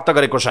रकम प्राप्त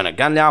गरेको छैन।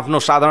 क्यानले आफ्नो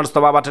साधारण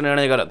सभाबाट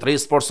निर्णय गरेर 3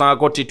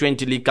 स्पोर्ट्ससँगको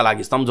टी20 लिगका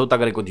लागि सम्झौता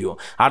गरेको थियो।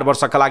 8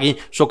 वर्षका लागि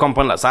सो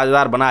कम्पनीलाई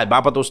साझेदार बनाए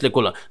बापत उसले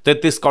कुल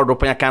 33 करोड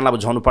रुपैयाँ क्यानलाई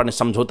बुझाउनु पर्ने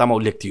सम्झौतामा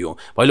उल्लेख थियो।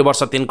 पहिलो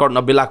वर्ष 3 करोड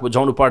 90 लाख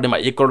बुझाउनु पर्नेमा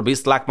 1 करोड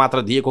 20 लाख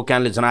मात्र दिएको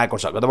क्यानले जनाएको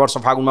छ। गत वर्ष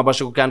फागुनमा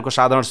बसेको क्यानको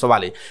साधारण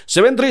सभाले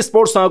 73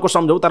 स्पोर्ट्ससँगको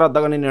सम्झौता रद्द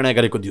गर्ने निर्णय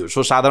गरेको थियो। सो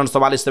सो साधारण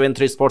सभाले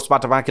 73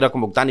 स्पोर्ट्सबाट बाँकी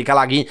रकम भुक्तानीका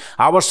लागि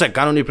आवश्यक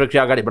कानुनी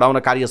प्रक्रिया अगाडि बढाउन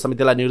कार्य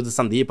समितिलाई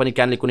निर्देशन दिए पनि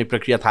क्यानले कुनै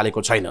प्रक्रिया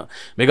थालेको छैन।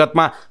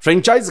 विगतमा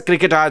फ्रेन्चाइज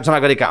क्रिकेट आयोजना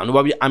गरेका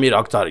अनुभवी आमिर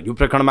अख्तर यो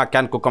प्रकरणमा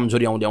क्यानको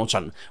कमजोरी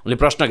आउँछन्। उनले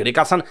प्रश्न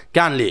गरेका छन्,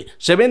 क्यानले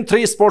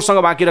 73 स्पोर्ट्ससँग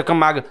बाँकी रकम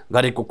माग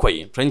गरेको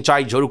खोइ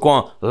फ्रेन्चाइजहरूको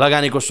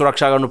लगानीको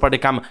सुरक्षा गर्नुपर्ने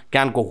काम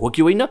क्यानको हो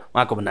कि होइन,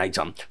 उहाँको भनाइ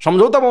छ।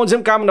 सम्झौता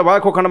बमोजिम काम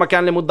नभएको खण्डमा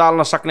क्यानले मुद्दा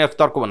हाल्न सक्ने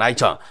अख्तरको भनाइ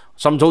छ।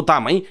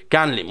 सम्झौतामै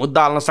क्यानले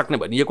मुद्दा हाल्न सक्ने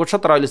भनिएको छ,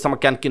 तर अहिलेसम्म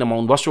क्यान किन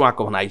मौन बस्यो,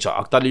 उहाँको भनाइ छ।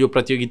 अख्तरले यो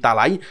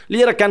प्रतियोगितालाई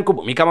लिएर क्यानको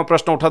भूमिकामा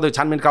प्रश्न उठाउँदै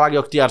छानबिनका लागि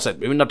अख्तियारसहित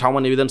विभिन्न ठाउँमा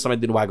निवेदन समेत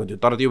दिनुभएको थियो,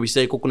 तर त्यो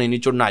विषयको कुनै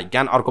निचोड नआई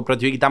क्यान अर्को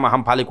प्रतियोगितामा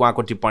हम फालेको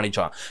उहाँको टिप्पणी छ।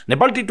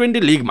 नेपाल टी20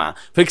 लिगमा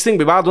फिक्सिङ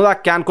विवाद हुँदा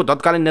क्यानको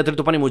तत्कालीन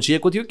नेतृत्व पनि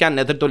मुछिएको थियो। क्यान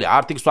नेतृत्वले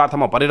आर्थिक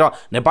स्वार्थमा परेर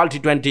नेपाल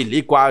टी20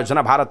 लिगको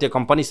आयोजना भारतीय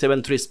कम्पनी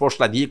 73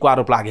 स्पोर्ट्सलाई दिएको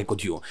आरोप लागेको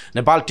थियो।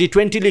 नेपाल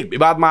टी20 लिग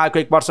विवादमा आएको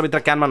 1 वर्षभित्र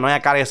क्यानमा नयाँ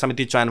कार्य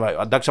समिति चयन भयो।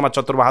 अध्यक्षमा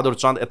चतुरबहादुर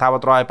चन्द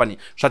यथावत रहे पनि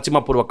सचिवमा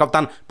पूर्व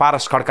कप्तान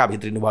पारस खड्का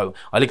भित्रिनुभयो।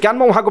 अहिले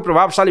क्यानमा उहाँको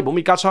प्रभावशाली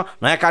भूमिका छ।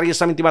 नयाँ कार्य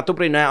समितिमा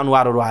थुप्रै नयाँ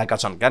अनुहारहरू आएका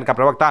छन्। क्यानका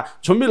प्रवक्ता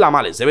छुम्बी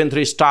लामाले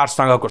 73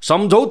 स्टार्ससँगको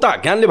सम्झौता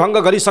क्यानले भङ्ग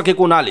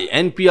गरिसकेको हुनाले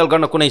एनपीएल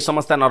गर्न कुनै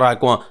समस्या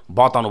नरहेको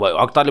बताउनुभयो।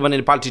 अख्तरले भने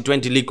नेपाल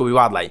टी20 लिगको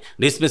विवादलाई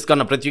डिसमिस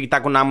गर्न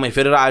प्रतियोगिताको नाममै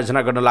फेरेर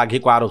आयोजना गर्न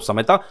लागेको आरोप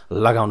समेत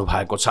लगाउनु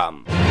भएको छ।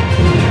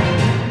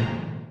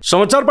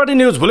 समाचारपाटी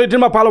न्यूज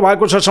बुलेटिनमा पालो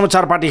भएको छ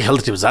समाचारपाटी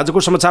हेल्थ टिप्स। आजको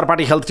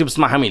समाचारपाटी हेल्थ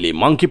टिप्समा हामीले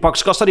मंकी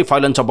पक्स कसरी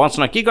फैलन्छ,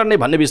 बच्न के गर्ने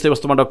भन्ने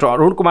विषयवस्तुमा डाक्टर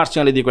अरुण कुमार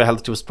सिंहले दिएको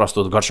हेल्थ टिप्स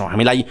प्रस्तुत गर्छौं।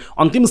 हामीलाई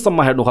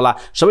अन्तिमसम्म हेर्नुहोला।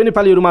 सबै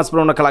नेपालीहरुमा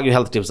पुर्याउनका लागि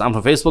हेल्थ टिप्स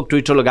आफ्नो फेसबुक,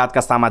 ट्विटर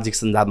लगायतका सामाजिक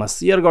सञ्जालमा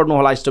शेयर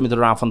गर्नुहोला। इष्टमित्र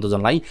र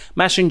आफन्तजनलाई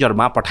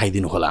मेसेन्जरमा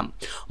पठाइदिनुहोला।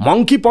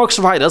 मंकी पक्स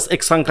भाइरस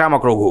एक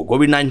संक्रामक रोग हो।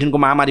 कोभिड-19 को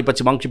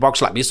महामारीपछि मंकी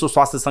पक्सलाई विश्व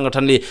स्वास्थ्य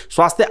संगठनले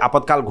स्वास्थ्य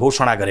आपतकाल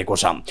घोषणा गरेको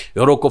छ।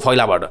 यो रोगको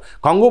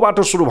फैलावट कंगोबाट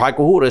सुरु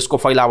भएको हो र यसको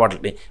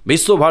फैलावटले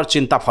विश्व भर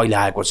चिन्ता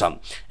फैलाएको छ।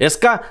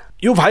 यसका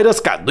यो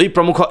भाइरसका दुई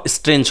प्रमुख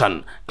स्ट्रेन छन्,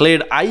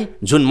 क्लेड आई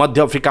जुन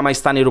मध्य अफ्रिकामा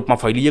स्थानीय रूपमा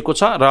फैलिएको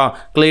छ र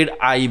क्लेड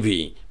आईभी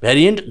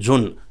भेरिएन्ट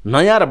जुन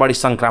नयाँ र बढी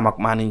संक्रामक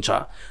मानिन्छ।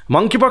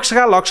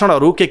 मंकीपक्सका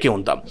लक्षणहरू के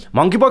हुन् त?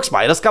 मंकीपक्स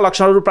भाइरसका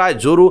लक्षणहरू प्राय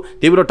ज्वरो,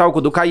 तीव्र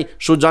टाउको दुखाइ,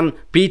 सूजन,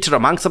 पीठ र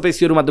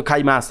मांसपेशीहरूमा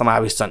दुखाइमा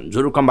समावेश छन्।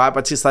 ज्वरो कम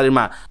भएपछि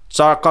शरीरमा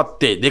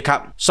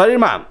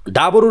शरीरमा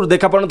डाबरहरू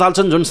देखा पर्न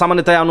थाल्छन् जुन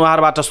सामान्यतया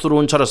अनुहारबाट सुरु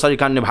हुन्छ र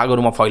शरीरका अन्य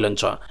भागहरूमा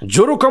फैलन्छ।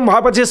 ज्वरो कम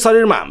भएपछि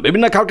शरीरमा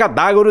विभिन्न खालका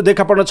दागहरू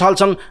देखा पर्न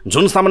थाल्छन्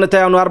जुन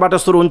सामान्यतया अनुहारबाट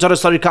सुरु हुन्छ र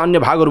शरीरका अन्य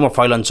भागहरूमा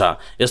फैलन्छ।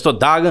 यस्तो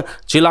दाग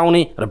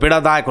चिलाउने र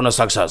पीडादायक हुन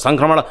सक्छ।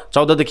 संक्रमण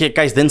 14 देखि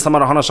 21 दिनसम्म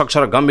रहन सक्छ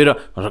र गम्भीर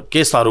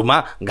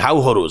केसहरूमा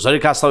घाउहरू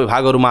शरीरका सबै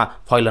भागहरूमा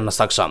फैलन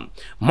सक्छ।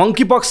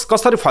 मंकीपक्स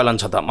कसरी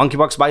फैलन्छ त?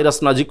 मंकीपक्स भाइरस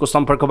नजिकको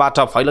सम्पर्कबाट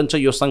फैलन्छ।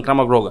 यो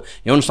संक्रामक रोग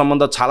यौन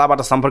सम्बन्ध,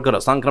 छालाबाट सम्पर्क र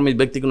संक्रमित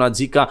व्यक्तिको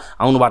नजिक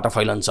आउनुबाट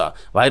फैलन्छ।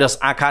 भाइरस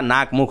आँखा,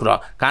 नाक, मुख र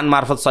कान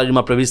मार्फत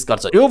शरीरमा प्रवेश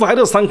गर्छ। यो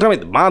भाइरस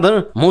संक्रमित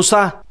बाँदर,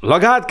 मुसा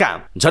लगायतका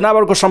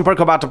जनावरको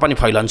सम्पर्कबाट पनि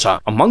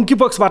फैलन्छ।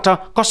 मंकीपक्सबाट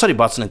कसरी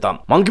बच्ने त?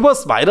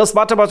 मंकीपक्स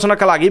भाइरसबाट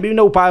बच्नका लागि विभिन्न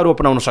उपायहरू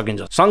अपनाउन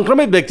सकिन्छ।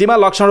 संक्रमित व्यक्तिमा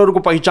लक्षणहरूको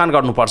पहिचान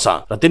गर्नुपर्छ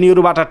र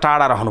तिनीहरूबाट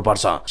टाढा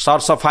रहनुपर्छ।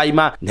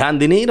 सरसफाइमा ध्यान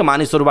दिने र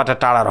मानिसहरूबाट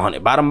टाढा रहने,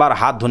 बारम्बार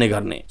हात धुने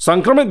गर्ने,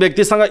 संक्रमित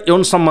व्यक्तिसँग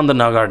यौन सम्बन्ध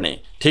नगर्ने,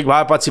 ठीक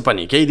भएपछि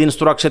पनि केही दिन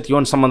सुरक्षित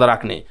यौन सम्बन्ध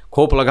राख्ने,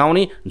 खोप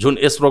लगाउने जुन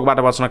यस रोगबाट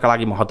बच्नका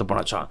लागि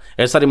महत्त्वपूर्ण छ।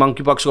 यसरी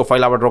मंकीपक्सको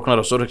फैलावट रोक्न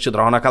र सुरक्षित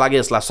रहनका लागि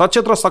यसलाई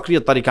सचेत र सक्रिय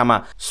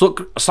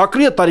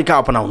तरिका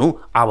अपनाउनु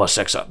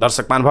आवश्यक छ।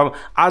 दर्शक महानुभाव,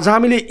 आज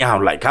हामीले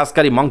यहाँहरूलाई खास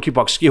गरी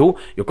मंकीपक्स के हो,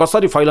 यो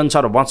कसरी फैलन्छ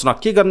र बच्न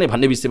के गर्ने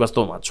भन्ने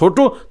विषयवस्तुमा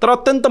छोटो तर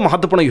अत्यन्त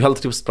महत्त्वपूर्ण यो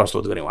हेल्थ टिप्स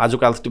प्रस्तुत गर्यौं। आजको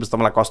हेल्थ टिप्स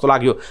तपाईँलाई कस्तो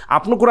लाग्यो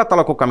आफ्नो कुरा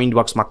तलको कमेन्ट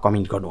बक्समा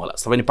कमेन्ट गर्नुहोला।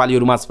 सबै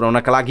नेपालीहरुमा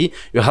पुर्याउनका लागि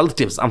यो हेल्थ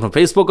टिप्स आफ्नो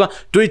फेसबुक,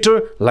 ट्विटर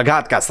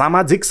लगायतका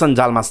सामाजिक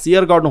सञ्जालमा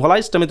शेयर गर्नुहोला।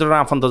 इष्टमित्र र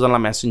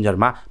आफन्तजनलाई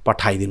मेसेन्जरमा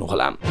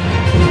पठाइदिनुहोला।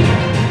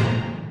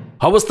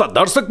 हवस् त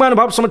दर्शक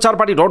महानुभाव,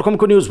 समाचारपाटी.com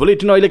को न्यूज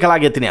बुलेटिन अहिलेका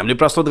लागि यति नै। हामीले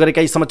प्रस्तुत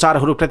गरेका यी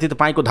समाचारहरूप्रति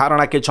तपाईँको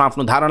धारणा के छ,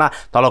 आफ्नो धारणा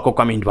तलको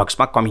कमेन्ट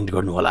बक्समा कमेन्ट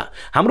गर्नुहोला।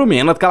 हाम्रो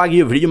मेहनतका लागि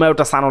यो भिडियोमा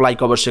एउटा सानो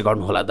लाइक अवश्य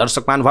गर्नुहोला।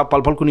 दर्शक महानुभाव,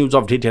 पलपलको न्यूज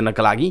अपडेट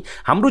हेर्नका लागि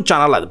हाम्रो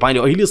च्यानललाई तपाईले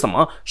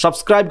अहिलेसम्म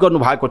सब्स्क्राइब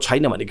गर्नुभएको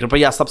छैन भने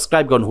कृपया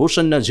सब्स्क्राइब गर्नुहोस्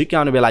र नजिकै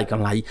आउने बेल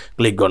आइकनलाई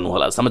क्लिक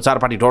गर्नुहोला।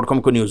 समाचारपाटी.com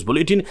को न्यूज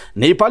बुलेटिन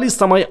नेपाली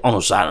समय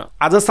अनुसार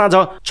आज साँझ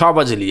 6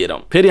 बजे लिएर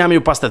फेरि हामी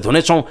उपस्थित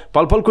हुनेछौँ।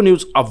 पलपलको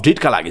न्यूज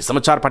अपडेटका लागि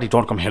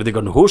समाचारपाटी.com हेर्दै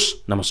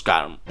गर्नुहोस्। नमस्कार।